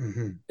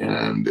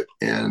 Mm-hmm.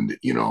 And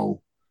you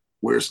know,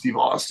 where Steve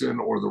Austin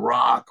or The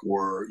Rock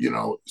or, you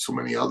know, so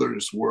many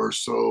others were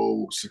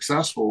so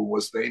successful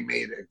was they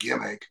made a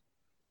gimmick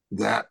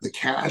that the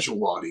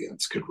casual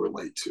audience could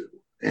relate to.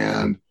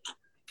 And,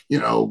 you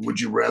know, would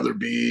you rather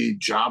be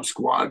Job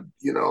Squad,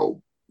 you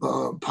know,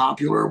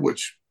 popular,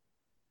 which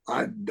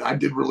I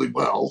did really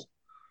well,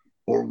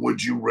 or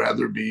would you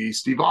rather be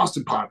Steve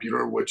Austin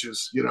popular, which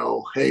is, you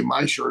know, hey,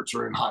 my shirts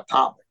are in Hot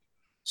Topic.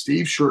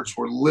 Steve's shirts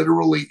were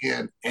literally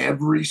in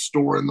every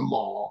store in the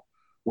mall.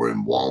 Were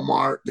in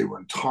Walmart, they were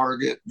in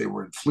Target, they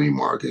were in flea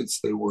markets,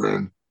 they were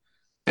in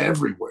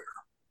everywhere.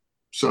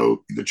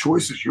 So the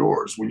choice is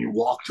yours. When you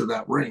walk to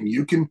that ring,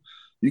 you can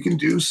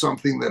do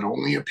something that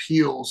only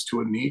appeals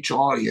to a niche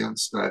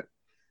audience that,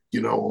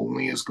 you know,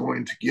 only is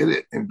going to get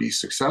it and be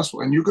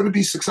successful. And you're going to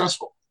be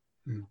successful.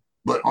 Mm.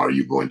 But are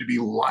you going to be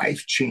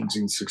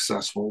life-changing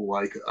successful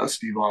like a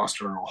Steve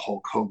Austin or a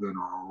Hulk Hogan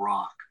or a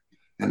Rock?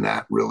 And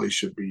that really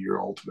should be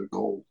your ultimate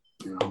goal,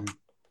 you know?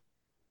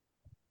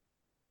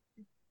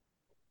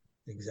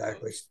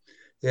 Exactly.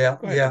 Yeah.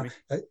 Ahead,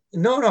 yeah.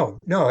 No.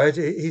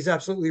 He's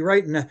absolutely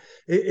right. And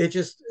it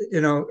just,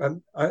 you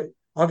know,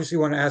 obviously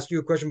want to ask you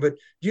a question, but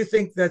do you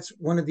think that's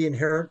one of the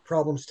inherent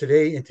problems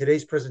today in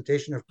today's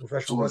presentation of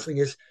professional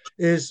wrestling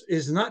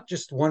is not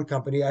just one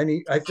company?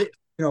 I think,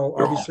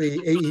 obviously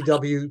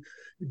AEW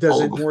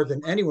does it more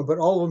than anyone, but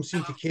all of them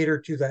seem to cater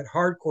to that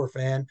hardcore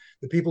fan,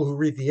 the people who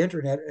read the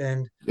internet,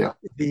 and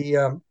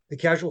the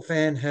casual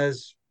fan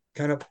has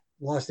kind of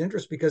lost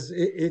interest because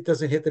it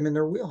doesn't hit them in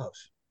their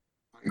wheelhouse.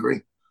 I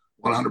agree.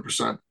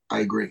 100%. I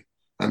agree.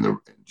 And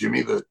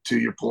Jimmy, to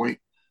your point,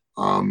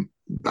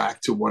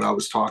 back to what I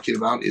was talking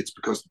about, it's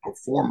because the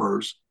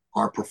performers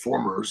are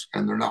performers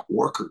and they're not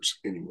workers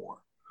anymore.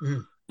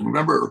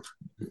 Remember,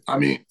 I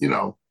mean,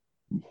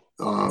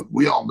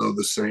 we all know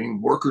the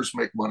saying, workers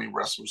make money,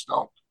 wrestlers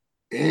don't.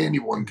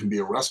 Anyone can be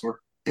a wrestler.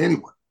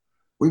 Anyone.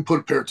 We can put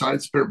a pair of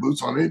tights, a pair of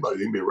boots on anybody.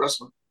 They can be a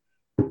wrestler.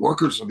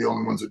 Workers are the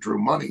only ones that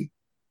drew money.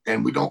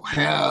 And we don't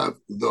have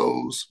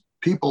those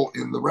people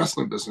in the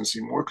wrestling business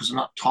anymore because they're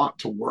not taught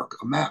to work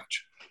a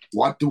match.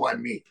 What do I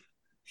mean?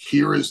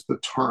 Here is the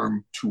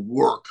term to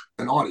work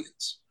an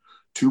audience.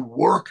 To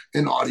work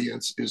an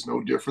audience is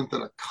no different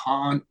than a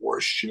con or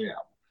a sham.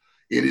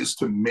 It is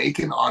to make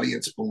an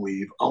audience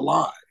believe a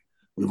lie.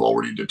 We've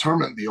already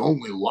determined the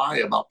only lie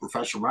about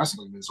professional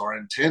wrestling is our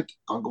intent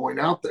on going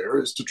out there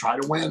is to try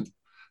to win,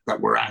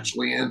 that we're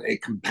actually in a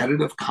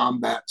competitive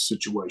combat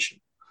situation.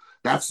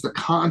 That's the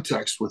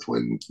context with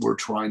when we're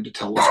trying to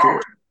tell a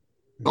story.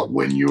 But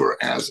when you're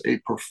as a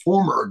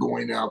performer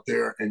going out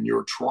there and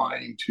you're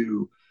trying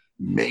to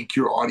make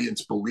your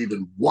audience believe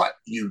in what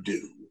you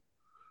do,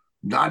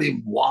 not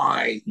in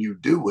why you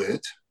do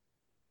it,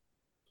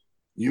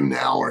 you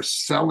now are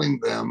selling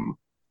them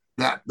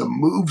that the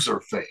moves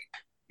are fake,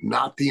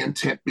 not the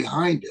intent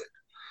behind it.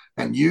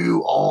 And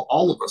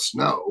all of us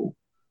know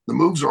the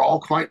moves are all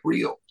quite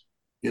real,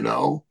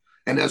 and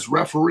as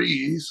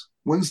referees,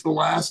 when's the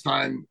last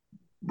time,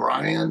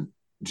 Brian,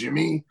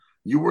 Jimmy,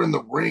 you were in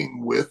the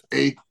ring with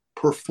a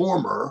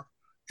performer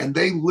and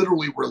they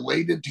literally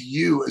related to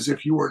you as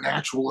if you were an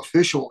actual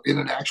official in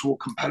an actual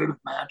competitive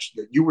match,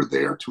 that you were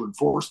there to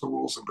enforce the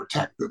rules and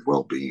protect the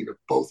well-being of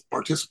both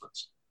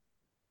participants?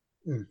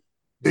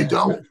 They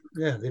don't.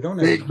 Yeah, they don't.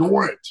 They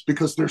ignore it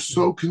because they're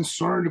so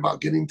concerned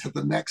about getting to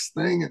the next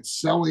thing and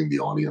selling the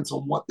audience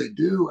on what they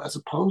do, as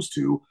opposed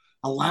to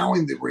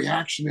allowing the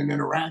reaction and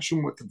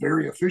interaction with the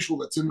very official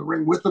that's in the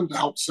ring with them to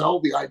help sell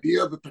the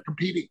idea that they're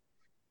competing.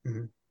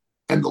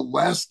 And the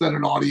less that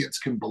an audience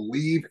can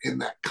believe in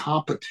that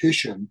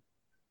competition,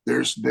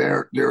 there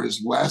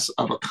is less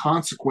of a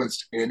consequence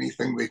to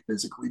anything they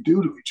physically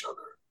do to each other.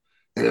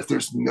 And if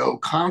there's no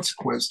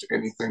consequence to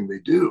anything they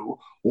do,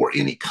 or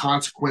any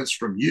consequence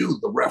from you,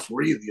 the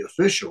referee, the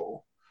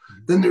official,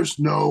 then there's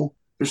no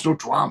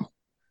drama.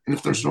 And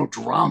if there's no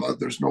drama,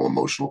 there's no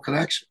emotional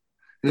connection.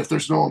 And if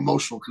there's no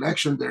emotional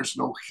connection, there's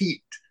no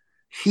heat.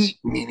 Heat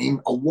meaning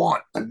a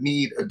want, a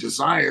need, a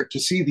desire to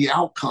see the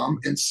outcome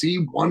and see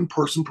one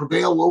person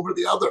prevail over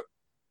the other.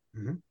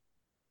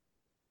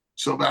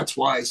 So that's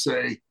why I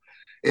say,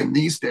 in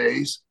these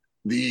days,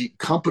 the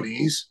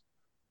companies,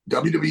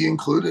 WWE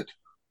included,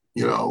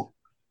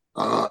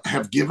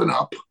 have given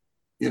up,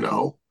 and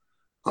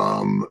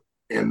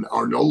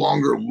are no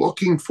longer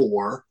looking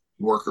for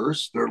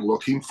workers. They're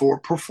looking for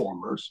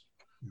performers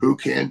who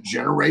can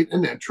generate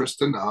an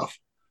interest enough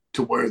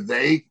to where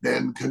they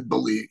then can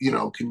believe,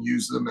 can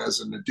use them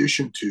as an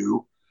addition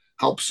to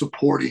help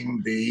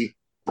supporting the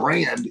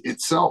brand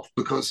itself.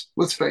 Because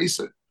let's face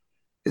it,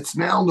 it's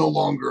now no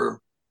longer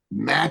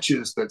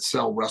matches that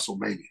sell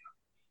WrestleMania.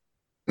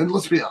 And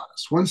let's be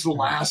honest, when's the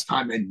last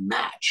time a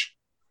match,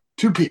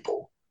 two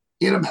people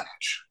in a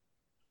match,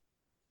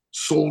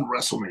 sold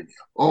WrestleMania?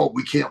 Oh,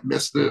 we can't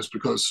miss this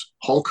because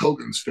Hulk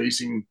Hogan's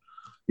facing,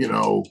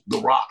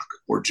 The Rock,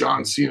 or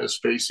John Cena's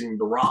facing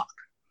The Rock.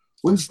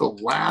 When's the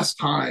last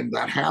time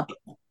that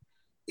happened?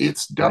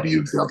 It's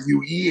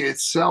WWE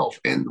itself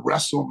and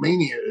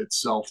WrestleMania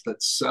itself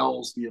that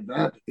sells the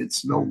event.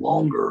 It's no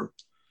longer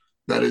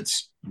that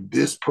it's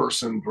this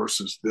person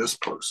versus this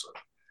person.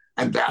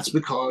 And that's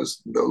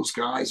because those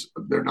guys,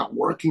 they're not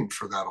working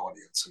for that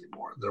audience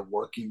anymore.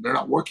 They're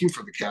not working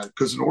for the cat,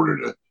 because in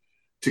order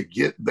to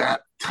get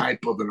that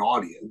type of an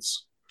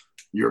audience,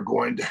 you're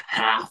going to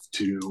have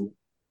to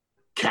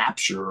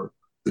capture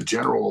the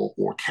general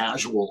or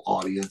casual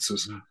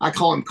audiences. I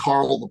call him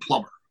Carl the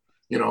plumber.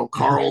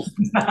 Carl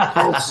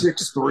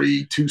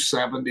 6'3",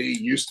 270,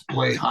 used to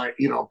play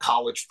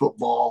college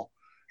football.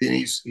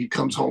 And he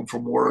comes home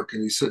from work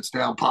and he sits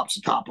down, pops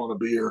the top on a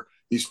beer.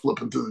 He's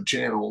flipping through the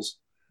channels.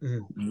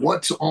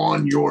 What's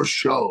on your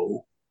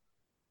show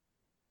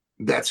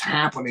that's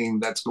happening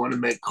that's going to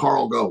make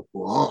Carl go,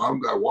 well, I'm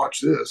going to watch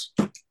this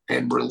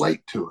and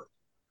relate to it?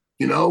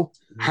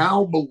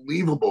 How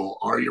believable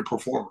are your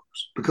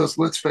performers? Because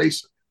let's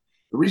face it,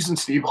 the reason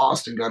Steve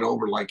Austin got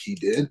over like he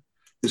did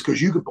is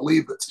because you could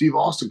believe that Steve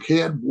Austin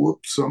can whoop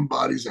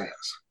somebody's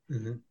ass.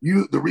 The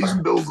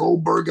reason Bill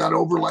Goldberg got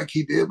over like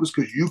he did was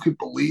because you could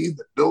believe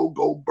that Bill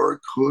Goldberg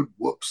could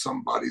whoop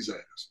somebody's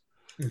ass.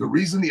 The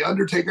reason The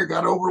Undertaker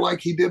got over like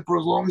he did for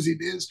as long as he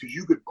did is because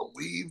you could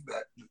believe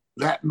that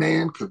that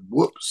man could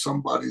whoop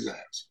somebody's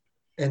ass.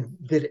 And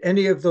did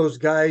any of those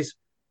guys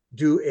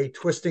do a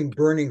twisting,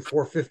 burning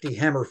 450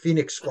 hammer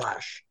Phoenix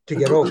splash to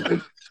get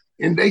over.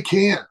 And they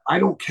can. I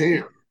don't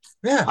care.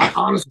 Yeah.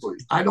 Honestly,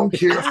 I don't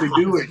care if they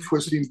do a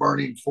twisting,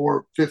 burning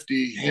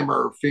 450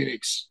 hammer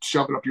Phoenix,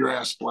 shove it up your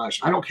ass splash.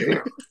 I don't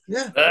care.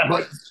 Yeah.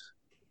 But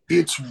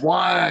it's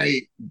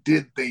why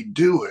did they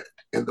do it?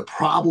 And the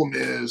problem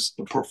is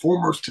the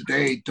performers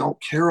today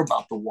don't care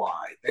about the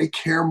why. They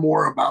care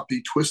more about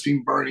the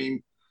twisting,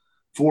 burning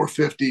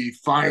 450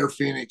 fire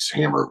Phoenix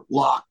hammer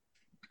lock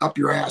up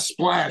your ass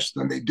splash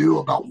than they do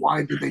about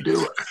why did they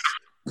do it.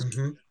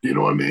 Mm-hmm. You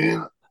know what I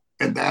mean?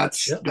 And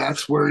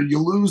that's where you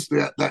lose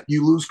that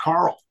you lose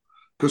Carl,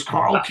 because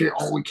Carl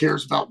only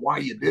cares about why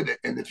you did it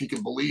and if he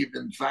can believe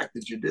in the fact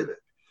that you did it.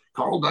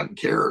 Carl doesn't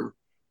care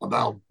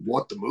about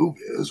what the move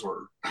is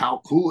or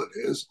how cool it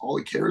is. All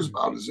he cares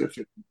about is if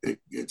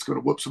it's going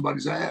to whoop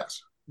somebody's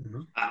ass.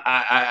 Mm-hmm.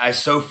 I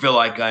so feel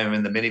like I'm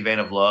in the minivan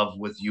of love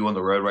with you on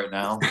the road right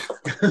now.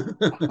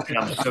 And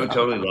I'm so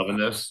totally loving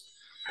this.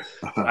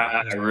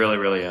 I really,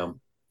 really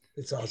am.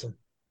 It's awesome.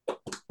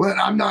 But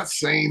I'm not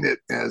saying it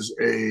as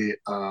a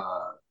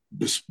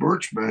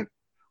disparagement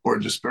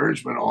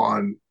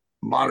on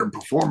modern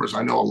performers.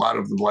 I know a lot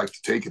of them like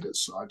to take it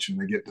as such, and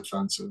they get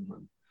defensive,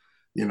 and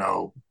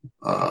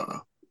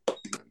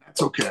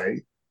that's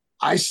okay.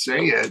 I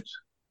say it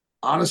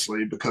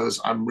honestly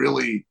because I'm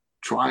really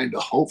trying to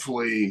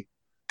hopefully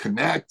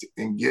connect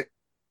and get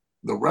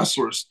the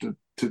wrestlers to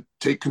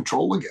take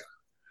control again.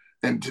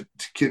 And to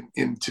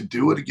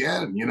do it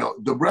again,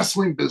 the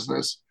wrestling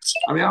business.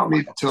 I mean, I don't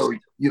need to tell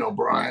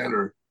Brian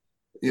or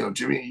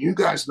Jimmy. You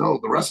guys know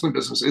the wrestling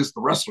business is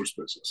the wrestler's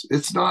business.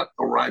 It's not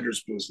a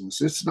writer's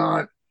business. It's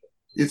not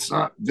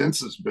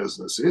Vince's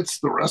business. It's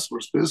the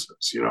wrestler's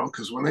business.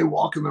 Because when they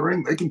walk in the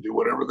ring, they can do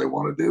whatever they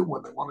want to do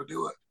when they want to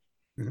do it.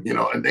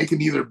 Mm-hmm. And they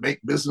can either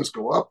make business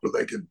go up or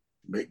they can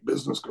make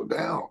business go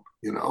down.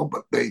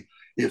 But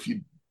if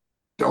you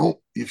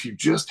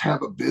just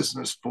have a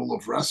business full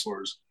of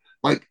wrestlers,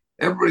 like.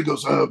 Everybody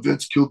goes, oh,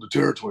 Vince killed the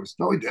territories.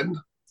 No, he didn't.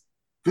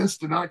 Vince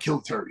did not kill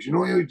the territories. You know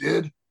what he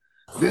did?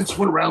 Vince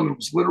went around and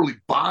was literally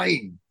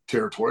buying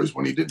territories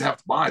when he didn't have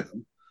to buy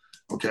them.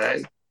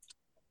 Okay.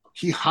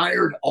 He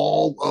hired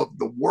all of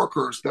the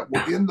workers that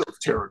were in those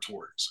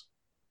territories.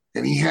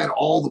 And he had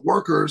all the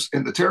workers,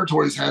 and the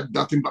territories had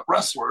nothing but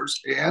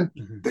wrestlers, and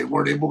they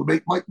weren't able to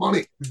make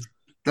money.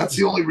 That's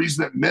the only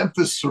reason that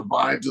Memphis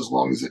survived as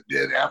long as it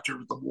did after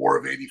the War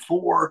of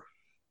 '84.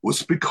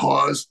 Was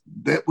because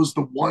that was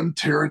the one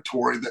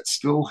territory that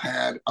still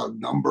had a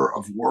number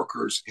of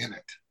workers in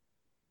it.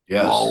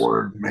 Yes.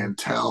 Lawler,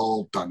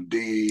 Mantell,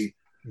 Dundee.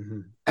 Mm-hmm.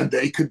 And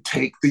they could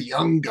take the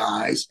young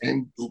guys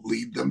and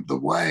lead them the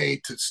way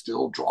to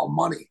still draw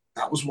money.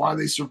 That was why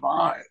they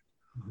survived.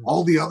 Mm-hmm.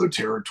 All the other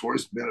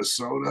territories,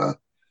 Minnesota,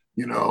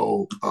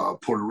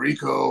 Puerto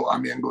Rico, I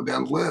mean, go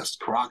down the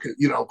list.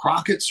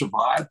 Crockett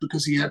survived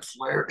because he had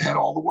Flair, had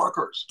all the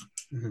workers.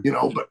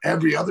 Mm-hmm. But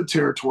every other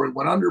territory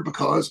went under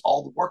because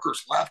all the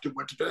workers left and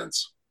went to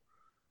Vince.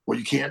 Well,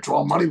 you can't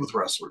draw money with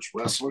wrestlers.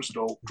 Wrestlers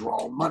don't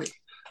draw money.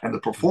 And the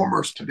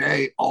performers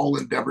today all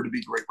endeavor to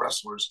be great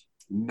wrestlers.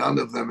 None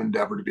of them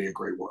endeavor to be a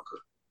great worker.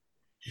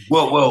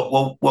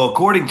 Well,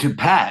 according to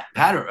Pat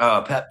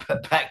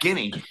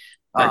Kinney.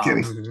 Pat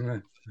Kinney.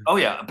 Oh,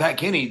 yeah, Pat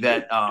Kinney,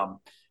 that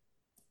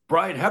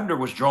Brian Hebner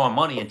was drawing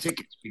money in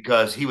tickets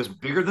because he was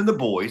bigger than the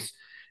boys.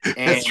 And,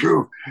 that's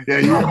true. Yeah,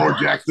 you were more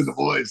jacked than the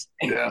boys.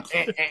 Yeah,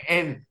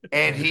 and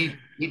he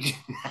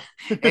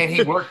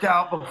worked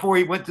out before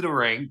he went to the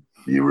ring.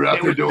 You were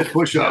out there doing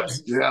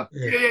push-ups. Yeah.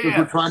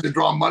 We're trying to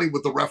draw money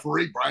with the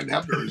referee. Brian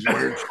Hebner is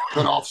wearing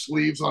cut-off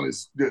sleeves on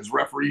his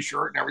referee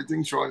shirt and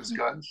everything, showing his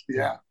guns.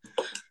 Yeah,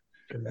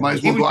 might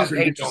as well go out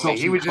there and get yourself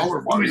some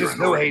color while you're in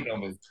the ring. On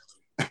me.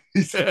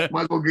 He said,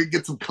 might as well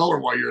get some color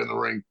while you're in the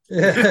ring.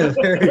 Yeah,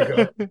 there you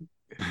go.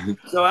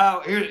 So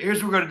Al,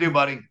 here's what we're gonna do,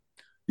 buddy.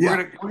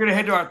 Yeah. We're gonna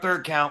head to our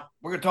third count.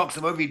 We're gonna talk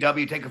some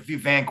OVW, take a few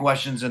fan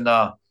questions, and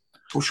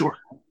sure.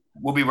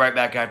 We'll be right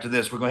back after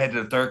this. We're gonna head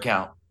to the third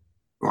count.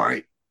 All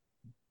right.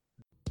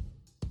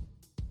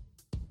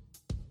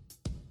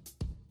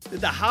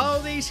 Did the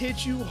holidays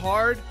hit you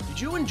hard? Did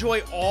you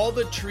enjoy all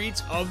the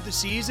treats of the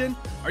season?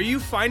 Are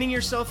you finding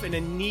yourself in a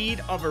need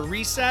of a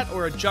reset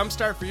or a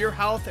jumpstart for your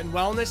health and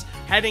wellness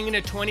heading into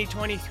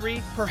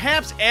 2023?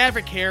 Perhaps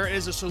Advocare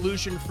is a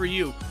solution for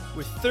you.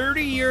 With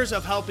 30 years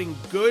of helping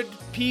good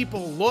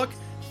people look,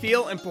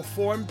 feel, and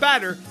perform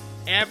better,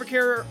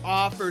 Advocare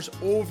offers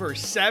over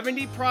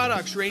 70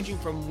 products ranging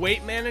from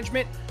weight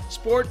management,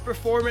 sport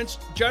performance,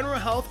 general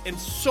health, and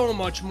so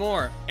much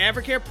more.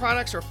 Advocare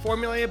products are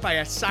formulated by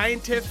a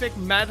scientific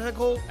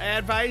medical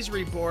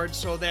advisory board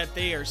so that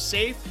they are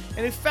safe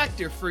and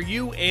effective for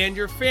you and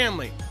your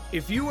family.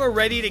 If you are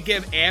ready to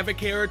give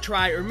Advocare a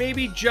try, or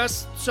maybe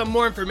just some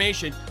more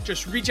information,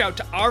 just reach out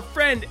to our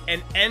friend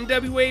and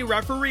NWA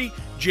referee,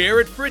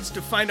 Jared Fritz,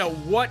 to find out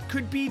what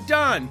could be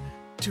done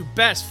to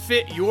best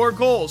fit your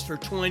goals for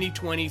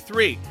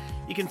 2023.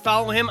 You can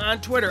follow him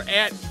on Twitter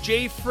at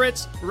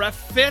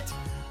JFritzRefFit,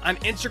 on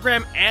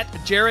Instagram at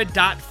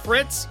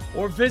jared.fritz,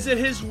 or visit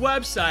his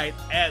website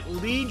at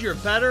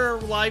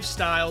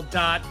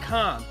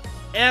leadyourbetterlifestyle.com.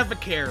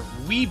 Advocare,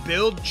 we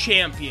build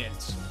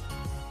champions.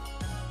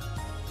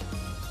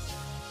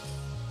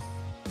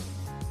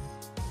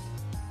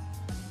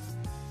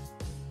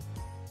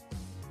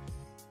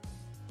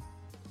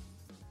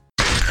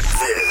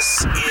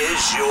 This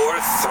is your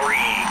 3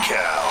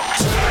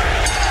 count.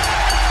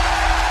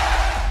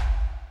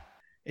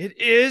 It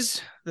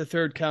is the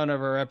third count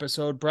of our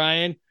episode,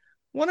 Brian.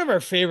 One of our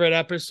favorite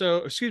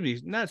episodes,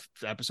 not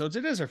episodes,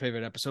 it is our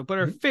favorite episode, but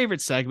our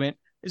favorite segment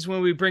is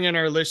when we bring in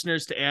our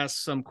listeners to ask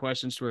some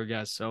questions to our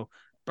guests. So,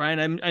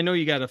 Brian, I know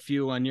you got a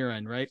few on your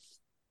end, right?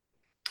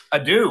 I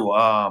do.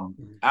 I'll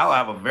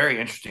have a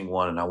very interesting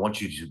one, and I want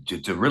you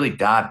to really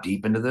dive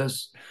deep into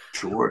this.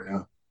 Sure,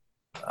 yeah.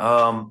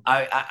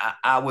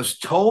 I was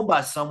told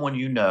by someone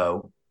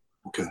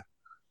okay,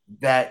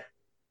 that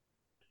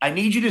I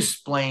need you to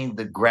explain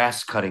the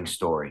grass cutting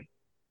story.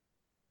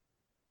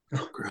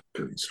 Oh, grass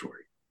cutting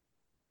story.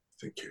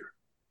 Think here.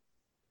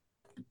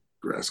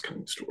 Grass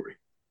cutting story.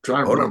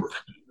 Try to remember.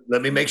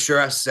 Let me make sure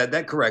I said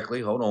that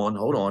correctly. Hold on.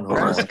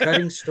 Grass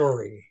cutting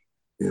story.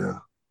 Yeah.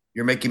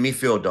 You're making me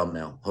feel dumb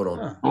now. Hold on.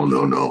 Huh. Oh,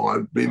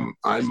 no.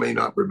 I may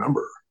not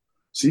remember.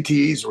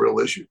 CTE is a real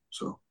issue.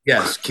 So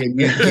yes,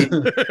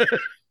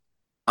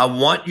 I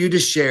want you to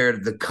share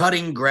the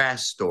cutting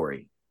grass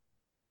story.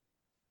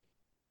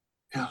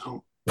 Yeah.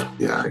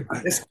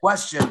 This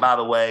question, by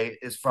the way,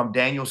 is from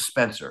Daniel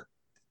Spencer.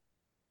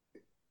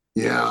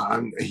 Yeah,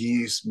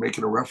 he's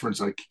making a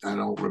reference. I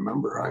don't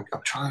remember. I'm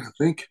trying to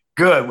think.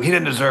 Good. He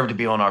didn't deserve to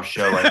be on our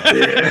show.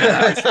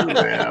 Yeah.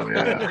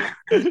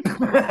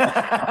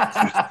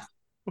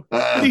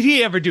 What did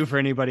he ever do for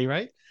anybody,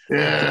 right?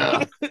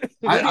 Yeah.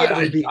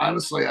 I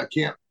honestly, I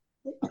can't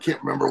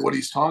remember what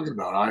he's talking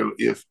about.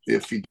 If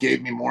he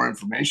gave me more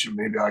information,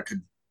 maybe I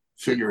could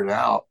figure it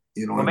out.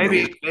 You know, well,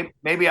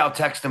 maybe I'll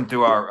text him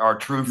through our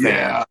true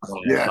fan.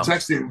 Yeah.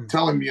 Text him,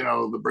 tell him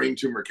the brain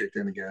tumor kicked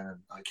in again, and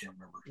I can't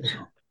remember.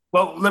 So.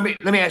 Well, let me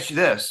ask you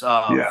this.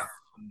 Yeah.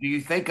 Do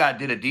you think I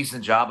did a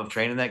decent job of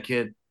training that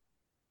kid?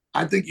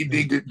 I think you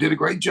did a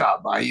great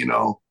job.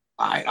 I'm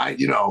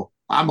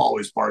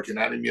always barking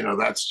at him.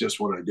 That's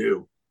just what I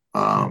do.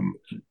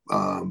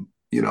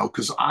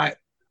 Because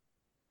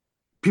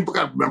people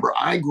got to remember,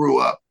 I grew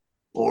up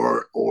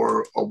or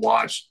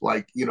watched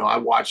I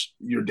watched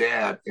your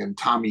dad and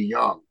Tommy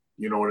Young.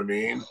 You know what I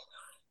mean?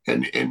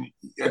 And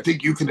I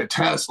think you can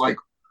attest. Like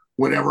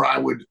whenever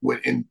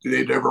when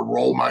they'd ever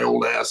roll my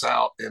old ass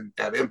out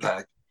at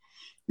Impact.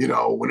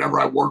 Whenever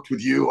I worked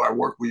with you, I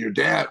worked with your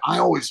dad, I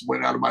always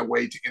went out of my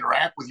way to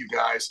interact with you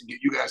guys and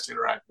get you guys to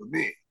interact with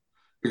me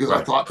because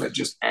right. I thought that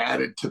just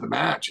added to the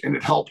match. And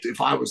it helped if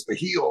I was the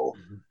heel,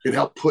 it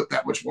helped put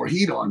that much more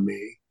heat on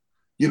me,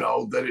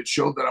 that it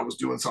showed that I was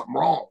doing something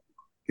wrong.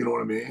 You know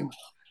what I mean?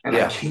 And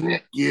I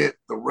can't get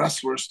the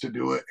wrestlers to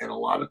do it. And a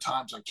lot of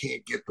times I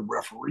can't get the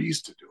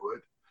referees to do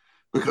it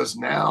because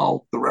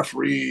now the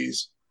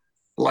referees,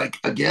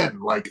 again,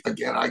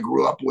 I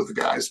grew up with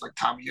guys like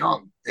Tommy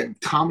Young. And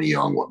Tommy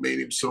Young, what made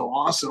him so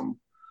awesome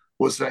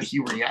was that he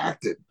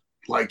reacted.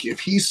 Like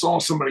if he saw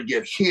somebody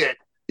get hit,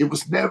 it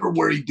was never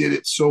where he did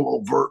it so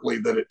overtly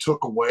that it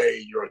took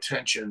away your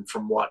attention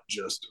from what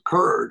just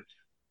occurred,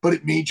 but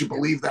it made you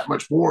believe that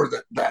much more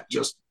that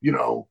just,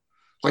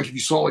 like if you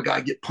saw a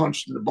guy get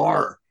punched in the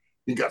bar,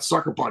 he got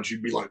sucker punched,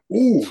 you'd be like,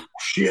 ooh,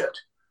 shit,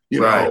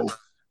 right.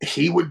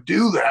 He would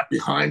do that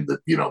behind, and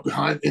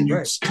you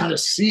right. kind of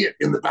see it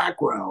in the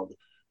background,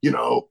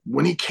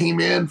 when he came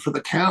in for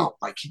the count,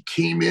 like he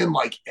came in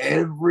like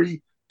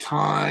every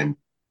time,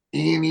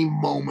 any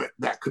moment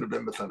that could have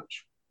been the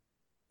finish,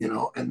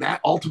 and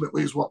that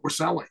ultimately is what we're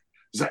selling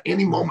is that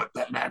any moment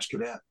that match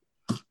could end.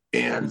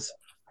 And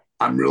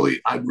I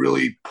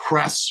really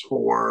press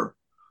for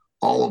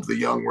all of the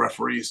young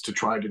referees to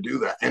try to do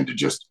that. And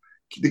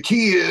the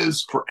key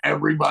is for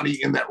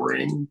everybody in that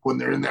ring, when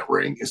they're in that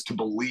ring, is to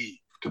believe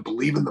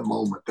in the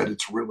moment that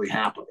it's really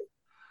happening.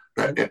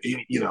 That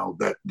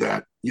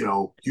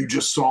you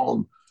just saw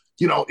him,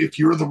 if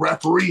you're the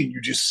referee and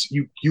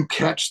you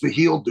catch the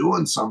heel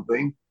doing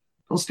something,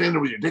 don't stand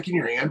there with your dick in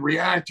your hand,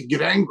 react and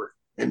get angry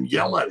and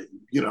yell at him,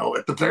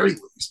 at the very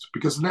least,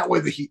 because in that way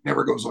the heat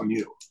never goes on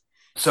you.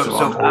 So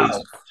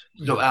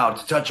Al,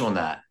 to touch on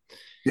that,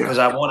 because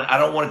I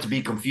don't want it to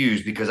be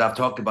confused because I've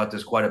talked about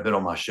this quite a bit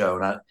on my show,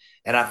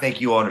 and I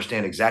think you'll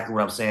understand exactly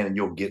what I'm saying, and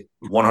you'll get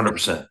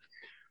 100%.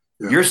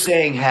 Yeah. You're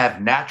saying have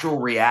natural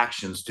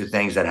reactions to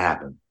things that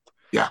happen.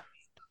 Yeah.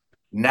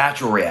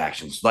 Natural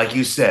reactions. Like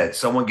you said,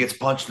 someone gets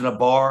punched in a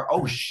bar.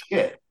 Oh,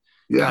 shit.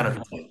 Yeah. Kind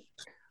of thing.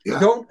 Yeah.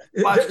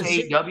 Watched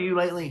AEW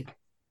lately?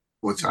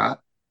 What's that?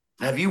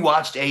 Have you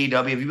watched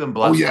AEW? Have you been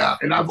blessed? Oh, yeah.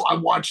 And I've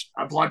watched,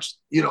 and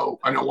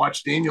I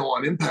watched Daniel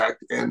on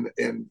Impact and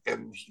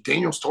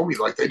Daniel's told me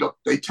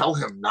they tell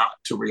him not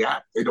to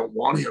react. They don't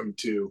want him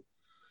to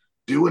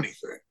do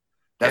anything.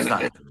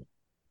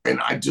 And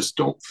I just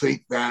don't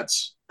think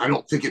I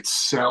don't think it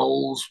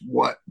sells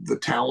what the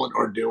talent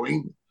are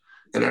doing.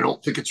 And I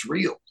don't think it's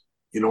real.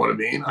 You know what I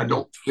mean? I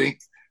don't think,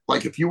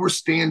 if you were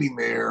standing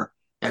there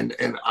and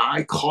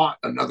I caught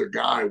another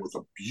guy with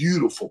a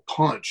beautiful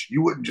punch,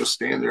 you wouldn't just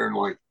stand there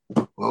and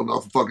well,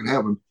 nothing fucking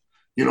happened.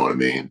 You know what I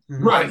mean?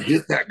 Right. I'd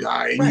hit that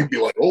guy, and you'd be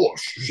like, "Oh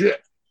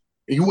shit!"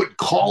 And you wouldn't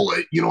call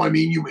it. You know what I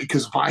mean?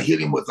 Because if I hit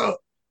him with a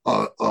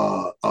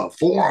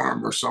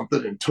forearm or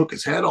something and took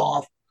his head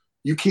off,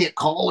 you can't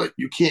call it.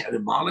 You can't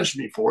admonish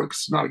me for it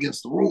because it's not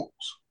against the rules.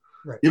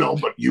 Right. You know,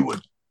 but you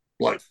would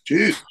like,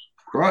 Jesus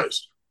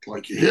Christ,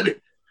 like you hit him.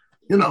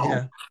 You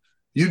know,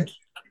 you'd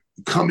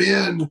come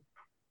in,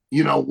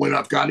 you know, when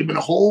I've got him in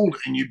a hold,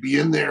 and you'd be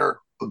in there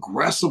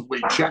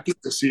aggressively checking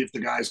to see if the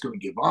guy's going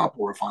to give up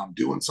or if I'm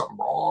doing something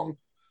wrong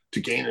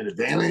to gain an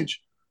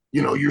advantage.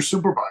 You know, you're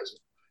supervising.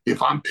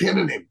 If I'm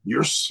pinning him,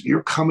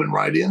 you're coming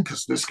right in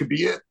because this could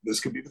be it. This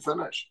could be the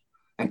finish.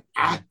 And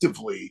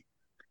actively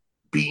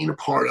being a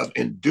part of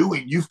and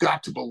doing, you've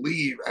got to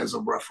believe as a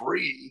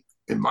referee,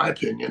 in my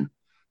opinion,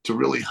 to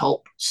really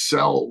help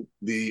sell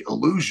the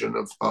illusion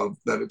of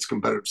that it's a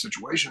competitive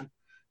situation.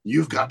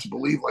 You've got to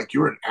believe like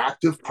you're an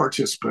active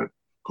participant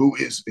who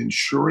is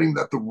ensuring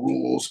that the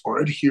rules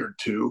are adhered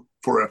to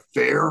for a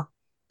fair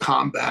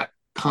combat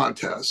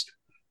contest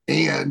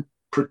and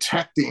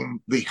protecting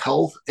the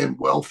health and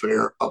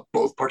welfare of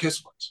both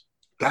participants.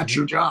 That's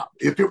your job.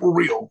 If it were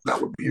real,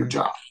 that would be your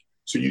job.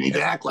 So you need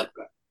to act like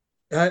that.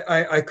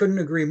 I couldn't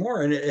agree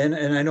more, and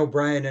I know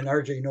Brian and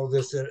RJ know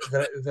this,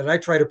 that I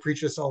try to preach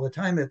this all the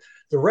time. That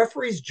the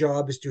referee's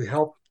job is to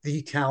help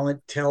the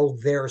talent tell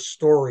their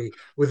story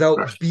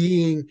without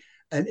being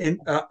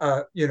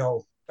a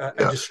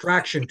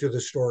distraction to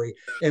the story.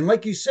 And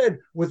like you said,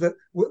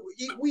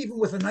 even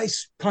with a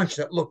nice punch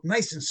that looked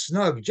nice and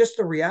snug, just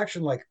a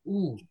reaction like,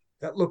 ooh,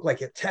 that looked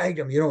like it tagged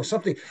him, you know,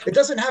 something. It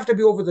doesn't have to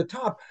be over the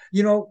top,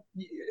 you know.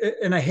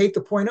 And I hate to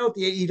point out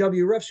the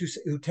AEW refs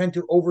who tend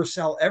to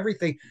oversell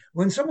everything.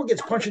 When someone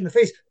gets punched in the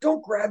face,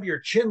 don't grab your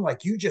chin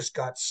like you just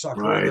got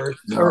suckered,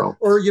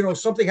 or you know,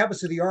 something happens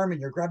to the arm and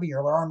you're grabbing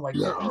your arm like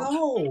that.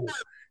 No,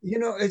 you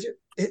know,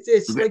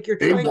 it's like you're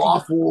trying to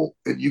waffle.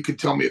 And you can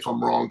tell me if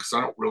I'm wrong because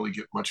I don't really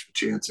get much of a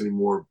chance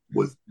anymore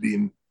with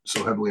being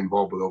so heavily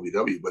involved with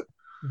OVW, but.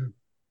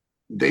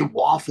 They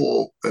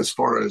waffle as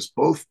far as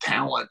both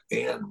talent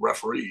and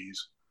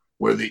referees,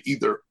 where they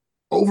either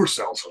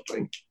oversell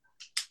something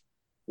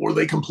or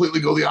they completely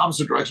go the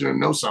opposite direction and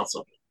no sell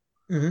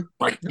something.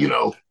 Like, you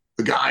know,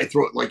 the guy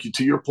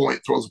to your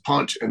point, throws a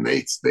punch and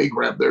they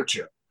grab their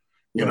chin,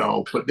 you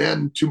know, but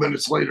then 2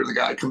 minutes later, the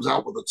guy comes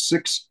out with a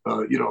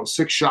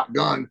 6-shot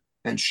gun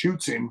and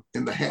shoots him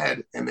in the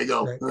head and they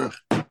go,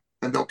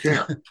 and don't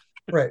care.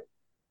 Right.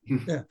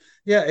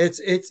 Yeah.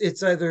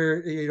 It's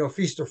either, you know,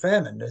 feast or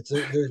famine.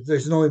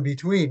 There's no in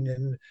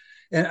between,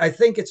 and I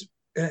think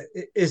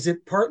is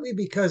it partly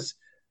because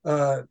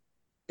does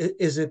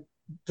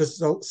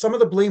some of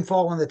the blame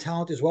fall on the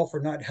talent as well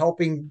for not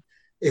helping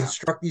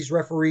instruct these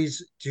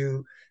referees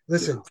to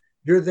listen? Yeah.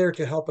 You're there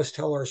to help us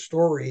tell our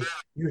story.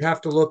 You have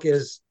to look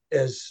as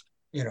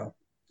you know,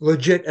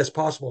 legit as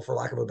possible, for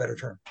lack of a better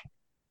term.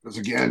 Because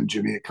again,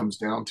 Jimmy, it comes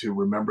down to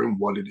remembering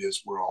what it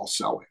is we're all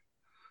selling.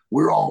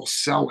 We're all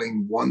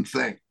selling one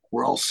thing.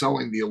 We're all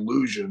selling the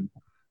illusion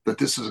that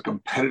this is a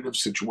competitive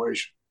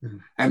situation.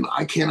 And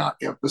I cannot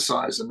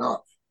emphasize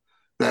enough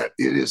that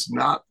it is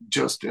not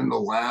just in the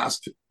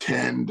last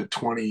 10 to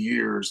 20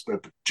 years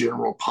that the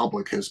general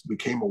public has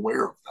become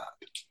aware of that.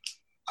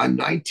 In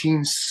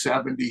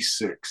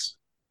 1976,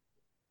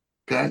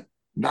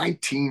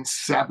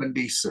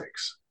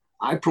 1976,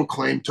 I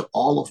proclaimed to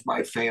all of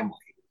my family,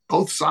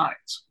 both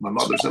sides, my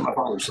mother's and my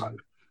father's side,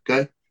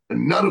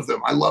 and none of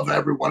them, I love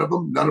every one of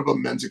them. None of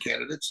them men's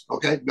candidates.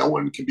 Okay. No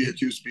one can be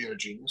accused of being a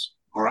genius.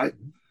 All right.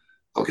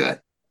 Okay.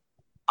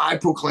 I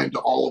proclaimed to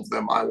all of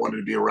them I wanted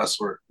to be a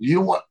wrestler. You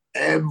know what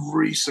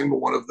every single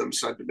one of them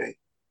said to me,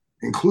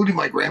 including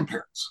my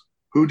grandparents,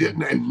 who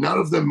didn't, and none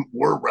of them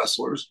were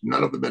wrestlers.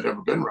 None of them had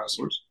ever been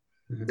wrestlers.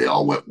 They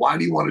all went, why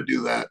do you want to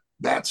do that?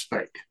 That's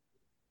fake.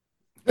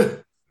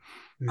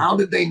 How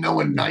did they know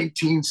in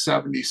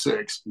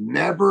 1976?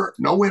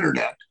 No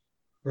internet.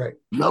 Right.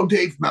 No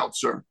Dave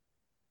Meltzer.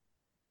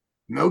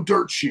 No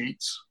dirt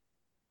sheets,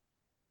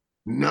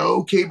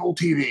 no cable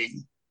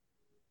TV.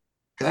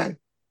 Okay,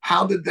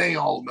 how did they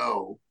all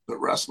know that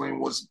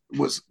wrestling was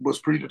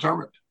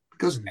predetermined?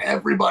 Because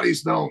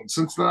everybody's known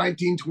since the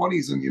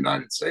 1920s in the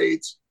United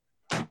States.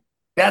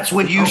 That's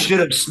when you should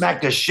have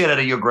smacked the shit out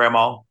of your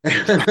grandma.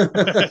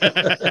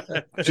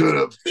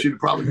 She'd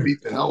probably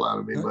beat the hell out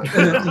of me. But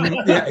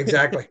yeah,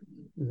 exactly.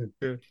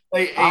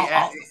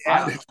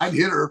 I'd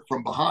hit her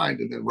from behind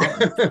and then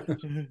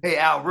run. Hey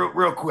Al,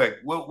 real quick,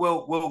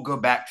 we'll go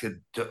back to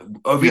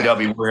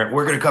OVW. Yeah.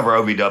 We're going to cover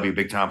OVW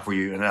big time for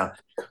you,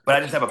 but I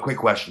just have a quick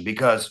question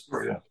because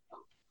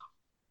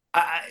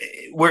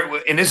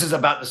and this is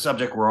about the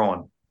subject we're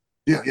on.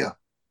 Yeah.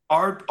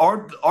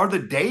 Are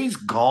the days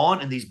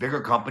gone in these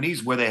bigger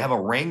companies where they have a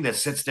ring that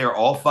sits there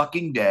all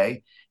fucking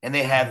day and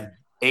they have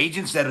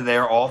agents that are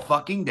there all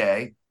fucking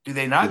day? Do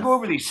they not go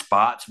over these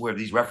spots where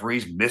these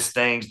referees miss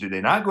things? Do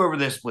they not go over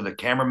this with a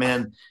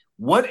cameraman?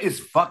 What is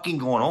fucking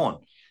going on?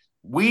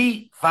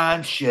 We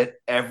find shit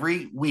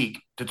every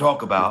week to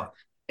talk about,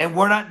 and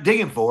we're not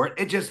digging for it.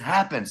 It just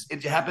happens.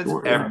 It happens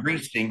every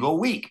single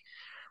week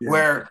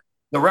where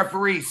the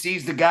referee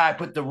sees the guy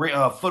put the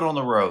foot on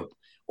the rope,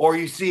 or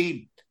you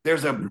see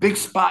there's a big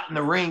spot in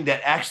the ring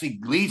that actually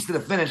leads to the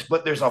finish,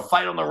 but there's a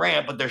fight on the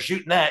ramp, but they're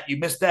shooting that. You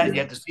missed that.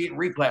 You have to see it in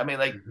replay. I mean,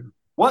 like,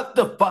 what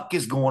the fuck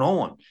is going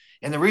on?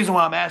 And the reason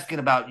why I'm asking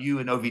about you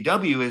and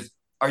OVW is,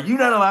 are you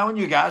not allowing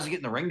your guys to get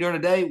in the ring during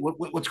the day?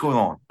 What's going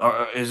on?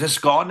 Is this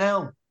gone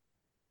now?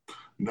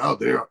 No,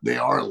 they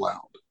are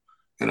allowed,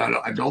 and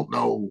I don't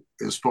know,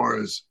 as far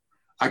as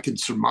I can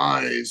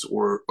surmise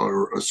or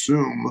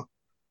assume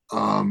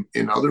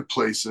in other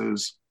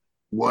places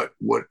what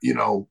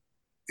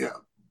yeah,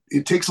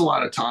 it takes a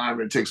lot of time.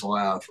 It takes a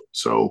lot of effort.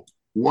 So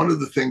one of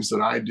the things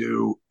that I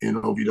do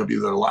in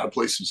OVW that a lot of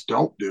places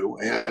don't do,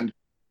 and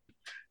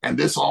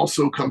this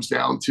also comes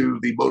down to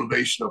the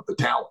motivation of the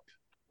talent.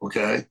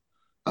 Okay.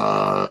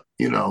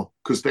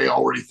 Because they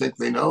already think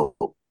they know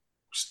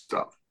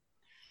stuff.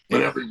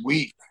 But every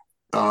week,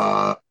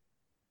 I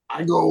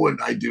go and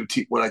I do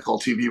what I call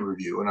TV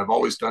review, and I've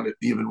always done it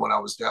even when I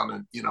was down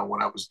in,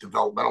 when I was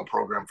developmental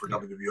program for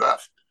WWF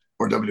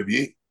or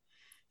WWE,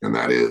 and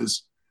that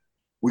is,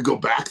 we go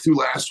back through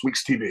last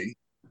week's TV,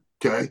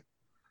 okay,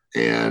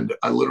 and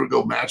I literally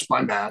go match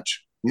by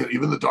match,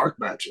 even the dark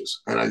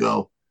matches, and I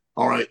go,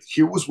 all right,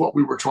 here was what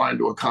we were trying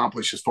to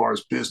accomplish as far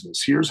as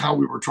business. Here's how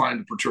we were trying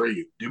to portray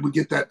you. Did we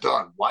get that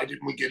done? Why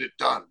didn't we get it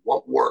done?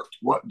 What worked?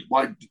 What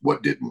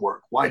didn't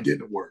work? Why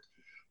didn't it work?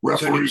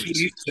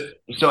 Referees.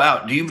 So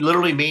Al, do you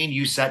literally mean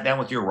you sat down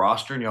with your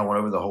roster and y'all went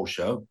over the whole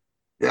show?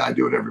 Yeah, I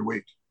do it every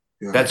week.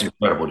 Yeah. That's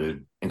incredible,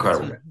 dude.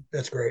 Incredible.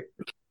 That's great.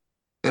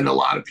 And a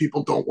lot of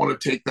people don't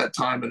want to take that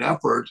time and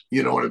effort.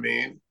 You know what I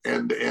mean?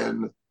 And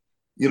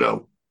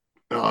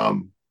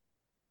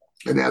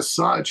as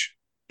such,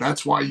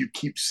 that's why you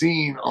keep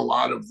seeing a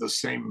lot of the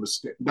same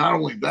mistake. Not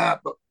only that,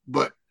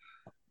 but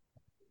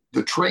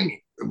the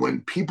training.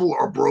 When people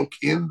are broke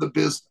in the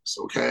business,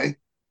 okay?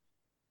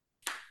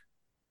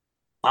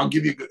 I'll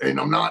give you, and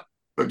I'm not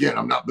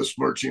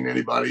besmirching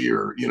anybody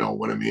or,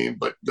 what I mean,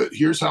 but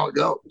here's how it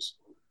goes.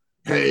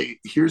 Hey,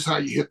 here's how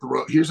you hit the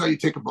rope. Here's how you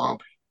take a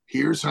bump.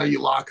 Here's how you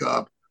lock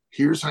up.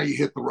 Here's how you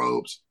hit the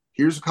ropes.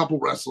 Here's a couple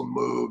wrestling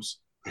moves.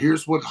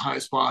 Here's what high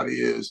spot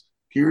is.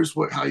 Here's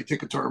how you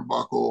take a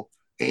turnbuckle.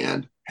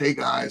 And hey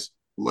guys,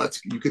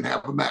 you can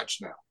have a match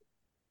now.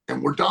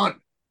 And we're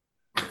done.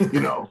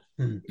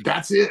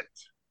 That's it.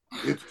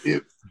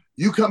 If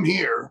you come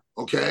here,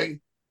 okay,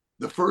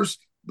 the first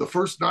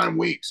 9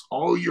 weeks,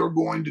 all you're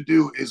going to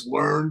do is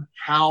learn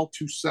how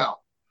to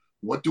sell.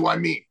 What do I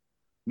mean?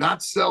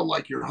 Not sell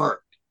like you're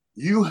hurt.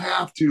 You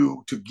have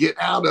to get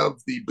out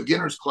of the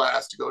beginner's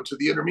class to go to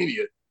the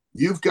intermediate.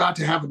 You've got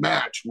to have a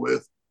match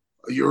with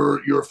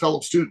your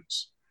fellow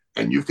students.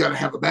 And you've got to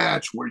have a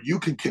match where you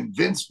can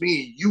convince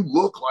me you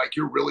look like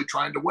you're really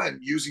trying to win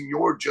using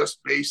your just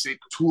basic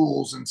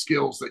tools and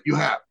skills that you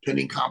have.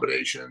 Pinning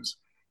combinations,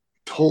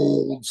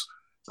 holds,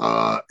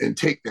 and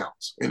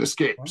takedowns and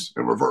escapes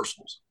and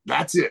reversals.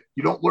 That's it.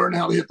 You don't learn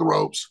how to hit the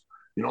ropes.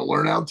 You don't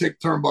learn how to take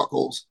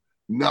turnbuckles.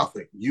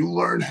 Nothing. You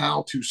learn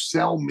how to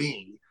sell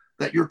me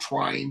that you're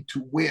trying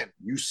to win.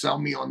 You sell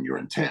me on your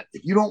intent.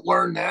 If you don't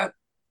learn that,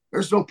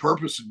 there's no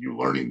purpose of you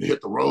learning to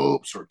hit the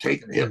ropes or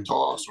taking a hip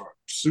toss or a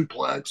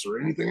suplex or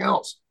anything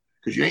else,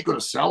 because you ain't going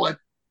to sell it.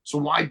 So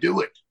why do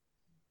it?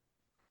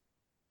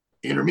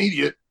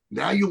 Intermediate,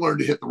 now you learn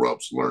to hit the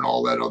ropes, learn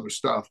all that other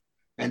stuff,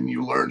 and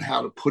you learn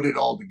how to put it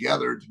all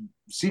together,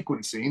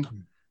 sequencing,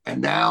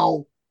 and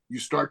now you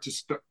start to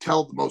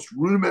tell the most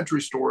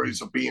rudimentary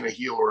stories of being a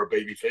heel or a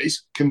babyface,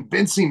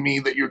 convincing me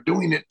that you're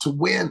doing it to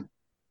win.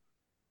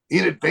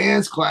 In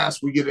advanced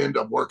class, we get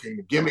into working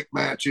the gimmick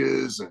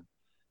matches and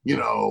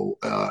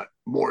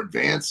more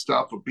advanced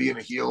stuff of being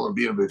a heel and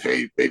being a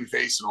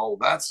babyface and all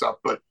of that stuff.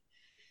 But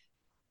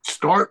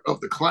start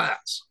of the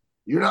class,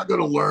 you're not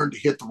going to learn to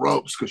hit the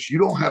ropes because you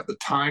don't have the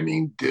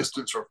timing,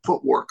 distance, or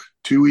footwork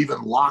to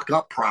even lock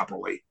up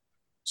properly.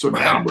 So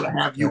now I'm going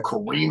to have you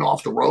careen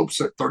off the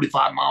ropes at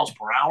 35 miles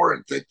per hour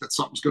and think that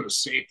something's going to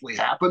safely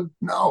happen.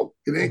 No,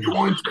 it ain't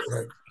going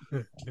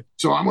to.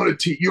 So I'm going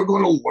to you're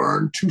going to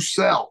learn to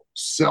sell.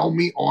 Sell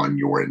me on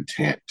your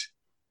intent.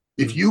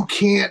 If you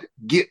can't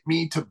get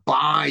me to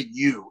buy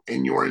you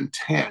and your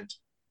intent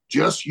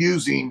just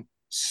using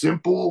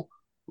simple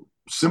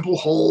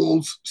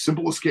holds,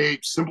 simple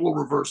escapes, simple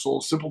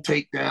reversals, simple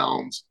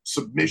takedowns,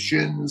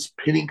 submissions,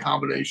 pinning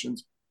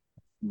combinations,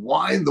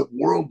 why in the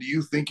world do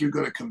you think you're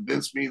going to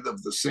convince me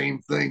of the same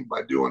thing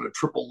by doing a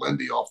triple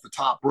Lindy off the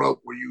top rope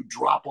where you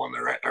drop on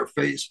their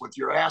face with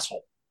your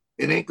asshole?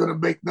 It ain't going to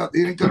make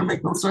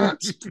no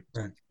sense.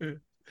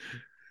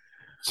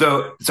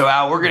 So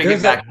Al, we're going to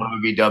get back to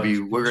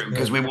OVW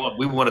because we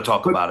want to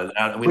talk about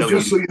it. We know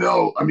just so you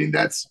know, I mean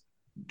that's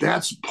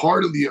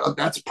part of the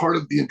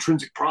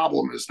intrinsic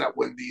problem is that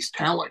when these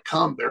talent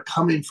come, they're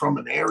coming from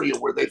an area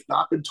where they've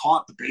not been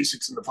taught the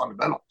basics and the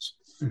fundamentals.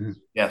 Mm-hmm.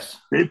 Yes,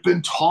 they've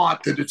been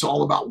taught that it's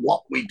all about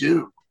what we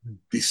do.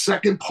 The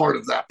second part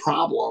of that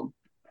problem,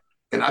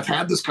 and I've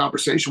had this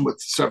conversation with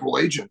several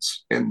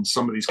agents in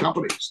some of these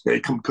companies.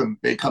 They come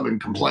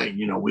and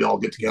complain. We all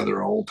get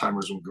together, old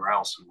timers and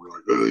grouse, and we're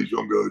like, "Oh, these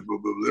young guys, blah,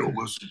 blah, they don't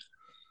listen."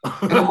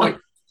 And I'm like,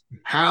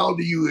 how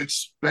do you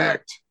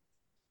expect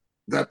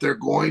that they're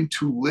going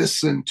to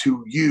listen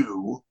to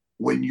you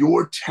when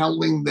you're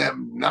telling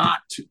them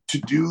not to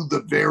do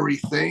the very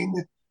thing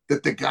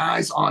that the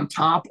guys on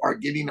top are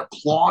getting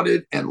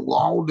applauded and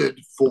lauded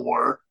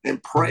for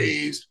and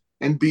praised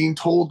and being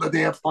told that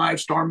they have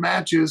 5-star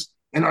matches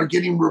and are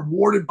getting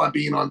rewarded by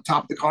being on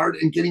top of the card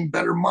and getting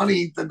better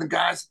money than the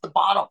guys at the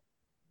bottom.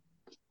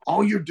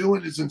 All you're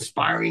doing is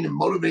inspiring and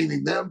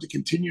motivating them to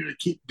continue to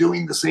keep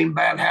doing the same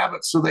bad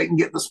habits so they can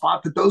get in the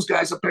spot that those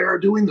guys up there are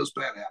doing those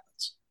bad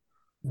habits.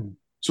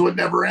 So it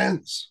never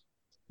ends.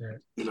 Yeah.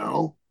 You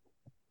know?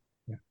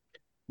 Yeah.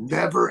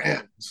 Never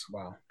ends.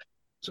 Wow.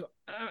 So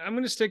I'm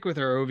going to stick with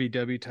our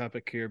OVW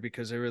topic here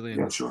because I really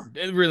sure.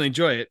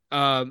 enjoy it.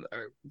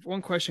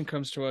 One question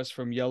comes to us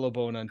from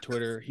Yellowbone on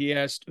Twitter. He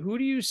asked, who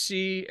do you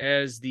see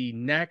as the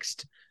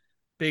next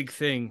big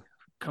thing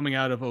coming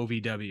out of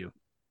OVW?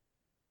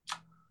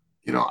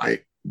 You know,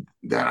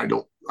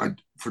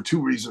 for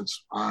two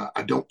reasons,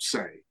 I don't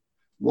say.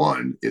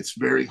 One, it's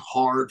very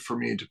hard for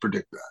me to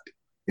predict that.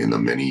 In the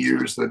many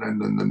years that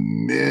and in the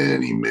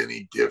many,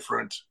 many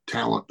different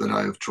talent that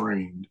I have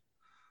trained,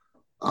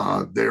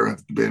 there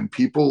have been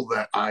people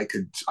that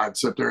I'd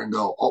sit there and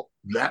go, oh,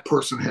 that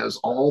person has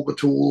all the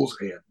tools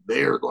and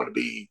they're going to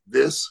be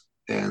this,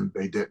 and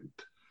they didn't.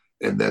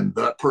 And then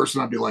that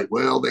person, I'd be like,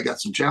 well, they got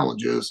some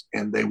challenges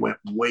and they went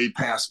way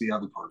past the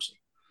other person.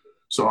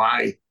 So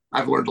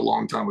I've learned a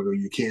long time ago,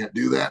 you can't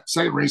do that.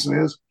 Second reason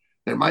is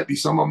there might be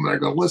some of them that are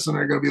going to listen.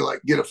 They're going to be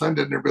like, get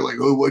offended. And they'll be like,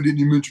 oh, why didn't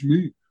you mention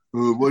me?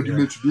 Why'd you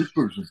mention this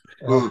person?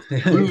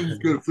 He's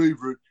got a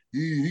favorite.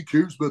 He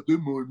cares about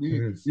them more than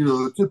me. You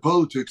know, it's a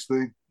politics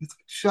thing. It's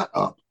like, shut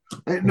up.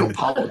 Ain't no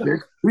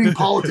politics. Who you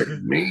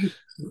politic? Me?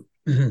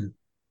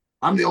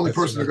 I'm the only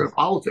person that's going to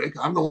politic.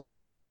 I'm the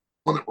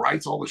one that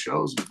writes all the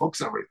shows and books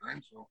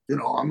everything. So, you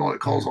know, I'm the one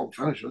that calls all the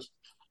finishes.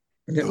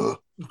 Yeah.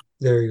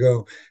 There you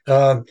go.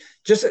 I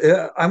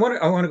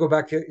want to go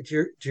back to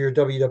your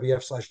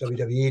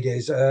WWF/WWE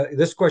days.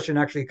 This question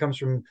actually comes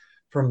from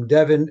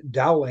Devin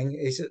Dowling.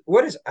 He said,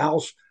 "What is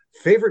Al's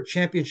favorite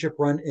championship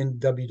run in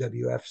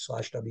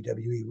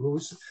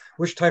WWF/WWE?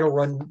 Which title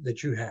run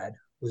that you had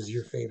was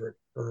your favorite,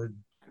 or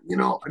you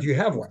know, do you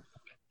have one?"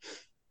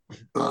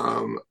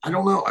 I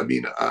don't know. I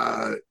mean,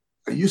 I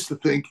used to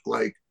think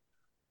like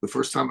the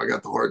first time I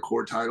got the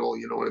hardcore title,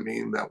 you know what I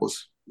mean? That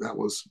was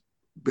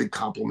big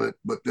compliment.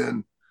 But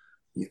then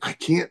I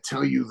can't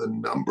tell you the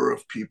number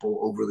of people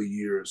over the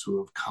years who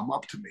have come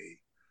up to me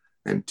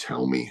and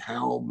tell me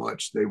how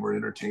much they were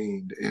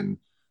entertained. And,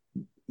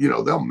 you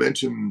know, they'll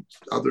mention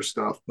other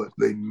stuff, but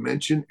they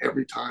mention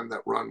every time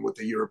that run with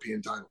the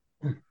European title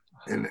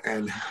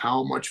and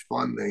how much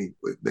fun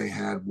they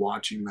had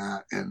watching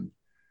that and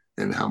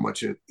how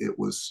much it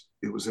was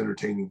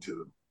entertaining to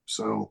them.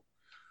 So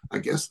I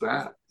guess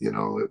that, you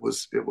know, it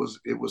was,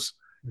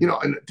 you know,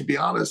 and to be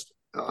honest,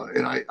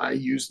 and I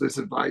use this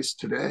advice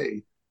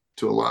today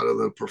to a lot of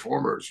the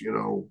performers, you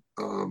know,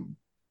 I'm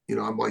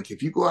like,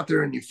 if you go out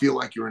there and you feel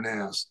like you're an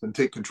ass, then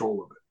take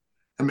control of it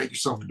and make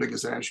yourself the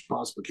biggest ass you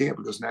possibly can,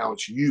 because now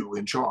it's you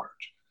in charge.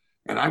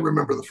 And I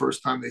remember the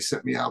first time they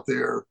sent me out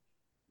there,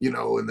 you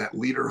know, in that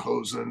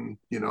lederhosen,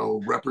 you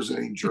know,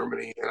 representing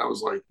Germany. And I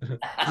was like,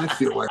 I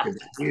feel like an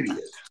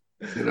idiot,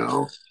 you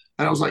know?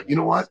 And I was like, you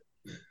know what?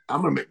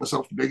 I'm going to make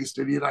myself the biggest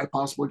idiot I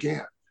possibly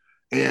can.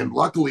 And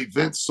luckily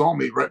Vince saw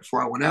me right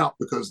before I went out,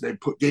 because they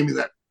gave me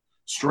that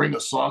string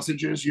of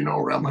sausages, you know,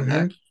 around my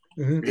neck.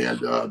 And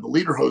the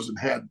lederhosen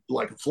had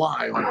like a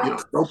fly on, you know,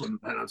 open.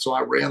 And so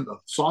I ran the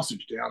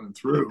sausage down and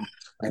through,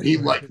 and he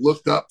like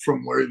looked up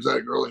from where he was at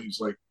a girl and he's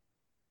like,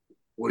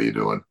 what are you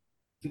doing?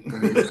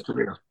 And he goes, come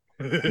here.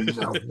 And, you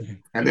know,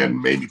 and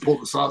then made me pull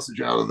the sausage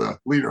out of the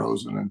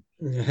lederhosen,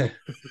 and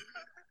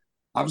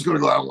I was going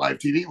to go out on live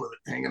TV with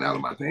it hanging out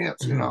of my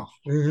pants, you know.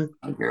 I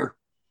don't care.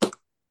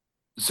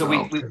 So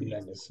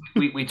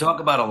we talk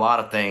about a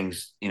lot of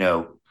things, you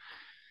know,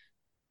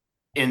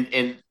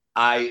 and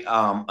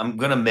I'm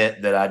going to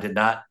admit that I did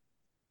not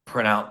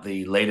print out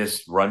the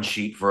latest run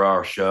sheet for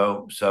our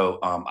show. So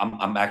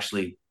I'm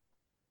actually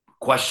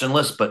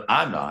questionless, but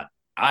I'm not.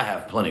 I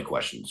have plenty of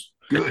questions.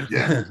 Good,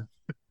 yeah.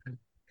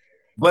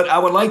 But I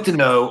would like to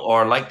know,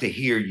 or like to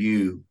hear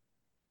you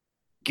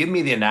give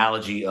me the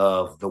analogy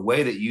of the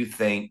way that you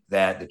think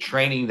that the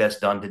training that's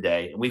done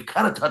today, and we've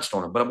kind of touched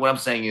on it, but what I'm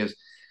saying is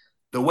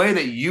the way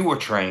that you were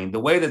trained, the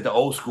way that the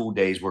old school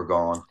days were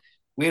gone.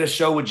 We had a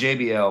show with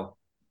JBL.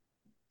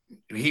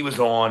 He was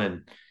on,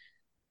 and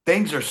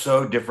things are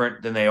so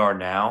different than they are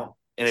now.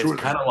 And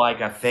it's kind of like,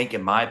 I think,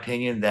 in my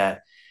opinion,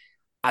 that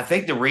I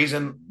think the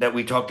reason that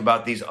we talked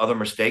about these other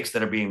mistakes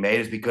that are being made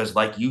is because,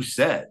 like you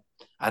said,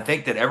 I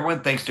think that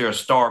everyone thinks they're a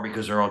star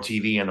because they're on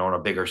TV and on a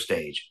bigger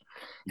stage.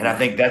 And I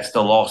think that's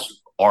the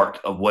lost art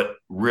of what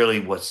really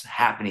was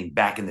happening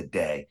back in the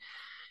day.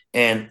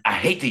 And I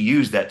hate to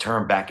use that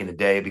term back in the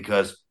day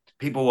because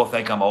people will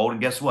think I'm old. And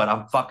guess what?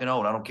 I'm fucking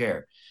old. I don't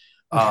care.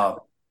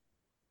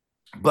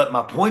 But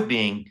my point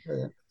being,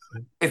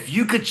 if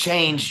you could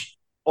change,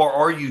 or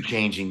are you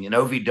changing in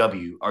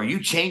OVW? Are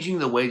you changing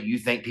the way that you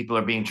think people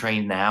are being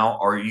trained now?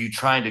 Or are you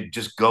trying to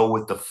just go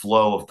with the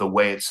flow of the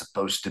way it's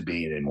supposed to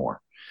be anymore?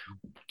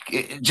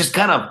 just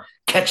kind of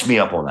catch me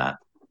up on that.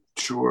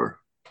 Sure.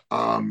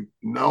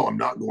 No, I'm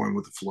not going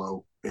with the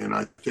flow. And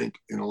I think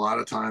in a lot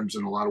of times,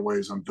 in a lot of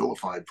ways, I'm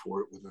vilified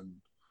for it within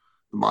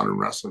the modern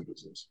wrestling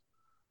business,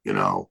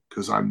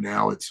 because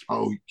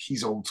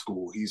he's old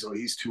school.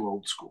 He's too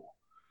old school.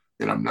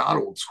 And I'm not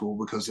old school,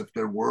 because if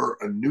there were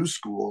a new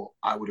school,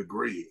 I would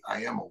agree.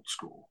 I am old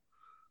school.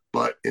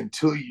 But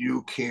until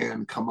you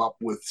can come up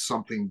with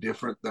something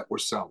different that we're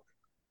selling,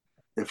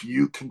 if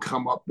you can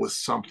come up with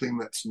something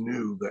that's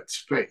new,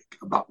 that's fake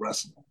about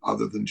wrestling,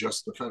 other than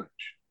just the finish,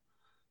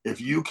 if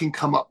you can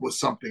come up with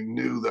something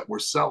new that we're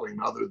selling,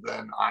 other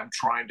than I'm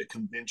trying to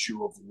convince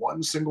you of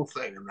one single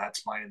thing, and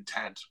that's my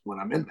intent when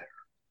I'm in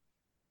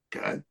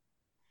there, okay?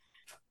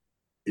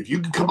 If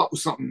you can come up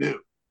with something new,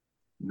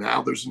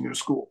 now there's a new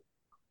school.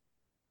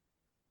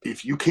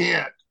 If you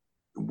can't,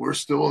 we're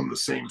still in the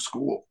same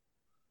school.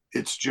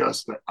 It's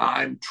just that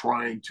I'm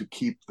trying to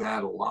keep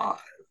that alive.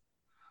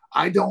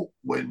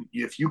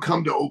 If you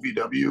come to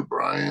OVW,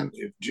 Brian,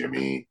 if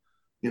Jimmy,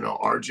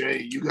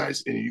 RJ, you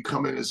guys, and you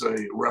come in as a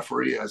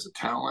referee, as a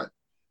talent,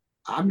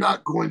 I'm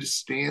not going to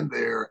stand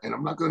there and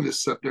I'm not going to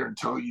sit there and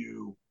tell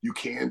you, you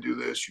can do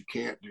this, you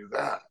can't do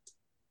that.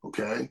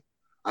 Okay.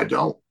 I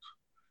don't.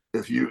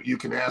 If you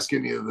can ask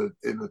any of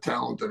the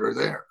talent that are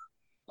there,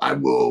 I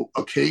will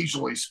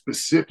occasionally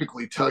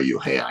specifically tell you,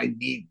 hey, I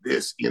need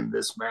this in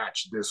this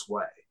match this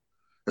way.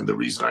 And the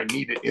reason I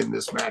need it in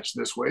this match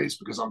this way is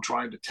because I'm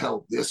trying to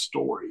tell this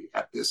story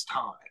at this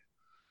time.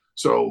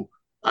 So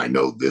I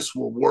know this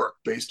will work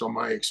based on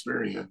my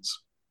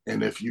experience.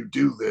 And if you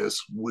do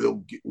this,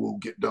 we'll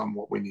get done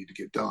what we need to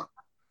get done.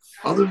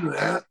 Other than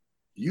that,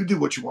 you do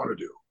what you want to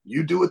do.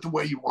 You do it the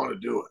way you want to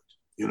do it,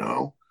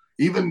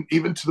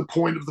 Even to the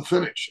point of the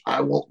finish.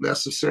 I won't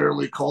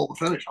necessarily call the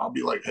finish. I'll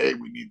be like, hey,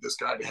 we need this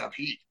guy to have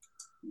heat.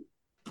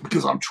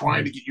 Because I'm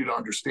trying to get you to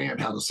understand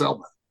how to sell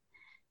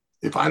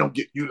that. If I don't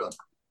get you to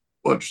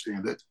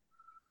understand it,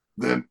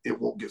 then it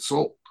won't get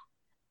sold.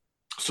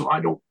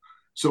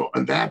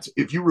 And that's,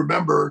 if you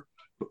remember,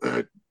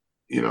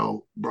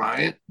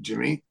 Brian,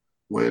 Jimmy,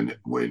 when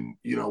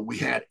we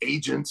had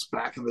agents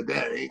back in the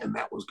day, and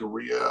that was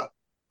Garea,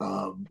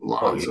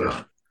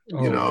 Lanza,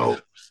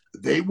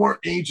 they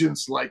weren't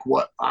agents like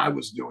what I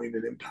was doing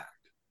at Impact,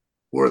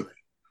 were they?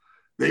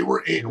 They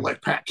were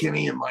like Pat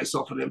Kenny and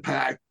myself at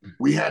Impact.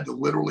 We had to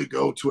literally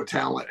go to a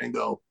talent and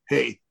go,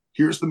 hey,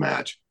 here's the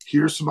match.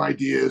 Here's some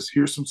ideas.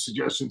 Here's some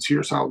suggestions.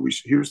 Here's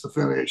the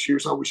finish.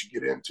 Here's how we should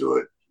get into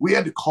it. We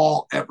had to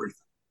call everything.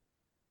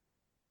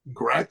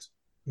 Correct?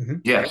 Mm-hmm.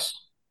 Yes.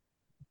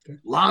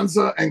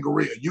 Lanza and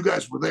Garea, you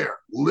guys were there.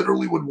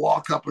 Literally would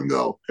walk up and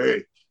go,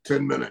 hey,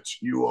 10 minutes,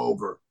 you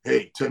over.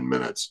 Hey, 10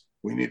 minutes.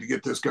 We need to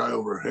get this guy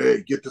over.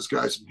 Hey, get this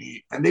guy some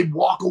heat. And they'd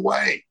walk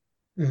away.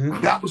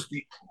 Mm-hmm. That was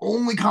the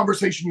only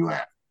conversation you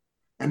had.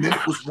 And then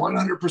it was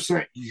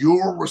 100%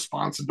 your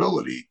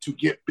responsibility to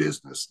get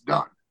business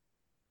done.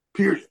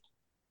 Period.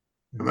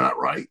 Am I not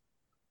right?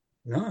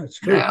 No, it's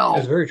true.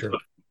 It's very true.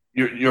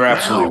 You're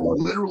absolutely right.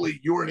 Literally,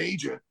 you're an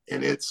agent,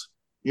 and it's,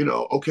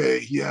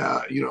 okay,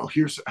 yeah,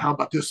 here's, how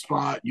about this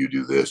spot? You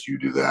do this, you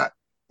do that.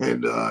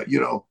 And,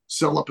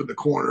 sell up in the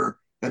corner.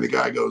 And the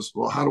guy goes,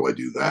 well, how do I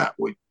do that?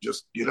 Well,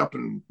 just get up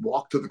and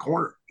walk to the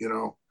corner.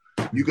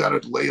 You got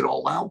to lay it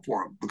all out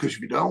for them, because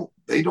if you don't,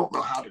 they don't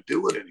know how to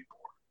do it anymore.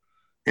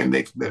 And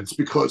that's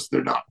because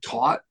they're not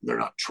taught, they're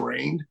not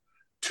trained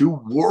to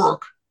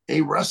work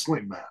a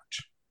wrestling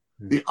match.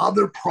 The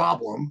other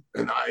problem,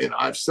 and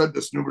I've said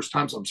this numerous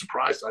times, I'm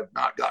surprised I've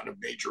not gotten a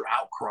major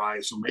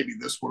outcry. So maybe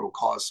this one will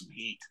cause some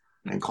heat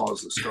and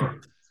cause the stir.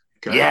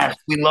 Okay? Yes,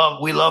 we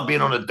love being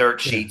on the dirt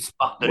sheets.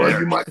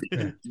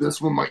 This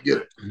one might get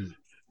it.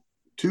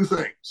 Two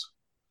things.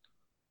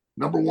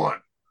 Number one,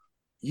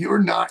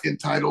 you're not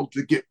entitled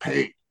to get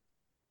paid.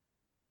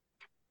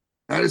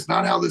 That is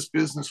not how this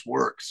business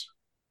works.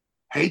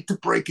 Hate to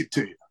break it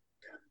to you.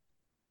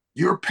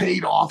 You're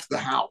paid off the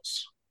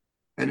house.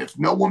 And if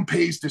no one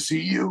pays to see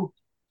you,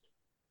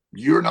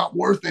 you're not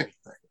worth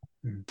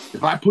anything.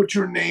 If I put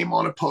your name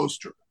on a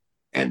poster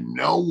and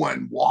no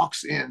one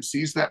walks in,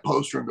 sees that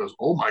poster and goes,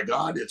 oh my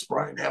God, it's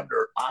Brian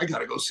Hebner, I got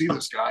to go see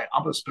this guy,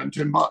 I'm going to spend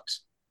 $10.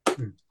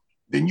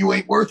 Then you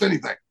ain't worth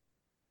anything.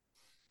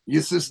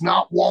 This is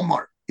not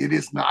Walmart. It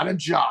is not a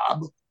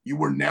job. You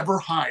were never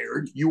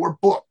hired. You were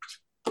booked.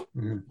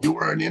 You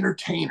were an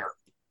entertainer.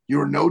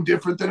 You are no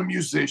different than a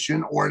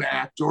musician or an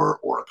actor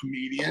or a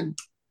comedian.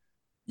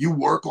 You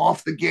work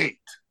off the gate.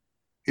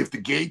 If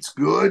the gate's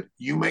good,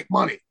 you make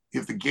money.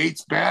 If the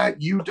gate's bad,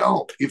 you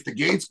don't. If the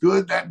gate's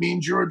good, that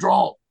means you're a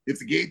draw. If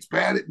the gate's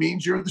bad, it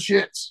means you're the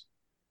shits.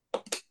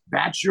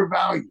 That's your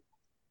value,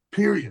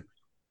 period.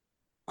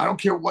 I don't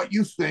care what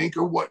you think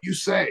or what you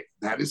say.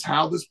 That is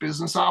how this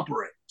business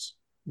operates.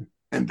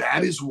 And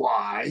that is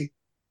why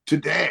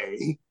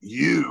today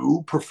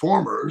you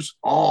performers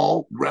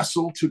all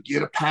wrestle to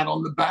get a pat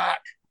on the back.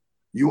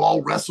 You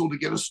all wrestle to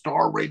get a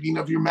star rating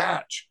of your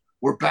match.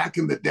 Where back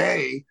in the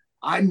day,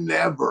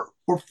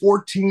 for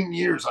 14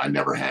 years, I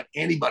never had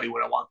anybody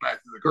when I walked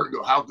back through the curtain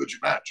go, how good's your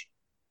match?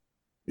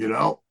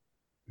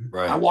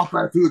 Right. I walked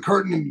right through the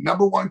curtain, and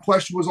number one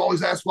question was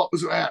always asked, what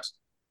was asked?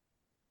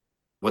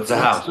 What's the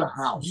What's house? the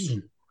house?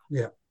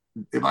 Yeah.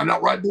 Am I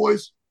not right,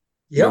 boys?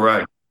 You're Yep.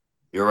 right.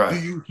 You're right.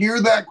 Do you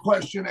hear that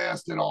question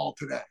asked at all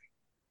today?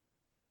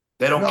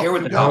 They don't care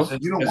what the they house don't.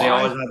 is You know because they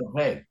always why? have to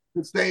pay.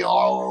 Because they are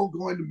all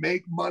going to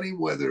make money,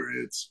 whether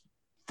it's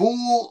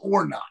full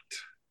or not.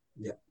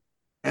 Yeah.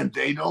 And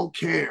they don't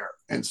care.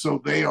 And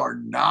so they are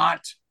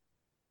not,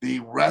 the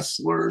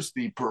wrestlers,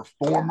 the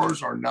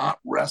performers are not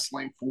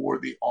wrestling for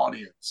the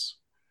audience.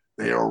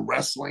 They are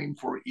wrestling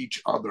for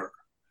each other.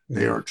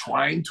 They are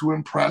trying to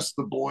impress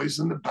the boys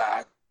in the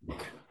back,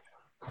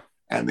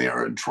 and they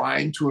are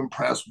trying to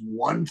impress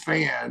one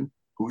fan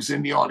who's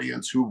in the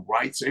audience who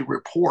writes a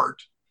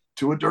report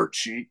to a dirt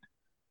sheet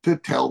to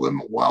tell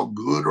them how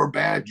good or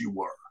bad you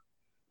were.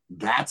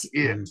 That's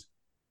it.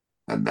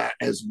 And that,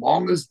 as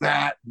long as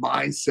that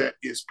mindset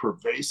is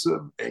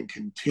pervasive and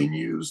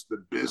continues,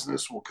 the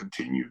business will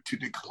continue to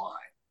decline.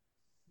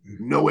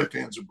 No ifs,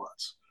 ands, or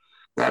buts.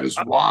 That is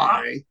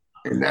why,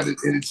 and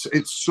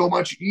it's so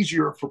much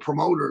easier for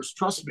promoters.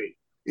 Trust me,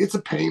 it's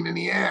a pain in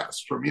the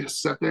ass for me to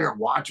sit there and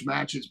watch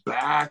matches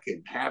back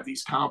and have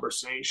these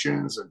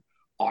conversations and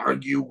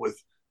argue with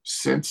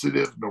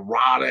sensitive,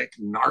 neurotic,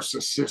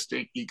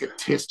 narcissistic,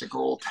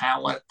 egotistical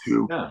talent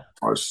who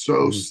are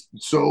so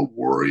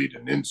worried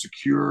and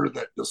insecure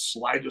that the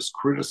slightest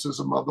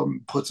criticism of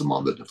them puts them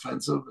on the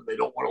defensive and they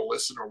don't want to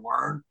listen or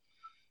learn.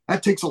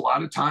 That takes a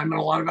lot of time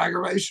and a lot of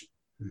aggravation.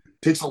 It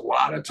takes a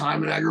lot of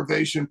time and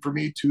aggravation for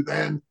me to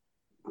then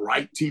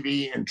write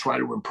TV and try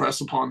to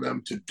impress upon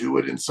them to do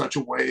it in such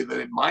a way that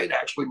it might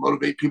actually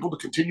motivate people to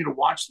continue to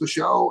watch the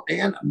show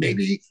and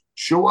maybe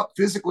show up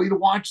physically to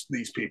watch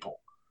these people.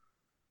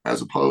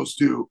 As opposed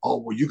to, oh,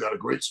 well, you got a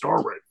great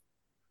star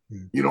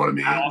rating. You know what I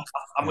mean?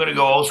 I'm going to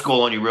go old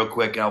school on you real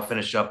quick, and I'll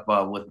finish up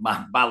with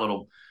my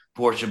little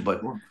portion.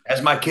 But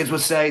as my kids would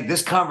say,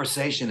 this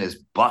conversation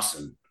is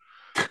bussin'.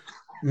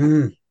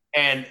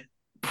 And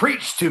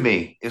preach to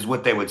me is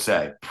what they would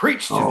say.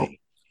 Preach to me.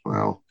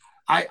 Well,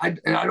 I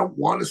don't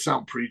want to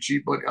sound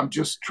preachy, but I'm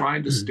just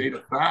trying to state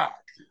a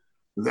fact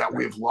that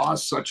we've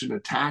lost such an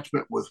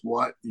attachment with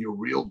what your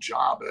real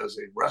job as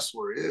a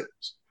wrestler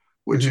is.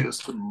 Which is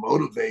to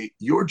motivate.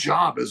 Your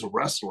job as a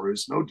wrestler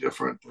is no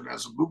different than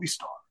as a movie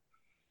star.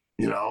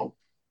 You know,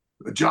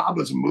 the job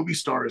as a movie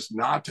star is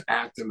not to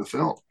act in the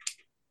film.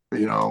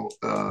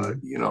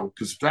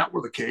 Because if that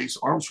were the case,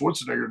 Arnold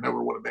Schwarzenegger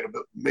never would have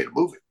made a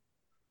movie.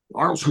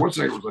 Arnold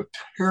Schwarzenegger was a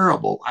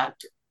terrible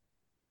actor.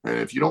 And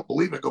if you don't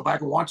believe it, go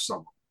back and watch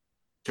some.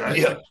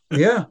 Okay?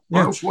 Yeah.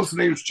 Arnold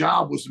Schwarzenegger's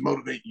job was to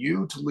motivate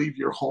you to leave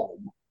your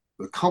home,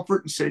 the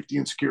comfort and safety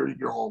and security of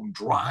your home,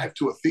 drive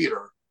to a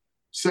theater,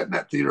 sit in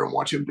that theater and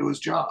watch him do his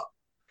job.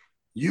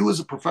 You as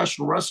a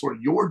professional wrestler,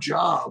 your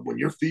job when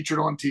you're featured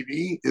on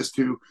TV is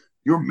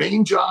your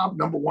main job,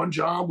 number one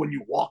job when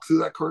you walk through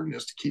that curtain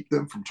is to keep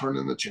them from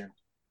turning the channel.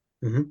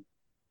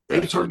 They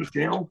turn the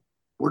channel,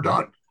 we're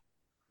done.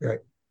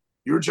 Right.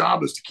 Your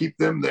job is to keep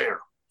them there.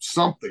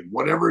 Something,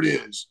 whatever it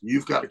is,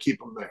 you've got to keep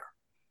them there.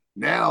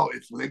 Now,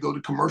 if they go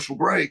to commercial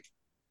break,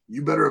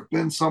 you better have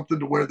been something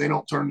to where they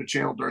don't turn the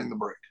channel during the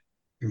break.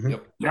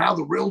 Now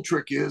the real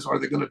trick is, are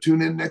they going to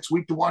tune in next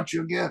week to watch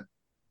you again?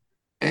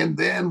 And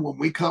then when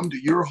we come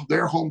to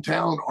their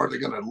hometown, are they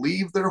going to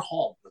leave their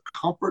home, the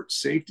comfort,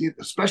 safety,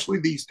 especially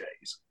these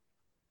days?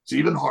 It's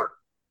even harder.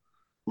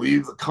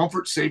 Leave the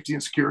comfort, safety,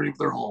 and security of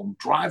their home,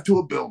 drive to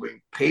a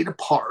building, pay to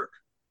park,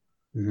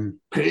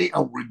 pay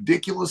a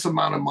ridiculous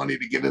amount of money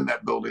to get in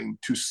that building,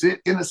 to sit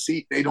in a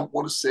seat they don't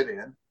want to sit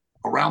in,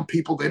 around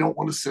people they don't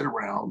want to sit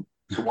around,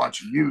 to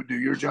watch you do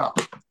your job.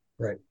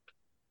 Right.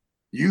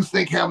 You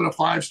think having a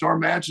 5-star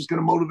match is going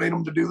to motivate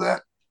them to do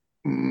that?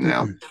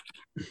 No.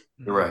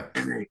 You're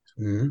right.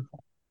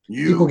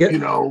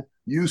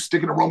 You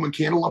sticking a Roman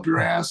candle up your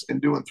ass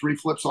and doing 3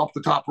 flips off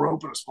the top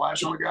rope and a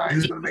splash on a guy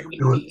is going to make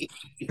them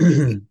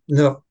do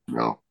it.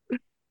 No.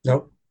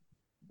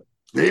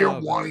 They are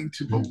wanting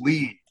to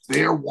believe.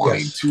 They are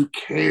wanting to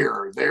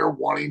care. They're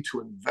wanting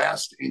to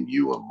invest in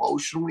you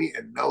emotionally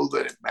and know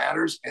that it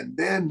matters, and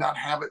then not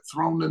have it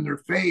thrown in their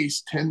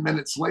face 10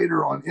 minutes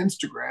later on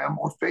Instagram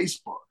or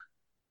Facebook.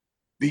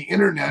 The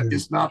internet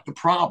is not the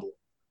problem.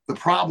 The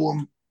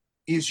problem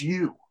is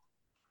you.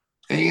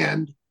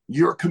 And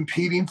you're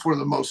competing for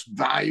the most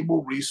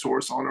valuable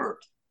resource on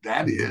earth.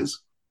 That is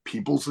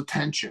people's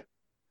attention.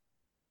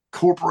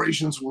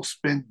 Corporations will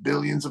spend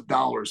billions of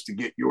dollars to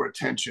get your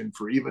attention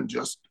for even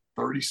just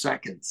 30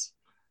 seconds.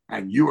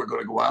 And you are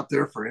going to go out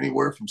there for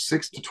anywhere from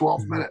 6 to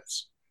 12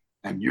 minutes.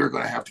 And you're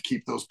going to have to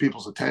keep those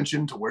people's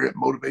attention to where it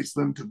motivates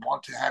them to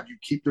want to have you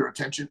keep their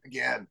attention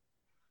again.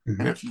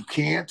 And if you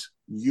can't,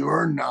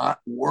 you're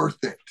not worth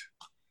it.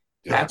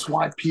 That's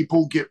why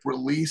people get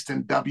released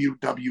in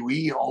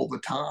WWE all the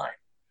time,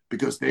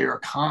 because they are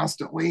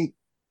constantly,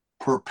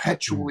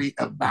 perpetually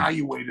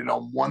evaluated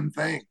on one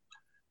thing.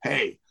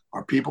 Hey,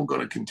 are people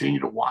going to continue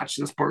to watch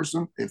this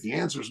person? If the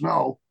answer is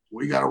no,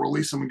 we got to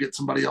release them and get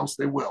somebody else.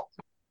 They will.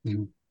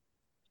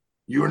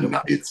 You're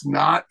not, it's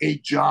not a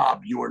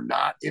job. You are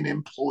not an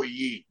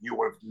employee.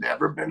 You have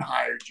never been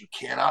hired. You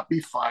cannot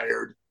be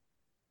fired.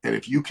 And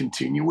if you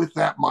continue with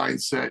that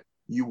mindset,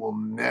 you will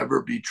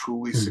never be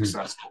truly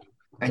successful.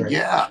 And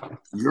yeah,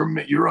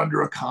 you're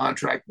under a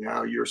contract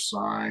now, you're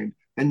signed,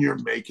 and you're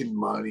making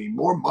money,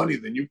 more money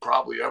than you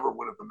probably ever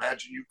would have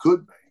imagined you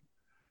could make.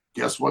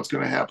 Guess what's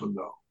going to happen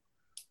though?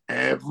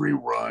 Every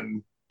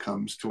run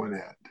comes to an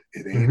end.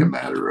 It ain't a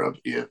matter of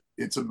if,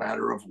 it's a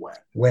matter of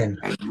when.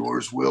 And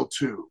yours will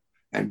too.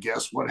 And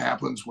guess what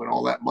happens when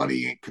all that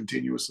money ain't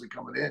continuously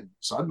coming in?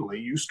 Suddenly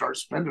you start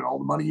spending all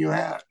the money you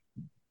had.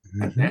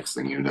 And next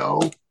thing you know,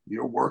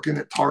 you're working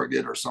at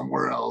Target or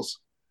somewhere else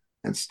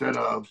instead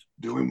of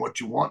doing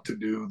what you want to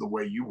do the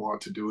way you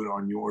want to do it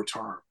on your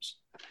terms.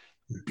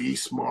 Be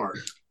smart.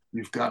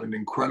 You've got an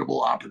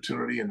incredible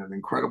opportunity and an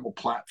incredible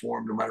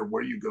platform, no matter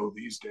where you go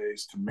these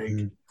days, to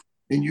make.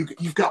 And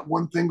you've got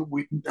one thing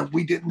that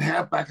we didn't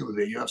have back in the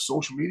day. You have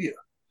social media.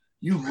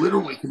 You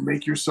literally can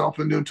make yourself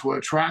into an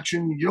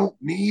attraction. You don't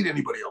need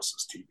anybody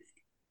else's TV.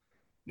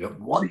 Yep.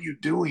 What are you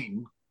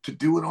doing to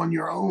do it on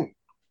your own?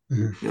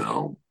 You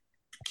know,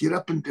 get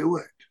up and do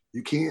it.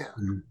 You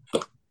can.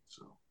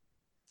 So,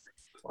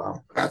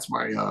 wow, that's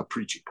my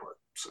preachy part.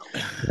 So,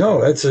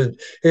 no,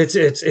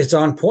 it's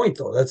on point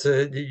though.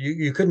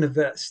 You couldn't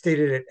have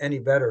stated it any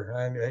better.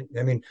 I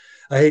mean,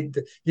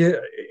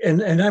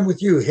 and I'm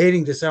with you,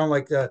 hating to sound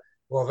like that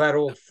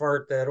old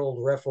fart, that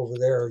old ref over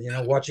there, you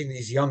know, watching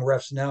these young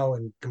refs now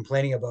and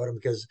complaining about them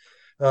because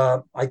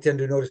I tend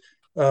to notice,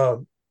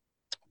 for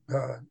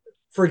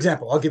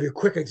example, I'll give you a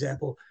quick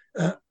example.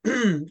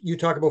 You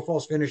talk about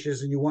false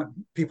finishes and you want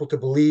people to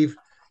believe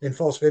in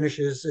false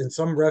finishes, and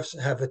some refs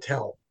have a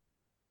tell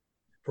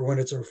for when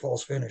it's a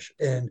false finish.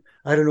 And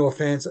I don't know if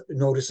fans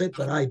notice it,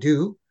 but I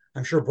do.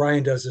 I'm sure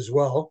Brian does as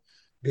well,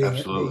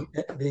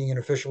 being an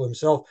official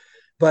himself.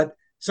 But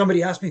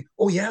somebody asked me,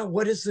 "Oh yeah,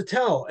 what is the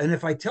tell?" And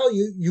if I tell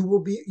you, you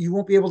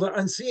won't be able to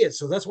unsee it.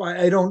 So that's why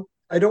I don't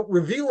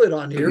reveal it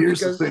on here. Here's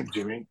the thing,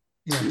 Jimmy.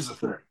 Yeah. Here's the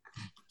thing.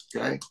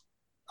 Okay,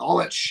 all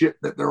that shit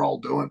that they're all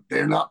doing,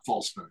 they're not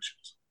false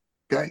finishes.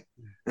 Okay,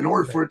 in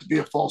order for it to be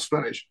a false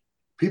finish,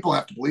 people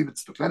have to believe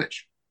it's the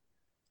finish.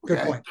 Okay?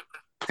 Good point.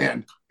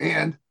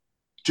 And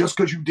just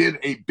because you did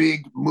a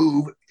big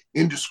move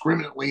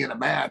indiscriminately in a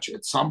match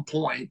at some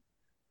point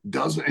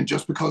doesn't, and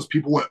just because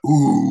people went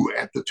ooh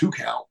at the 2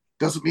 count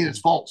doesn't mean it's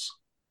false.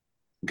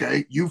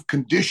 Okay, you've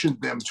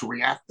conditioned them to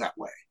react that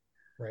way.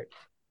 Right.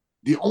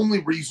 The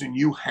only reason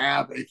you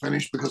have a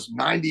finish, because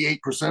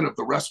 98% of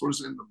the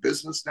wrestlers in the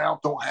business now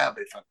don't have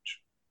a finish.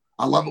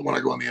 I love it when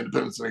I go on the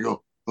independents and I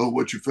go, "Oh,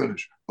 what's your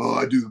finish?" "Oh,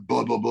 I do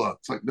blah, blah, blah."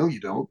 It's like, no, you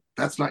don't.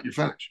 That's not your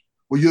finish.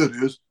 "Well, yeah, it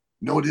is."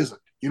 No, it isn't.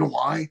 You know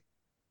why?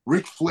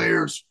 Ric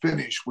Flair's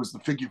finish was the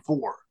figure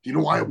 4. Do you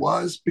know why it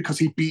was? Because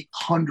he beat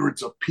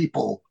hundreds of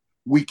people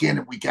week in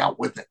and week out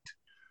with it.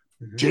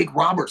 Jake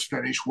Roberts'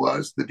 finish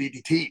was the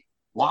DDT.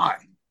 Why?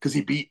 Because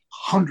he beat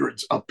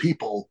hundreds of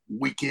people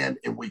week in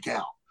and week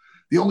out.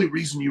 The only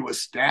reason you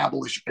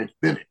establish a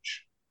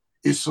finish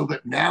is so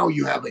that now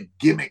you have a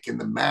gimmick in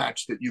the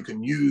match that you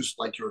can use,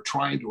 like you're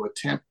trying to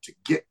attempt to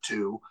get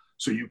to,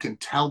 so you can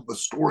tell the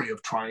story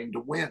of trying to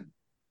win.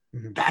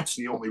 That's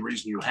the only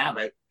reason you have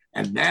it.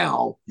 And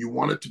now you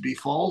want it to be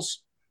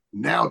false.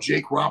 Now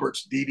Jake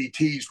Roberts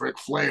DDTs Ric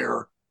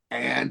Flair,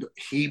 and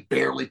he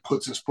barely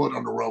puts his foot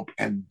on the rope,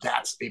 and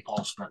that's a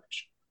false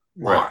finish.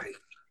 Why? Right.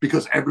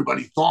 Because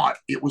everybody thought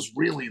it was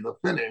really the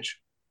finish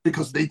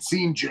because they'd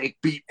seen Jake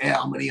beat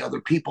how many other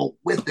people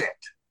with it.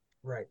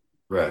 Right.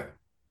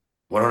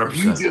 100%.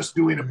 You just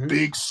doing a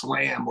big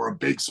slam or a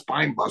big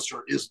spine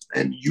buster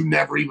and you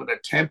never even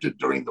attempted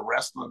during the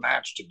rest of the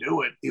match to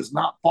do it, is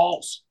not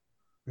false.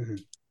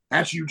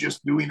 That's you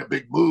just doing a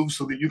big move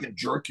so that you can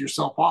jerk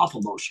yourself off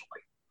emotionally.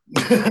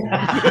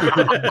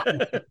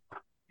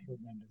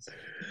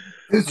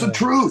 It's the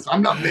truth.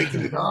 I'm not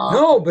making it up.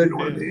 No, but you know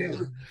what I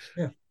mean?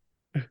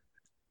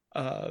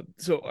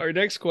 So our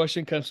next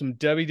question comes from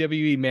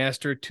WWE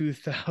Master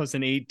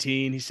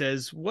 2018. He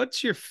says,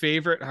 "What's your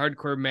favorite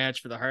hardcore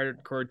match for the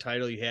hardcore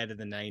title you had in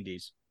the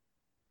 90s?"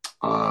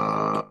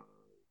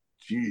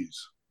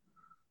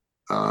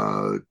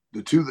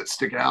 The two that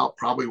stick out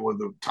probably were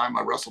the time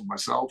I wrestled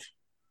myself.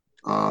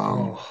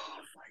 Oh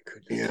my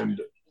goodness.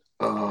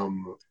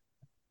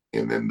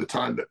 And then the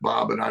time that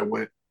Bob and I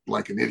went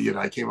like an idiot,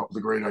 I came up with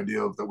a great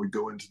idea that we'd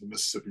go into the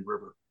Mississippi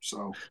River.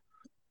 So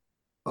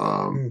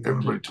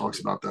everybody talks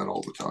about that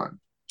all the time.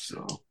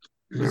 So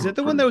is it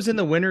the one that was in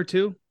the winter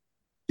too?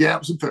 Yeah, it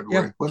was in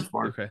February. Yeah. Wasn't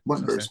smart. Okay.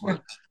 Wasn't very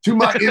smart.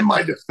 In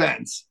my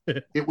defense,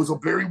 it was a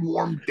very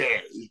warm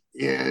day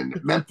in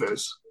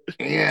Memphis,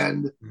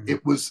 and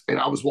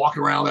I was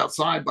walking around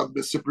outside by the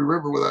Mississippi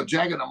River without a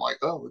jacket. I'm like,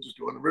 oh, we'll just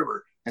go in the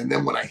river. And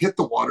then when I hit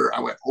the water, I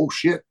went, oh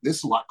shit, this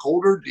is a lot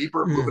colder,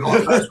 deeper, moving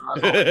on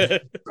faster.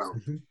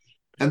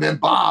 And then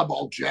Bob,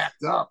 all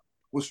jacked up,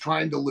 was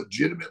trying to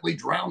legitimately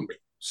drown me.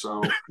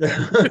 So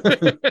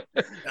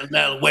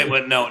now, wait,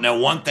 no. Now,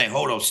 one thing,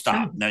 hold on,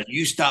 stop. Now,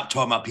 you stop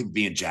talking about people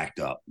being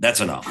jacked up.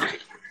 That's enough.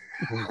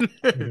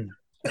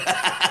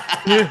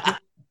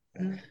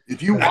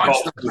 If you watch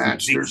Oh, that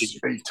match, there's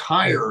a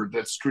tire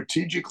that's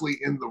strategically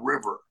in the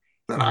river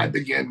that I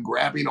began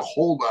grabbing a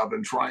hold of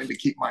and trying to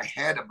keep my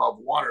head above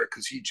water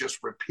because he just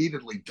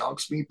repeatedly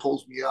dunks me,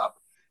 pulls me up.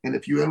 And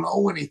if you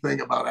know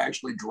anything about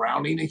actually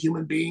drowning a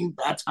human being,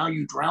 that's how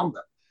you drown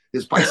them,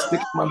 is by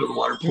sticking them under the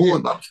water, pull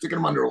him up, sticking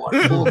them under the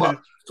water, pull him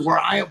up. To where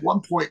I at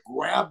one point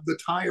grabbed the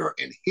tire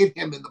and hit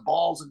him in the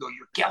balls and go,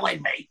 "You're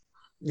killing me."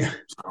 Yeah.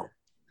 So,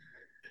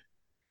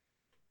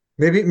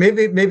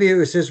 Maybe it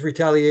was his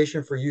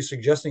retaliation for you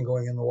suggesting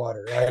going in the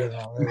water. I don't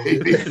know.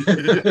 maybe.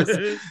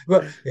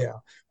 But yeah,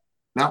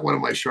 Not one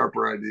of my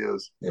sharper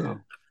ideas. yeah. No.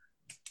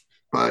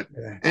 But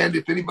Yeah. and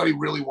if anybody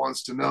really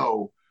wants to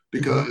know,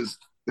 because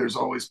there's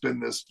always been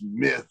this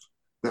myth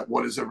that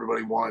what does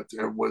everybody want,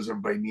 what does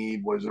everybody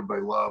need, what does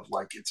everybody love,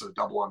 like it's a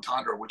double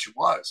entendre, which it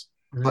was.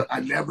 But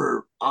I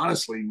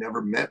honestly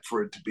never meant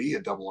for it to be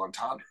a double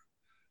entendre.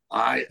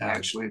 I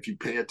actually, if you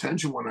pay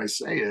attention when I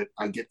say it,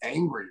 I get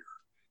angrier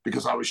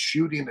because I was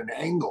shooting an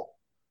angle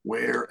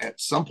where at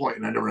some point,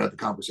 and I never had the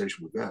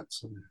conversation with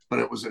Vince, but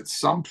it was at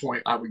some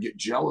point I would get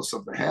jealous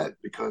of the head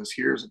because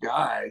here's a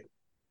guy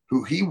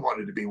who he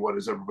wanted to be, what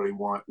does everybody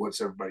want,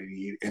 what's everybody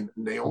need, and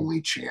they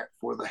only chant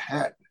for the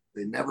head.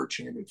 They never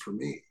chanted for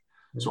me.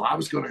 So I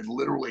was going to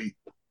literally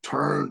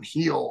turn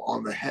heel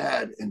on the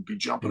head and be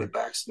jumping it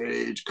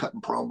backstage, cutting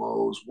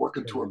promos,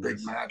 working to a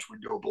big match. We'd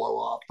do a blow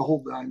off, the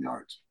whole 9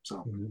 yards.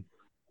 So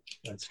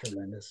That's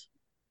tremendous.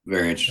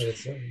 Very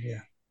interesting.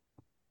 Yeah.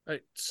 All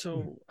right,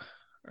 so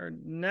our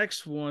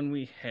next one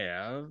we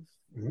have,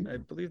 I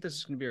believe this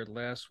is going to be our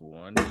last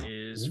one,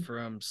 is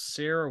from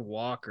Sarah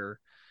Walker.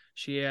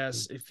 She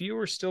asks, if you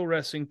were still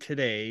wrestling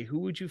today, who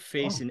would you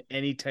face in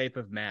any type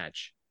of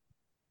match?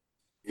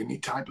 Any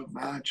type of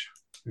match?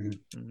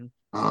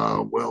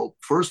 Well,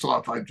 first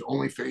off, I'd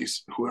only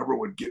face whoever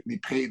would get me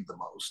paid the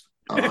most.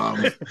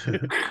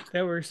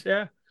 That works,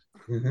 yeah.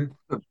 And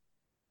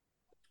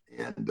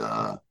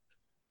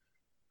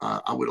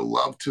I would have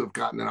loved to have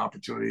gotten an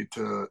opportunity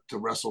to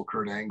wrestle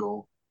Kurt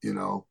Angle. You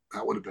know,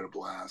 that would have been a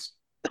blast.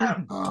 I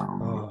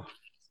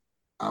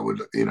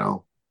would, you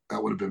know,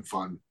 that would have been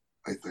fun,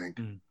 I think.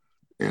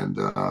 And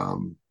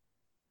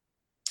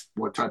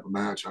what type of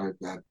match? I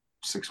had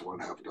 6 of one,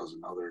 half a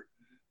dozen other.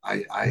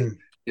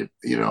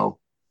 You know,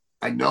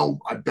 I know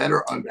I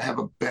better have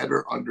a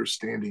better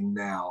understanding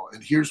now.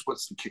 And here's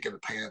what's the kick in the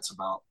pants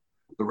about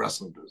the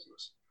wrestling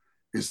business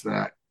is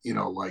that, you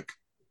know, like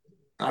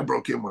I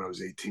broke in when I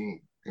was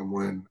 18. And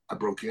when I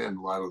broke in,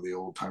 a lot of the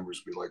old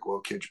timers would be like, well,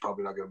 kid, you're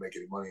probably not going to make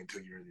any money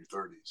until you're in your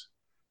 30s.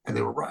 And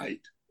they were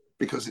right,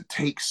 because it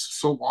takes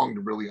so long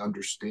to really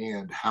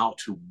understand how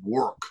to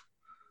work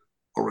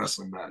a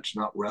wrestling match,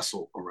 not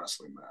wrestle a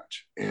wrestling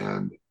match.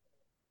 And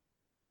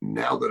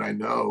now that I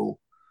know,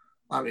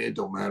 I mean, it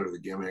don't matter the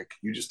gimmick.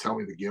 You just tell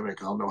me the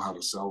gimmick. I'll know how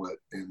to sell it,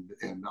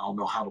 and I'll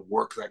know how to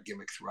work that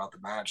gimmick throughout the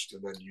match to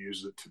then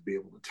use it to be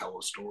able to tell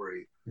a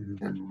story,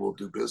 and we'll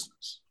do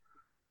business.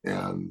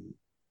 And,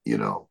 you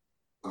know,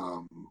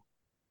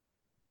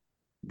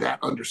 that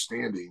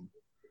understanding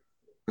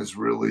has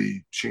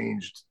really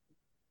changed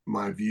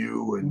my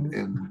view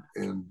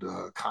and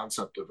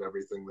concept of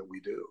everything that we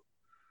do.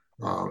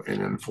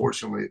 And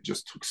unfortunately, it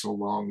just took so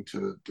long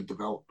to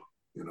develop,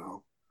 you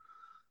know.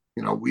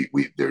 You know, we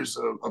there's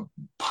a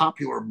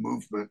popular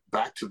movement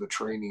back to the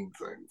training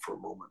thing for a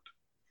moment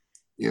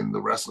in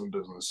the wrestling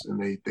business, and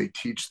they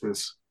teach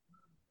this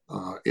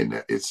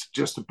it's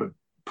just a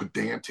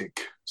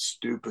pedantic,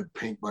 stupid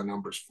paint by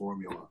numbers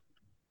formula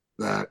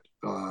that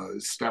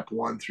step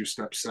 1 through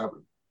step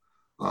 7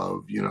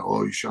 of, you know,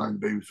 oh, you shine the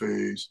baby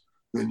face,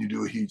 then you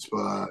do a heat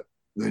spot,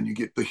 then you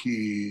get the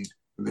heat,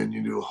 and then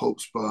you do a hope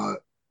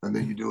spot, and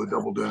then you do a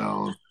double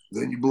down,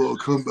 then you blow a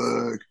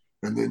comeback,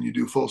 and then you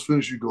do false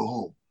finish, you go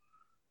home.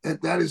 And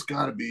that has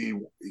got to be,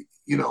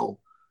 you know,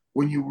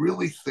 when you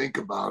really think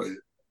about it,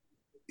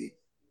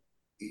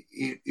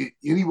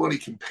 anybody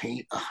can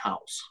paint a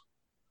house.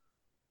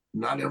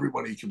 Not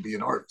everybody can be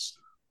an artist,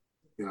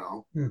 you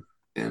know,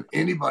 and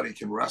anybody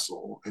can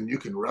wrestle, and you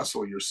can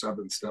wrestle your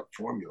 7-step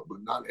formula,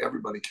 but not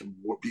everybody can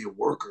be a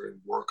worker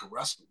and work a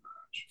wrestling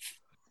match.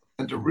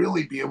 And to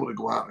really be able to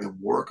go out and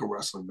work a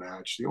wrestling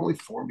match, the only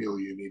formula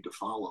you need to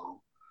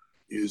follow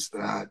is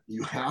that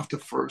you have to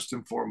first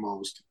and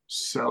foremost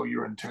sell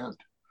your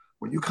intent.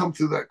 When you come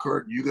through that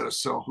curtain, you got to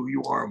sell who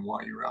you are and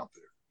why you're out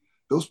there.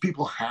 Those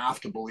people have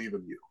to believe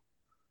in you.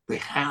 They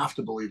have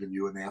to believe in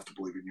you, and they have to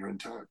believe in your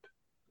intent.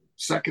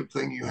 Second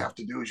thing you have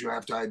to do is you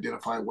have to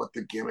identify what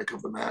the gimmick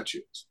of the match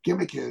is.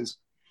 Gimmick is,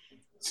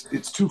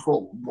 it's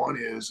twofold. One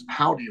is,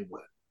 how do you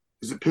win?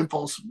 Is it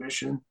pinfall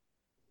submission?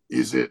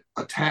 Is it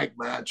a tag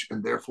match,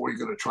 and therefore you're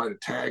going to try to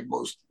tag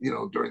more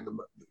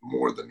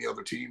than the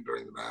other team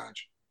during the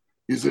match?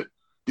 Is it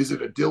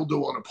a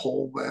dildo on a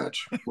pole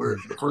match where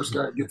the first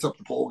guy gets up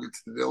the pole,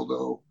 gets the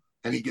dildo,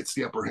 and he gets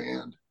the upper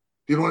hand?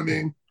 Do you know what I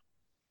mean?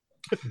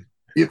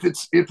 If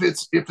it's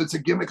a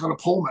gimmick on a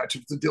pole match,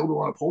 if it's a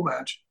dildo on a pole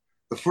match,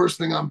 the first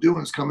thing I'm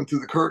doing is coming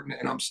through the curtain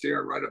and I'm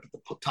staring right up at the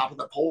top of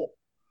that pole.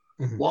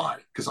 Why?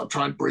 Because I'm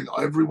trying to bring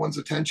everyone's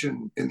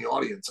attention in the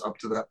audience up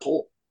to that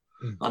pole.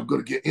 I'm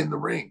going to get in the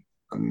ring.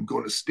 I'm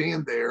going to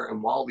stand there,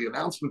 and while the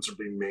announcements are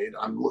being made,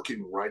 I'm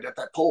looking right at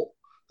that pole.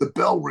 The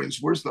bell rings.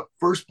 Where's the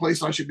first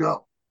place I should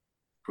go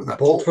for that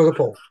pole? For the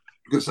pole.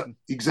 Because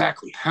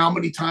exactly how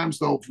many times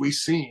though have we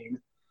seen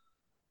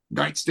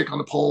nightstick on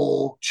the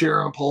pole,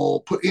 chair on the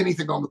pole, put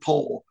anything on the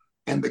pole,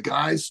 and the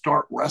guys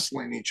start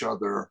wrestling each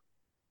other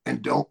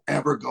and don't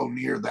ever go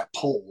near that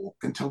pole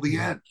until the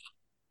end,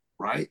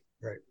 right?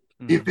 Right.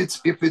 Mm-hmm.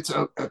 If it's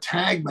a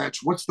tag match,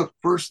 what's the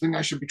first thing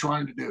I should be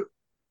trying to do?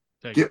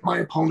 Get my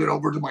opponent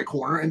over to my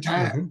corner and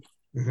tag.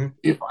 Mm-hmm.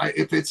 Mm-hmm.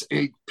 If it's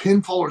a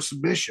pinfall or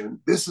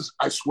submission,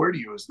 I swear to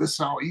you, this is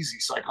how easy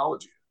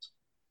psychology is.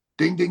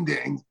 Ding, ding,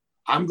 ding.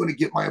 I'm going to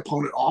get my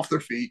opponent off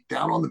their feet,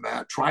 down on the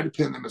mat, try to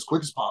pin them as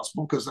quick as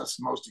possible because that's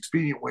the most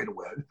expedient way to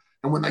win.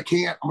 And when they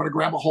can't, I'm going to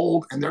grab a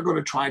hold, and they're going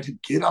to try to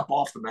get up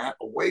off the mat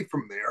away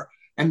from there,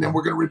 and then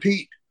we're going to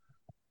repeat.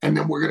 And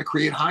then we're going to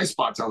create high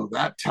spots out of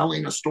that,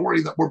 telling a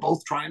story that we're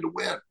both trying to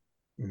win.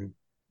 Mm-hmm.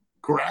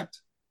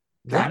 Correct?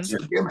 That's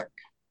the gimmick.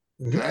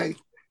 Okay?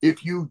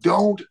 If you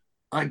don't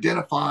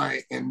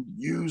identify and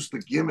use the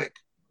gimmick,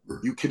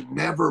 you can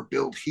never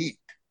build heat.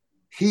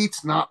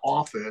 Heat's not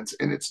offense,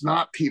 and it's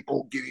not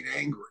people getting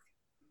angry.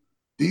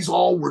 These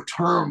all were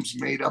terms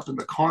made up in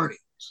the carnies.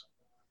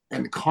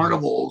 And the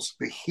carnivals,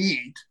 the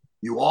heat,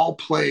 you all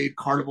played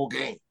carnival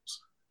games.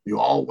 You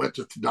all went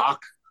to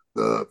knock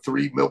the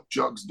 3 milk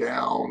jugs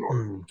down,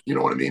 or you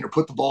know what I mean, or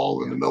put the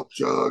ball in the milk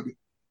jug,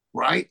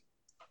 right?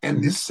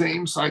 And the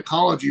same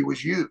psychology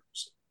was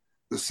used.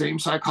 The same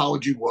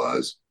psychology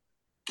was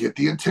get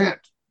the intent.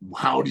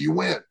 How do you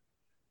win?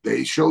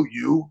 They show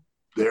you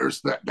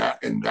there's that,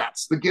 and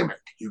that's the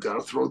gimmick. You got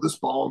to throw this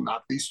ball,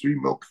 knock these 3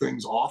 milk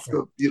things off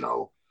the,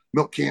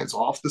 milk cans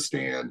off the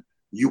stand.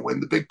 You win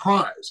the big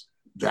prize.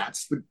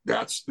 That's the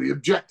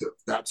objective.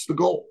 That's the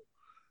goal.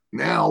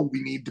 Now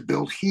we need to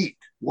build heat.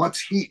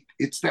 What's heat?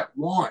 It's that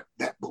want,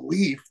 that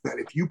belief that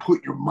if you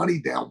put your money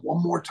down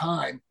one more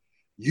time,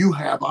 you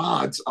have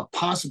odds of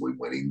possibly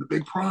winning the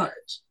big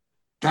prize.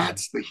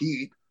 That's the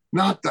heat,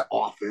 not the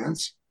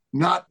offense,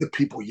 not the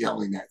people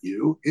yelling at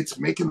you. It's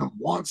making them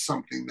want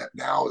something that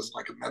now is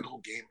like a mental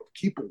game of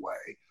keep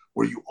away,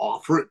 where you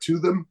offer it to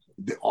them,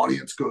 the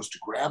audience goes to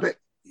grab it,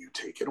 you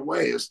take it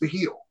away as the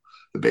heel.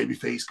 The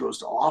babyface goes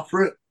to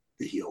offer it,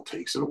 the heel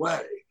takes it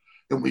away.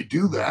 And we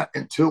do that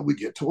until we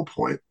get to a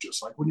point,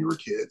 just like when you were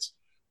kids,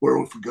 where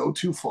if we go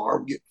too far,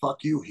 we get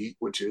fuck you heat,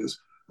 which is,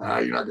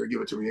 you're not going to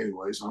give it to me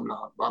anyways. I'm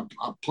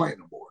playing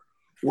no more.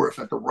 Or if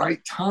at the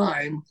right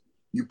time,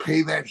 you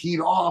pay that heat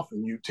off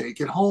and you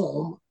take it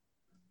home,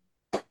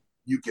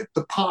 you get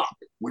the pop,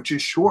 which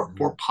is short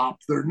for pop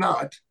their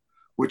nut,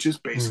 which is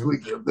basically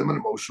give them an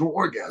emotional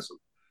orgasm,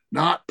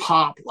 not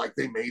pop like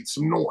they made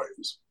some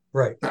noise.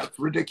 Right. That's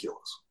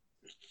ridiculous.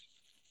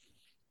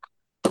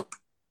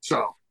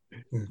 So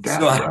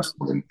that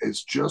wrestling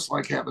is just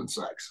like having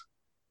sex,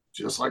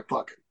 just like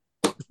fucking,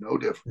 no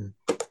different.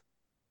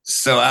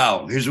 So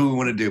Al, here's what we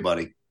want to do,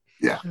 buddy.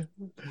 Yeah.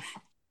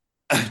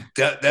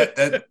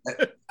 that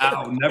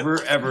I'll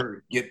never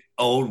ever get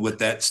old with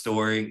that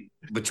story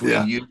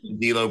between you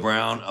and D'Lo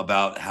Brown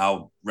about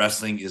how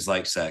wrestling is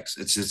like sex.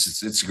 It's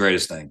the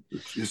greatest thing.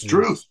 It's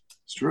truth.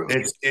 It's true.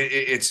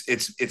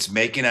 It's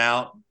making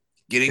out,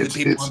 getting the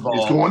people involved.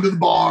 It's going to the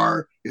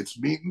bar. It's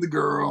meeting the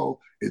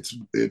girl. It's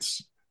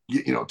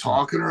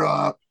talking her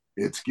up.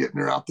 It's getting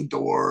her out the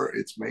door.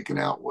 It's making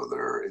out with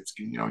her. It's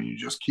you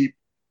just keep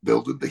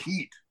building the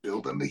heat.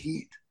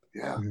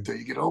 Yeah, until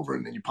you get over,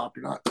 and then you pop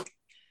your nut.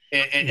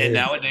 And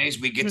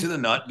nowadays we get to the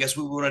nut. Guess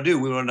what we want to do?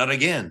 We want to nut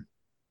again.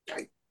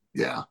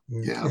 Yeah.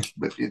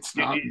 But it's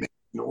not making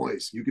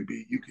noise. You could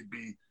be,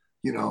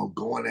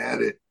 going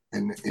at it,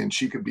 and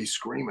she could be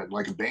screaming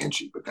like a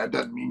banshee. But that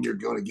doesn't mean you're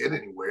going to get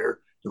anywhere.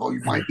 All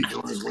you might be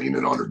doing is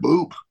leaning on her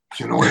boob.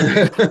 You know what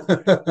I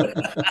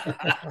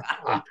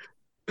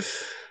mean?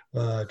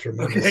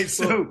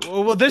 Tremendous. Okay,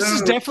 well, this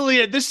is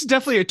definitely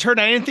a turn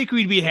I didn't think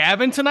we'd be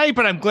having tonight,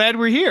 but I'm glad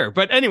we're here.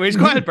 But anyways,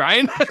 go ahead,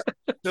 Brian.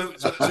 So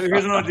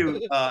here's what I'll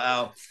do,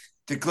 Al,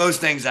 to close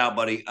things out,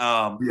 buddy.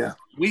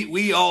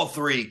 We all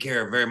three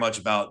care very much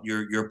about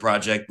your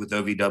project with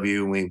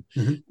OVW, and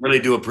we really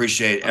do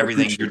appreciate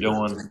everything you're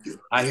doing.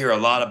 I hear a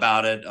lot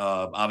about it.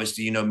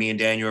 Obviously, me and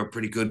Daniel are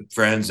pretty good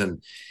friends,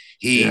 and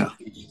he's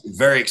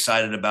very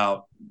excited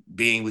about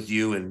being with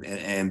you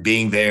and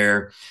being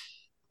there.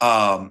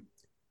 I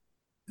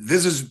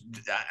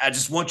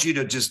just want you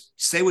to just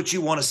say what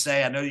you want to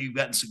say. I know you've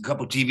gotten a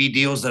couple TV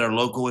deals that are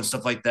local and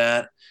stuff like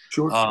that.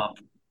 Sure.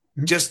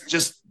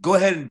 Just go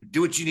ahead and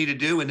do what you need to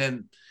do, and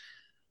then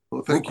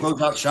we'll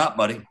close out shop,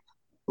 buddy.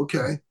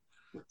 Okay.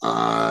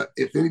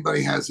 If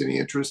anybody has any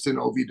interest in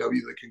OVW,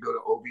 they can go to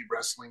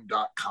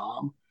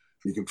ovwrestling.com.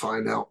 You can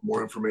find out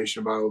more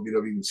information about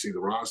OVW. You can see the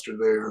roster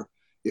there.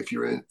 If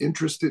you're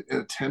interested in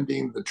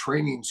attending the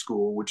training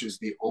school, which is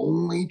the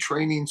only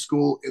training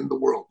school in the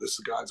world, this is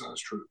the God's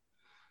honest truth.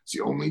 It's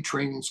the only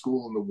training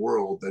school in the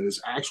world that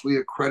is actually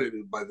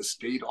accredited by the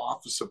State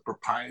Office of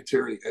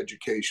Proprietary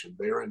Education.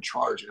 They are in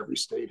charge. Every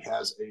state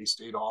has a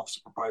State Office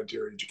of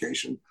Proprietary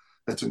Education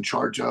that's in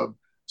charge of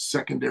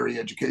secondary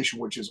education,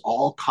 which is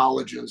all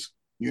colleges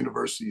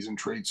universities and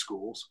trade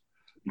schools.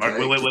 Mark,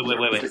 Okay? Wait.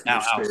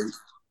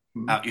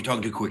 Now, you're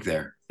talking too quick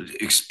there.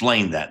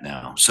 Explain that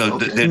now. So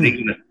Okay. they're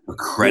going to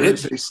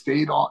credit? There is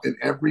in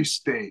every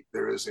state,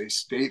 there is a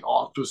state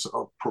office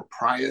of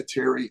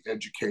proprietary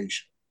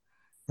education.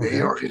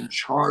 They are in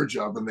charge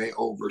of and they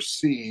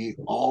oversee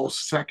all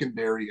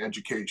secondary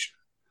education.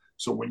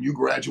 So when you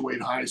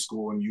graduate high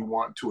school and you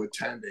want to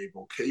attend a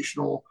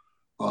vocational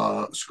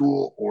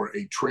school or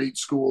a trade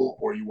school,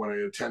 or you want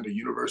to attend a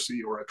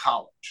university or a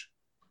college,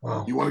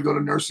 you want to go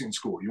to nursing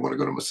school, you want to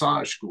go to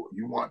massage school,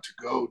 you want to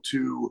go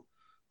to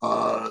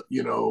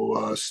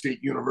state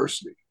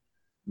university.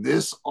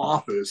 This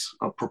office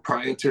of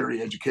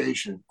proprietary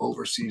education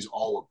oversees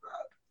all of that.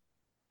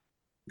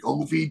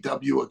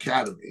 OVW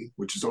Academy,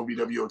 which is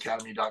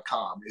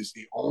ovwacademy.com, is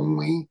the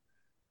only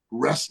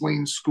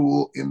wrestling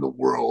school in the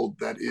world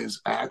that is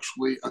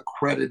actually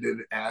accredited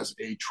as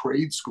a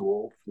trade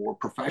school for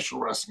professional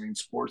wrestling,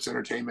 sports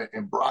entertainment,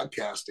 and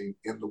broadcasting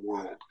in the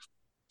world.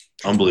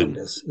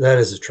 Unbelievable. That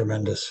is a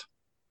tremendous.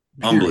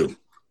 Unbelievable.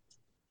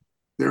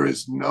 There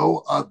is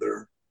no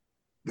other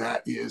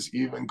that is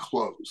even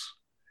close.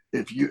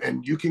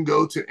 You can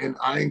go to, and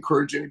I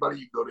encourage anybody,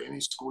 you go to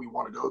any school you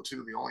want to go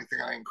to. The only thing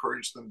I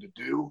encourage them to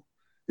do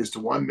is to,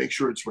 one, make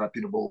sure it's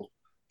reputable.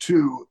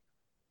 Two,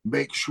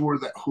 make sure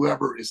that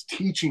whoever is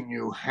teaching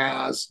you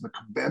has the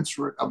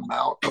commensurate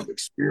amount of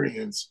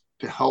experience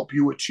to help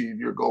you achieve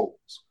your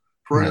goals.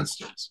 For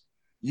instance,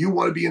 you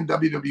want to be in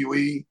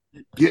WWE,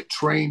 get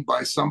trained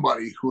by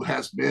somebody who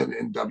has been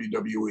in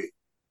WWE.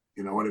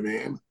 You know what I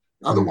mean?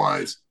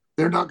 Otherwise,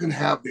 they're not going to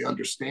have the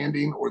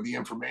understanding or the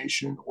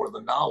information or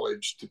the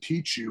knowledge to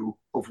teach you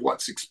of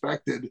what's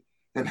expected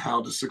and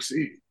how to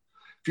succeed.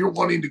 If you're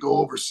wanting to go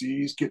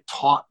overseas, get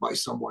taught by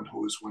someone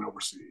who has went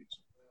overseas.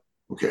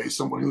 Okay,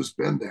 someone who's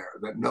been there,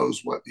 that knows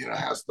what,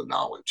 has the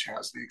knowledge,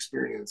 has the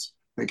experience,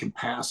 they can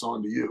pass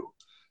on to you.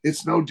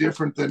 It's no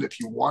different than if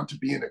you want to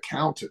be an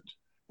accountant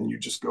and you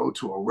just go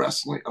to a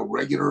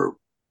regular,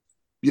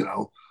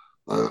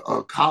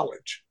 a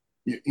college.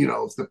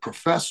 If the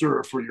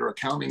professor for your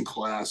accounting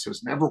class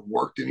has never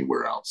worked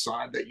anywhere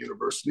outside that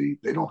university,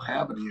 they don't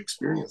have any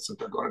experience that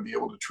they're going to be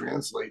able to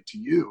translate to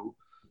you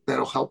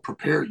that'll help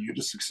prepare you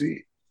to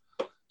succeed.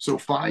 So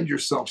find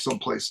yourself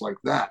someplace like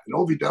that. And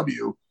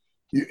OVW,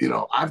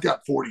 I've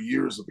got 40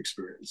 years of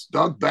experience.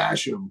 Doug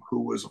Basham,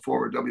 who was a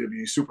former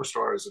WWE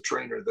superstar, is a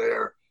trainer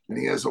there, and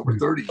he has over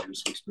 30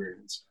 years of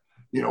experience.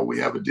 We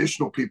have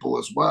additional people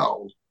as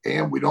well.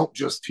 And we don't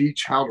just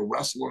teach how to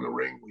wrestle in the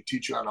ring. We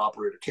teach you how to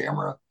operate a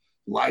camera,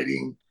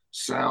 lighting,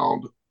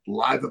 sound,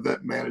 live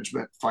event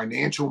management,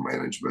 financial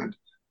management,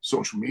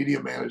 social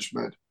media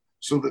management,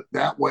 so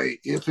that way,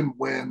 if and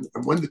when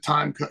the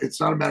time comes, it's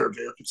not a matter of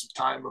if, it's a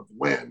time of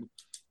when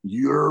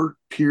your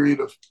period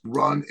of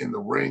run in the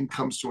ring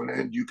comes to an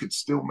end, you could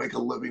still make a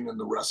living in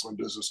the wrestling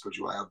business because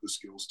you'll have the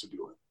skills to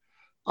do it.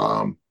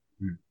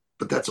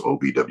 But that's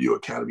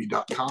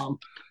ovwacademy.com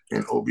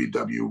and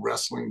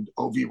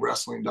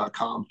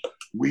ovwrestling.com.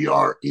 We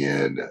are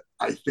in,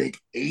 I think,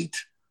 8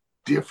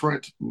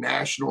 different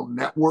national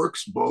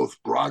networks, both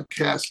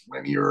broadcast,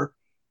 linear,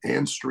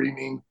 and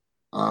streaming.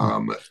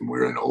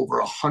 We're in over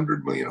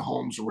 100 million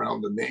homes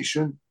around the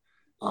nation.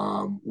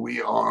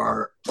 We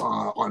are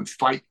on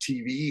Fight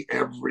TV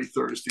every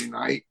Thursday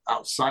night.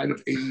 Outside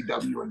of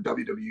AEW and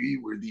WWE,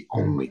 we're the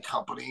only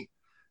company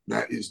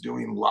that is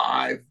doing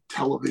live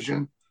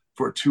television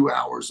for 2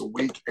 hours a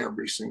week,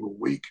 every single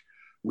week.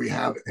 We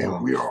are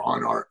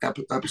on our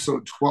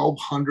episode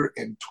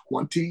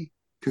 1,220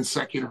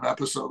 consecutive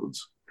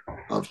episodes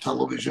of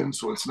television.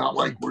 So it's not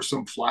like we're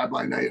some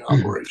fly-by-night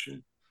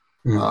operation.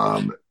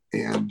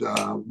 And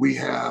we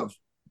have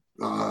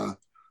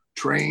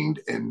trained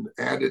and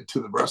added to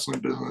the wrestling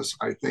business,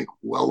 I think,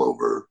 well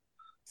over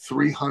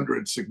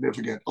 300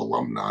 significant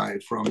alumni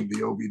from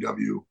the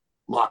OVW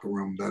locker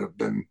room that have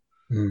been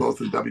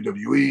both in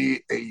WWE,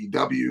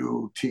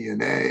 AEW,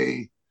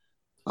 TNA,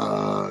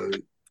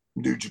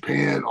 New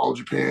Japan, All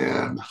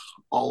Japan,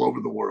 all over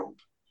the world.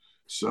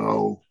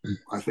 So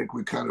I think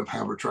we kind of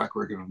have a track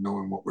record of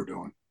knowing what we're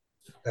doing.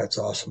 That's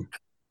awesome.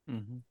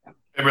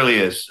 It really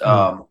is.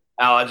 Al,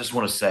 I just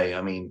want to say,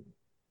 I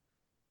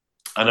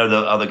know the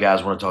other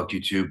guys want to talk to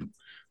you too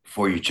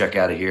before you check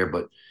out of here,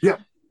 but yeah,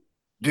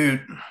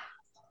 dude,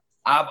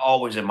 I've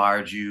always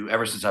admired you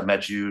ever since I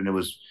met you, and it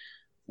was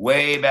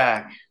way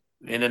back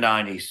in the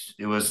 90s.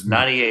 It was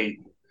 98,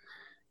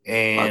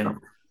 and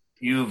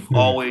you've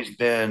always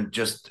been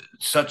just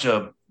such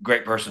a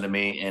great person to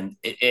me. And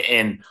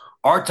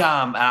our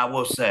time, I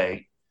will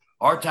say,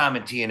 our time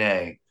in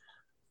TNA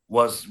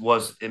was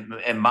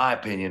in my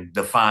opinion,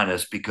 the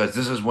finest, because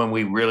this is when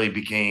we really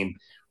became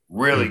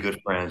really good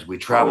friends. We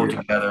traveled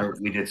together.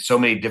 We did so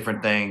many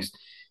different things.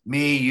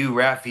 Me, you,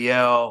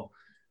 Raphael,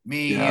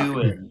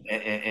 you,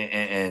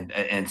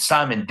 and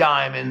Simon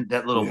Diamond,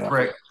 that little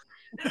prick.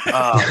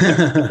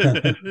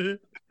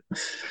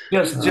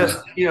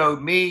 Just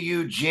me,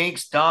 you,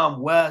 Jinx,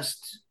 Dom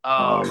West.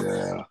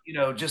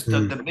 Just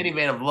the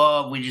minivan of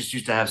love. We just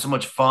used to have so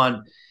much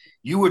fun.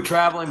 You were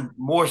traveling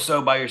more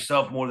so by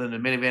yourself more than the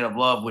minivan of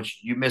love, which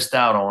you missed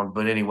out on.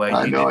 But anyway,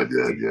 I know I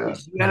did. Yeah,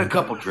 you had a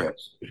couple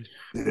trips.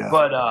 yeah.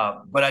 But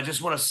I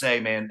just want to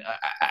say, man,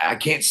 I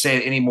can't say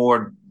it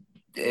anymore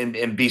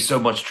and be so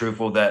much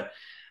truthful that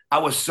I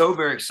was so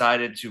very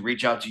excited to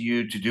reach out to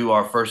you to do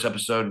our first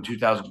episode in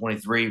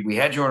 2023. We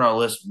had you on our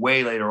list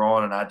way later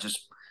on, and I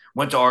just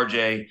went to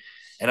RJ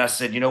and I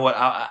said, you know what,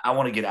 I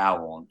want to get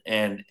Al on.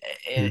 And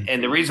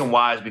the reason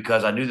why is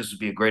because I knew this would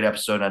be a great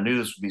episode. I knew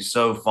this would be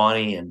so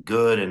funny and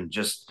good and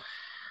just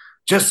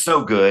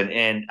so good.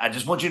 And I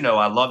just want you to know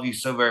I love you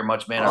so very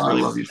much, man. I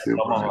really love you too,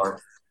 my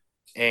heart.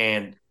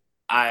 And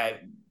I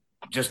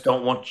just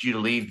don't want you to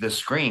leave this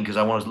screen because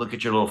I want to look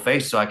at your little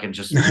face so I can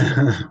just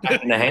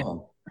back in the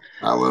hand.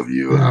 I love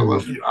you. I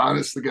love you.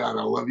 Honest to God,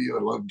 I love you.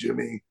 I love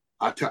Jimmy.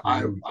 I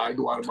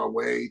go out of my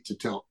way to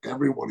tell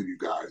every one of you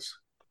guys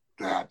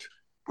that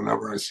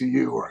whenever I see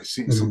you or I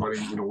see somebody,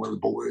 one of the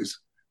boys,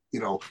 we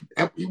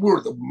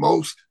were the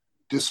most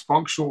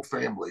dysfunctional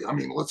family. I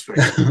mean, let's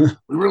face it,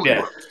 we really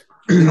were.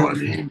 You know what I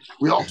mean?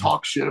 We all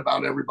talk shit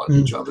about everybody,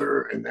 each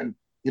other, and then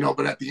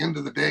but at the end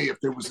of the day, if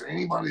there was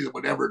anybody that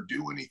would ever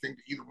do anything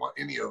to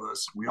any of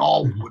us, we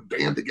all would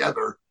band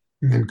together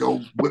and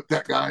go whip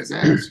that guy's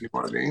ass. You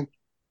know what I mean?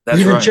 That's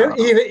even right.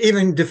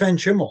 even defend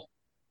Chimmel.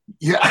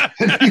 Yeah.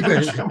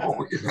 Even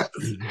Chimmel.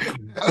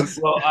 Yes.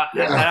 Well,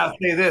 and I'll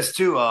say this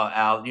too,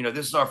 Al.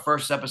 This is our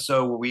first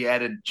episode where we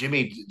added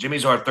Jimmy.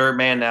 Jimmy's our third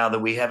man now that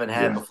we haven't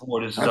had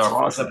before. This is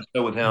our first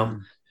episode with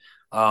him.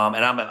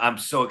 And I'm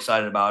so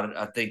excited about it.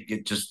 I think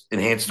it just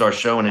enhances our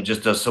show and it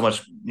just does so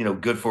much,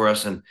 good for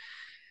us. And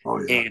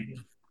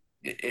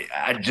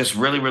I just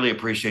really, really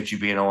appreciate you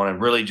being on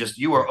and really just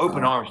you were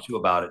open arms too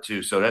about it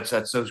too. So that's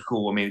so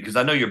cool. I mean, because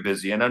I know you're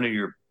busy and I know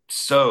you're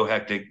so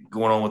hectic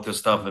going on with this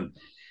stuff and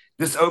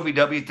this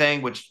OVW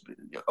thing, which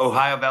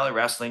Ohio Valley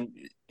Wrestling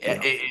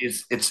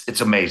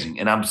it's amazing.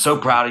 And I'm so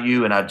proud of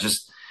you. And I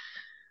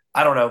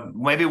don't know,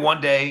 maybe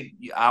one day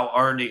I'll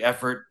earn the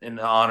effort and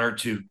the honor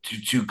to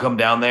come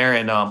down there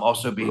and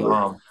also be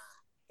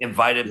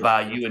invited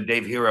by you and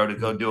Dave Hero to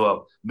go do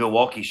a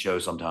Milwaukee show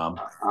sometime.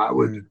 I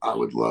would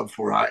love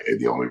for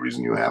the only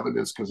reason you haven't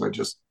is because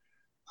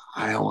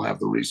I don't have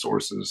the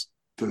resources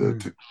to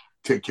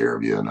take care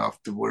of you enough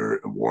to where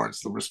it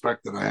warrants the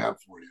respect that I have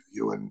for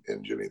you and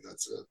Jimmy.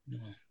 That's it.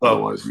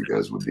 Otherwise, you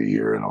guys would be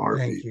here in a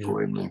heartbeat.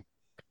 Believe me.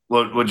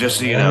 Well, just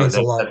so you know,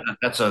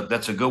 that's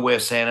a good way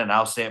of saying it, and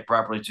I'll say it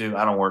properly too.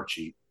 I don't work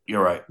cheap.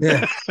 You're right.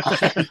 Yeah.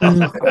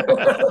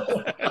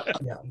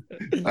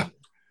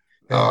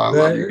 I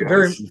love you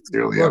guys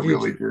sincerely. I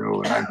really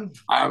do. And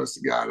I honest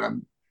to God,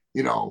 I'm,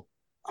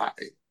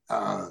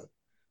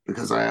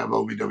 because I have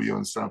OVW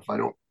and stuff, I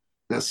don't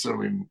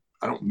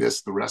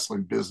miss the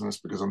wrestling business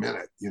because I'm in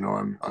it.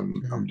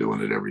 I'm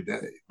doing it every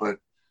day. But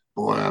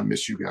boy, I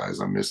miss you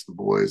guys. I miss the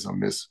boys. I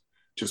miss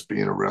just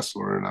being a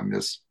wrestler, and I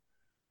miss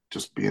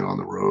just being on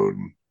the road.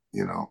 And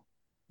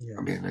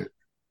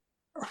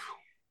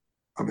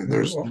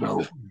there's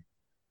no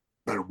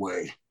better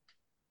way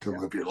to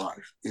live your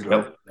life.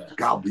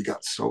 God, we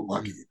got so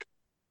lucky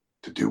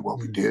to do what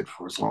we did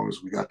for as long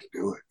as we got to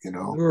do it.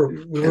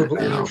 We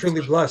were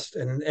truly blessed,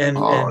 and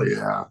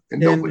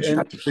nobody should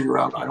have to figure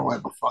out. I don't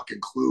have a fucking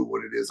clue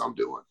what it is I'm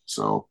doing.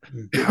 So,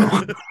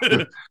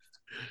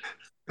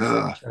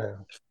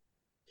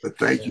 but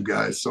thank you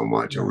guys so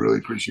much. I really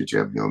appreciate you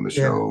having me on the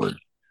show. And,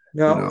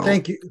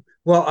 thank you.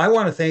 Well, I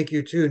want to thank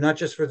you too, not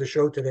just for the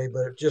show today,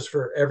 but just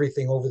for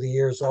everything over the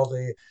years, all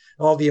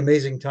the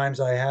amazing times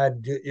I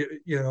had.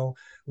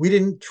 We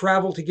didn't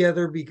travel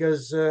together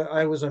because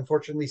I was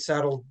unfortunately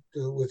saddled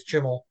with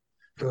Chimmel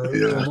for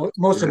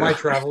most of my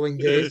traveling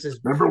days.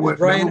 Remember when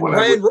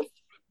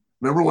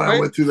I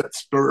went through that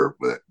spur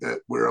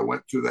where I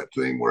went through that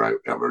thing where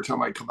every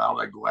time I come out,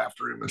 I go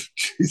after him and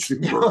chase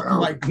him around.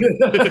 Oh my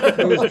goodness.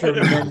 It was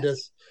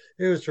tremendous.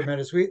 It was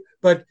tremendous.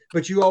 But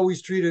you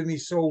always treated me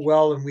so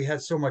well, and we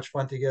had so much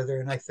fun together.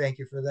 And I thank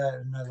you for that,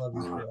 and I love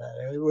you for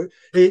that.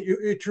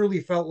 It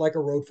truly felt like a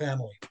road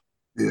family.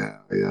 Yeah.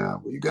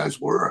 Well, you guys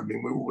were. I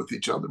mean, we were with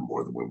each other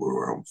more than we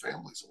were our own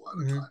families a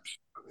lot of times.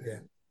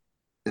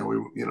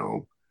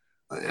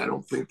 And I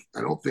don't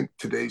think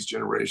today's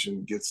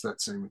generation gets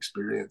that same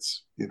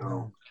experience.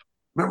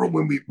 Remember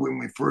when we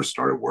first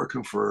started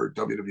working for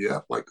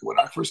WWF, like when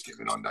I first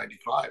came in on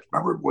 95.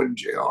 Remember when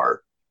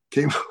JR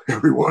came,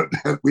 everyone,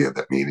 we had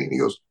that meeting. He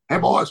goes, "Hey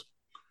boys,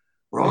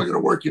 we're only going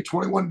to work you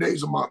 21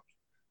 days a month,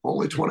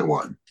 only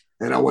 21."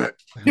 And I went,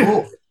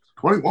 "Oh,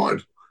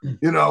 21,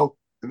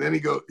 And then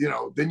he goes,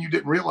 then you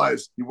didn't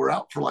realize you were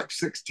out for like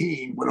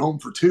 16, went home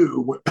for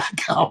 2, went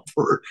back out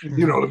for,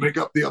 to make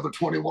up the other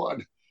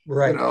 21.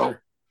 Right.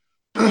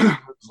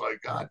 It's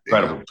like, God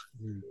damn.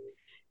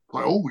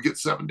 Like, we get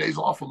 7 days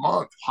off a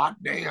month. Hot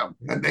damn.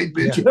 And they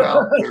bitch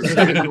about their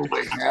schedule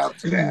they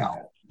have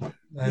now.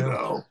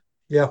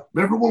 Yeah.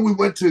 Remember when we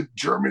went to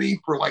Germany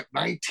for like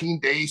 19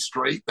 days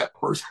straight? That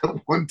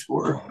person went to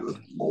her.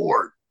 Good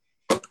Lord.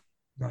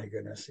 My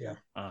goodness. Yeah.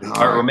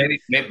 Or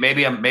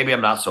maybe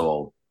I'm not so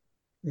old.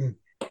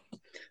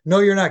 No,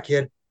 you're not,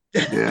 kid.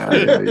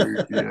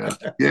 Yeah.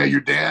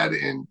 Your dad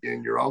and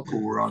your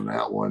uncle were on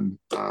that one.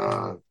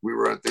 We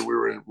were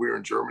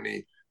in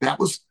Germany. That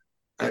was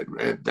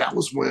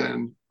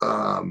when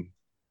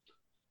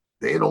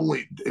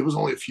it was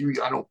only a few.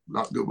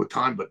 Not good with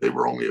time, but they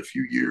were only a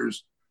few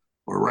years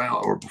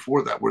around or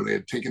before that where they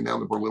had taken down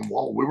the Berlin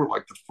Wall. We were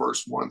like the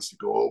first ones to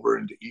go over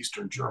into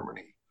Eastern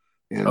Germany,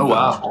 and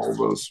all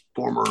those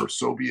former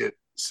Soviet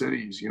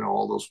cities.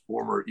 All those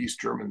former East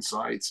German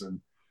sites,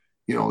 and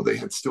they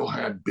had still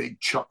had big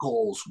chuck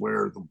holes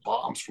where the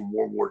bombs from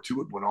World War II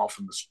had went off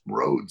in the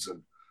roads,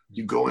 and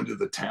you go into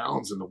the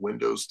towns and the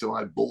windows still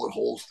had bullet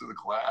holes through the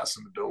glass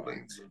in the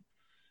buildings, and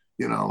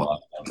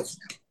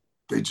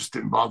they just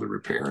didn't bother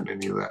repairing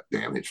any of that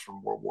damage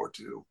from World War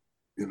II.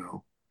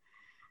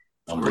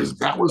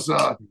 That was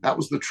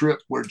the trip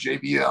where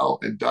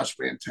JBL and Dutch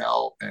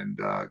Mantel and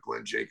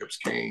Glenn Jacobs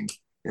Kane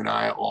and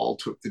I all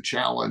took the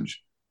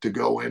challenge to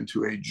go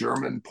into a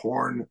German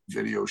porn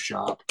video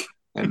shop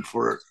and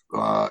for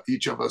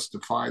each of us to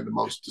find the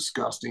most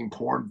disgusting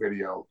porn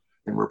video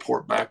and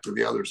report back to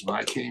the others. And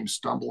I came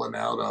stumbling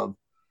out of,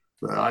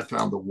 I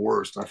found the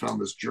worst. I found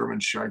this German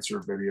Schweitzer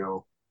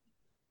video.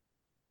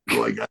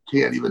 Like, I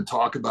can't even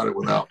talk about it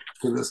without,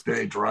 to this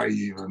day, dry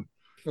heaving.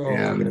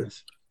 And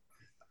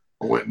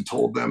I went and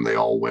told them. They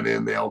all went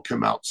in. They all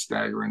come out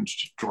staggering,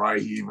 dry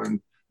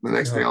heaving. The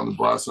next day on the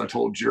bus, I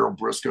told Jerry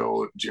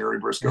Briscoe, and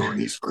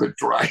he started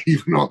dry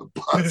heaving on the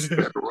bus. He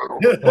had to run on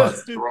the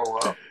bus, throw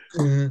up.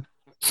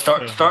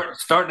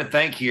 Starting to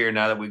think here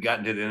now that we've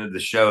gotten to the end of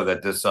the show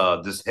that this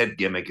head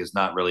gimmick is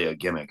not really a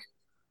gimmick.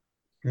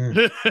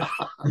 Well,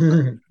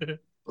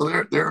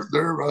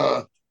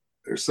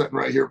 they're sitting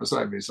right here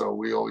beside me, so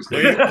we always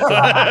do.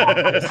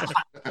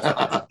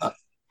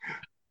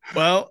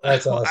 Well,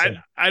 that's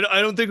awesome. I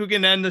don't think we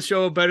can end the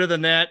show better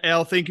than that.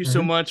 Al, thank you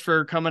so much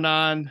for coming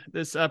on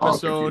this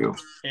episode,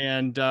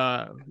 and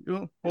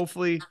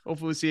hopefully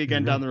see you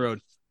again down the road.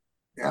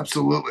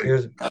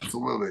 Absolutely.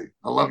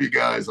 I love you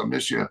guys. I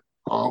miss you.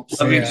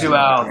 Love you too,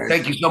 Al. Guys.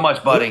 Thank you so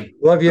much, buddy.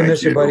 Love you.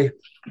 Miss you, buddy.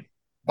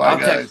 Bye,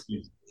 guys.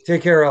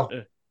 Take care, Al.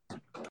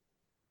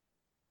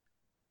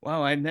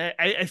 Wow,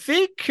 I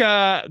think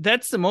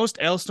that's the most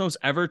Al Snow's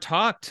ever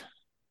talked,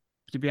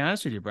 to be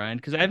honest with you, Brian,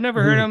 because I've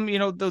never heard him,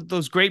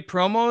 those great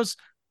promos,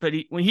 but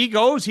when he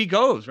goes,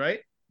 right?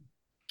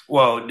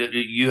 Well,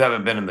 you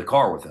haven't been in the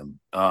car with him.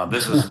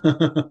 This is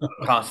a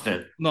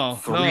constant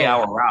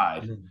 3-hour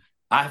ride.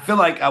 I feel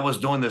like I was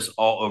doing this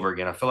all over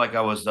again. I feel like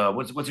I was,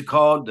 what's it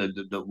called? What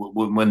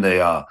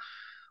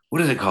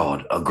is it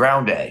called? A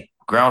groundhog day.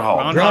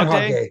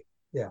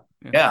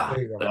 Yeah.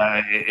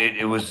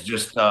 It was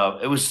just,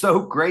 it was so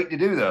great to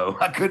do, though.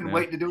 I couldn't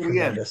wait to do it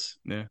again.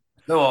 Yeah.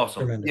 So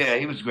awesome. Tremendous. Yeah,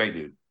 he was a great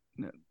dude.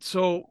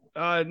 So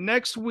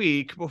next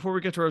week, before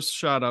we get to our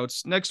shout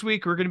outs, next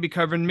week we're going to be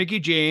covering Mickie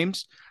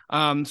James.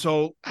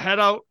 So head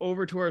out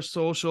over to our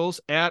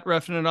socials at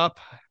Reffing It Up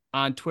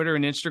on Twitter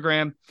and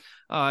Instagram.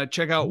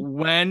 Check out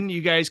when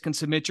you guys can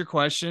submit your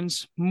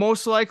questions.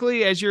 Most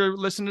likely, as you're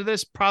listening to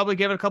this, probably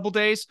give it a couple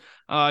days.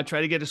 Try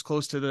to get as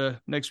close to the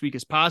next week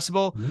as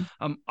possible.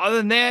 Other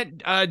than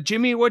that,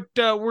 Jimmy, where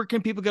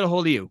can people get a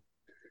hold of you?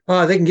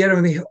 They can get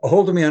a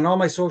hold of me on all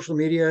my social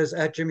medias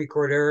at Jimmy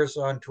Corderas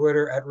on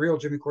Twitter, at Real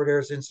Jimmy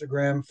Corderas,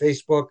 Instagram,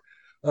 Facebook,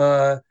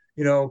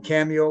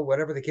 Cameo,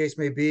 whatever the case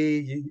may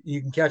be. You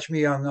can catch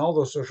me on all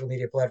those social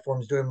media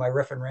platforms doing my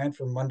Ref and Rant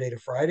from Monday to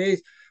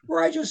Fridays,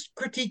 where I just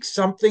critique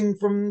something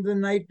from the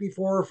night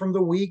before or from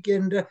the week.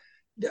 And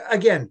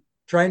again,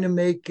 trying to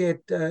make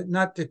it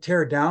not to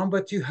tear down,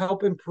 but to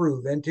help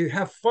improve and to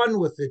have fun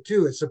with it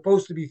too. It's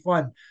supposed to be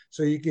fun.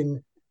 So you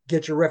can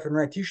get your Ref and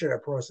Rant t-shirt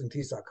at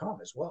ProWrestlingTees.com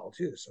as well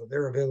too. So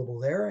they're available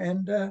there.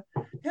 And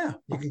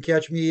you can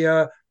catch me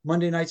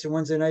Monday nights and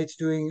Wednesday nights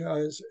doing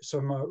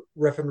some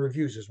Ref and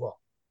reviews as well.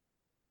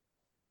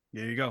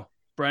 There you go.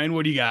 Brian,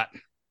 what do you got?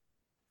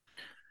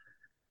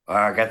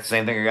 I got the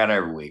same thing I got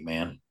every week,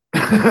 man.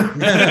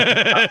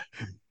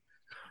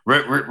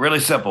 Really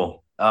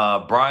simple.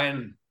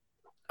 Brian,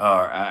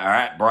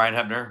 at Brian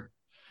Hebner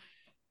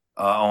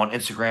on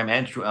Instagram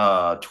and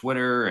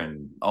Twitter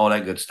and all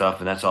that good stuff,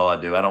 and that's all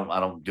I do. I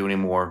don't do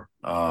anymore.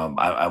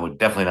 I would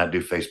definitely not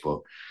do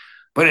Facebook.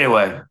 But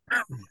anyway,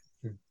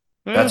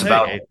 that's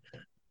about it.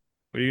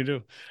 What do you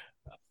do?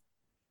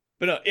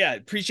 But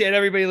appreciate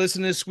everybody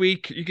listening this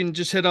week. You can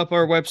just hit up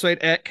our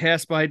website at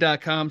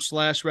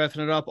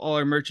castby.com/reffing-it-up. All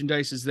our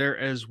merchandise is there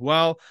as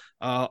well.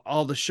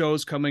 All the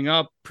shows coming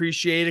up.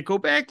 Appreciate it. Go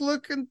back,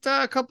 look at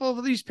a couple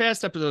of these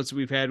past episodes that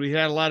we've had. We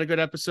had a lot of good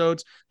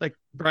episodes. Like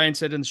Brian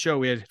said in the show,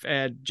 we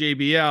had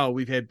JBL,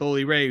 we've had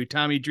Bully Ray,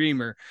 Tommy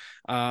Dreamer.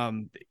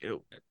 The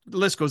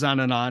list goes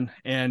on.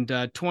 And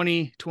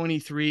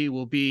 2023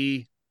 will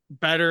be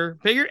better,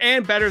 bigger,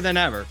 and better than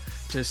ever,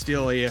 to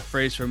steal a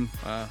phrase from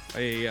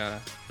a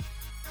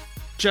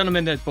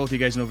gentleman that both of you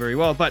guys know very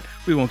well, but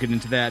we won't get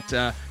into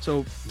that.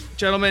 So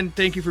gentlemen,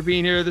 thank you for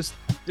being here this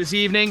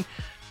evening.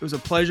 It was a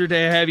pleasure to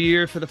have you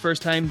here for the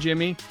first time,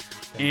 Jimmy,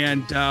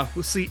 and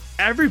we'll see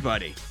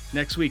everybody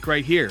next week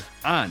right here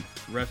on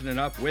Reffing It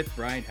Up with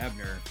Brian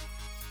Hebner.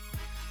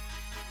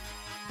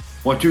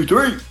 1, 2,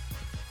 3.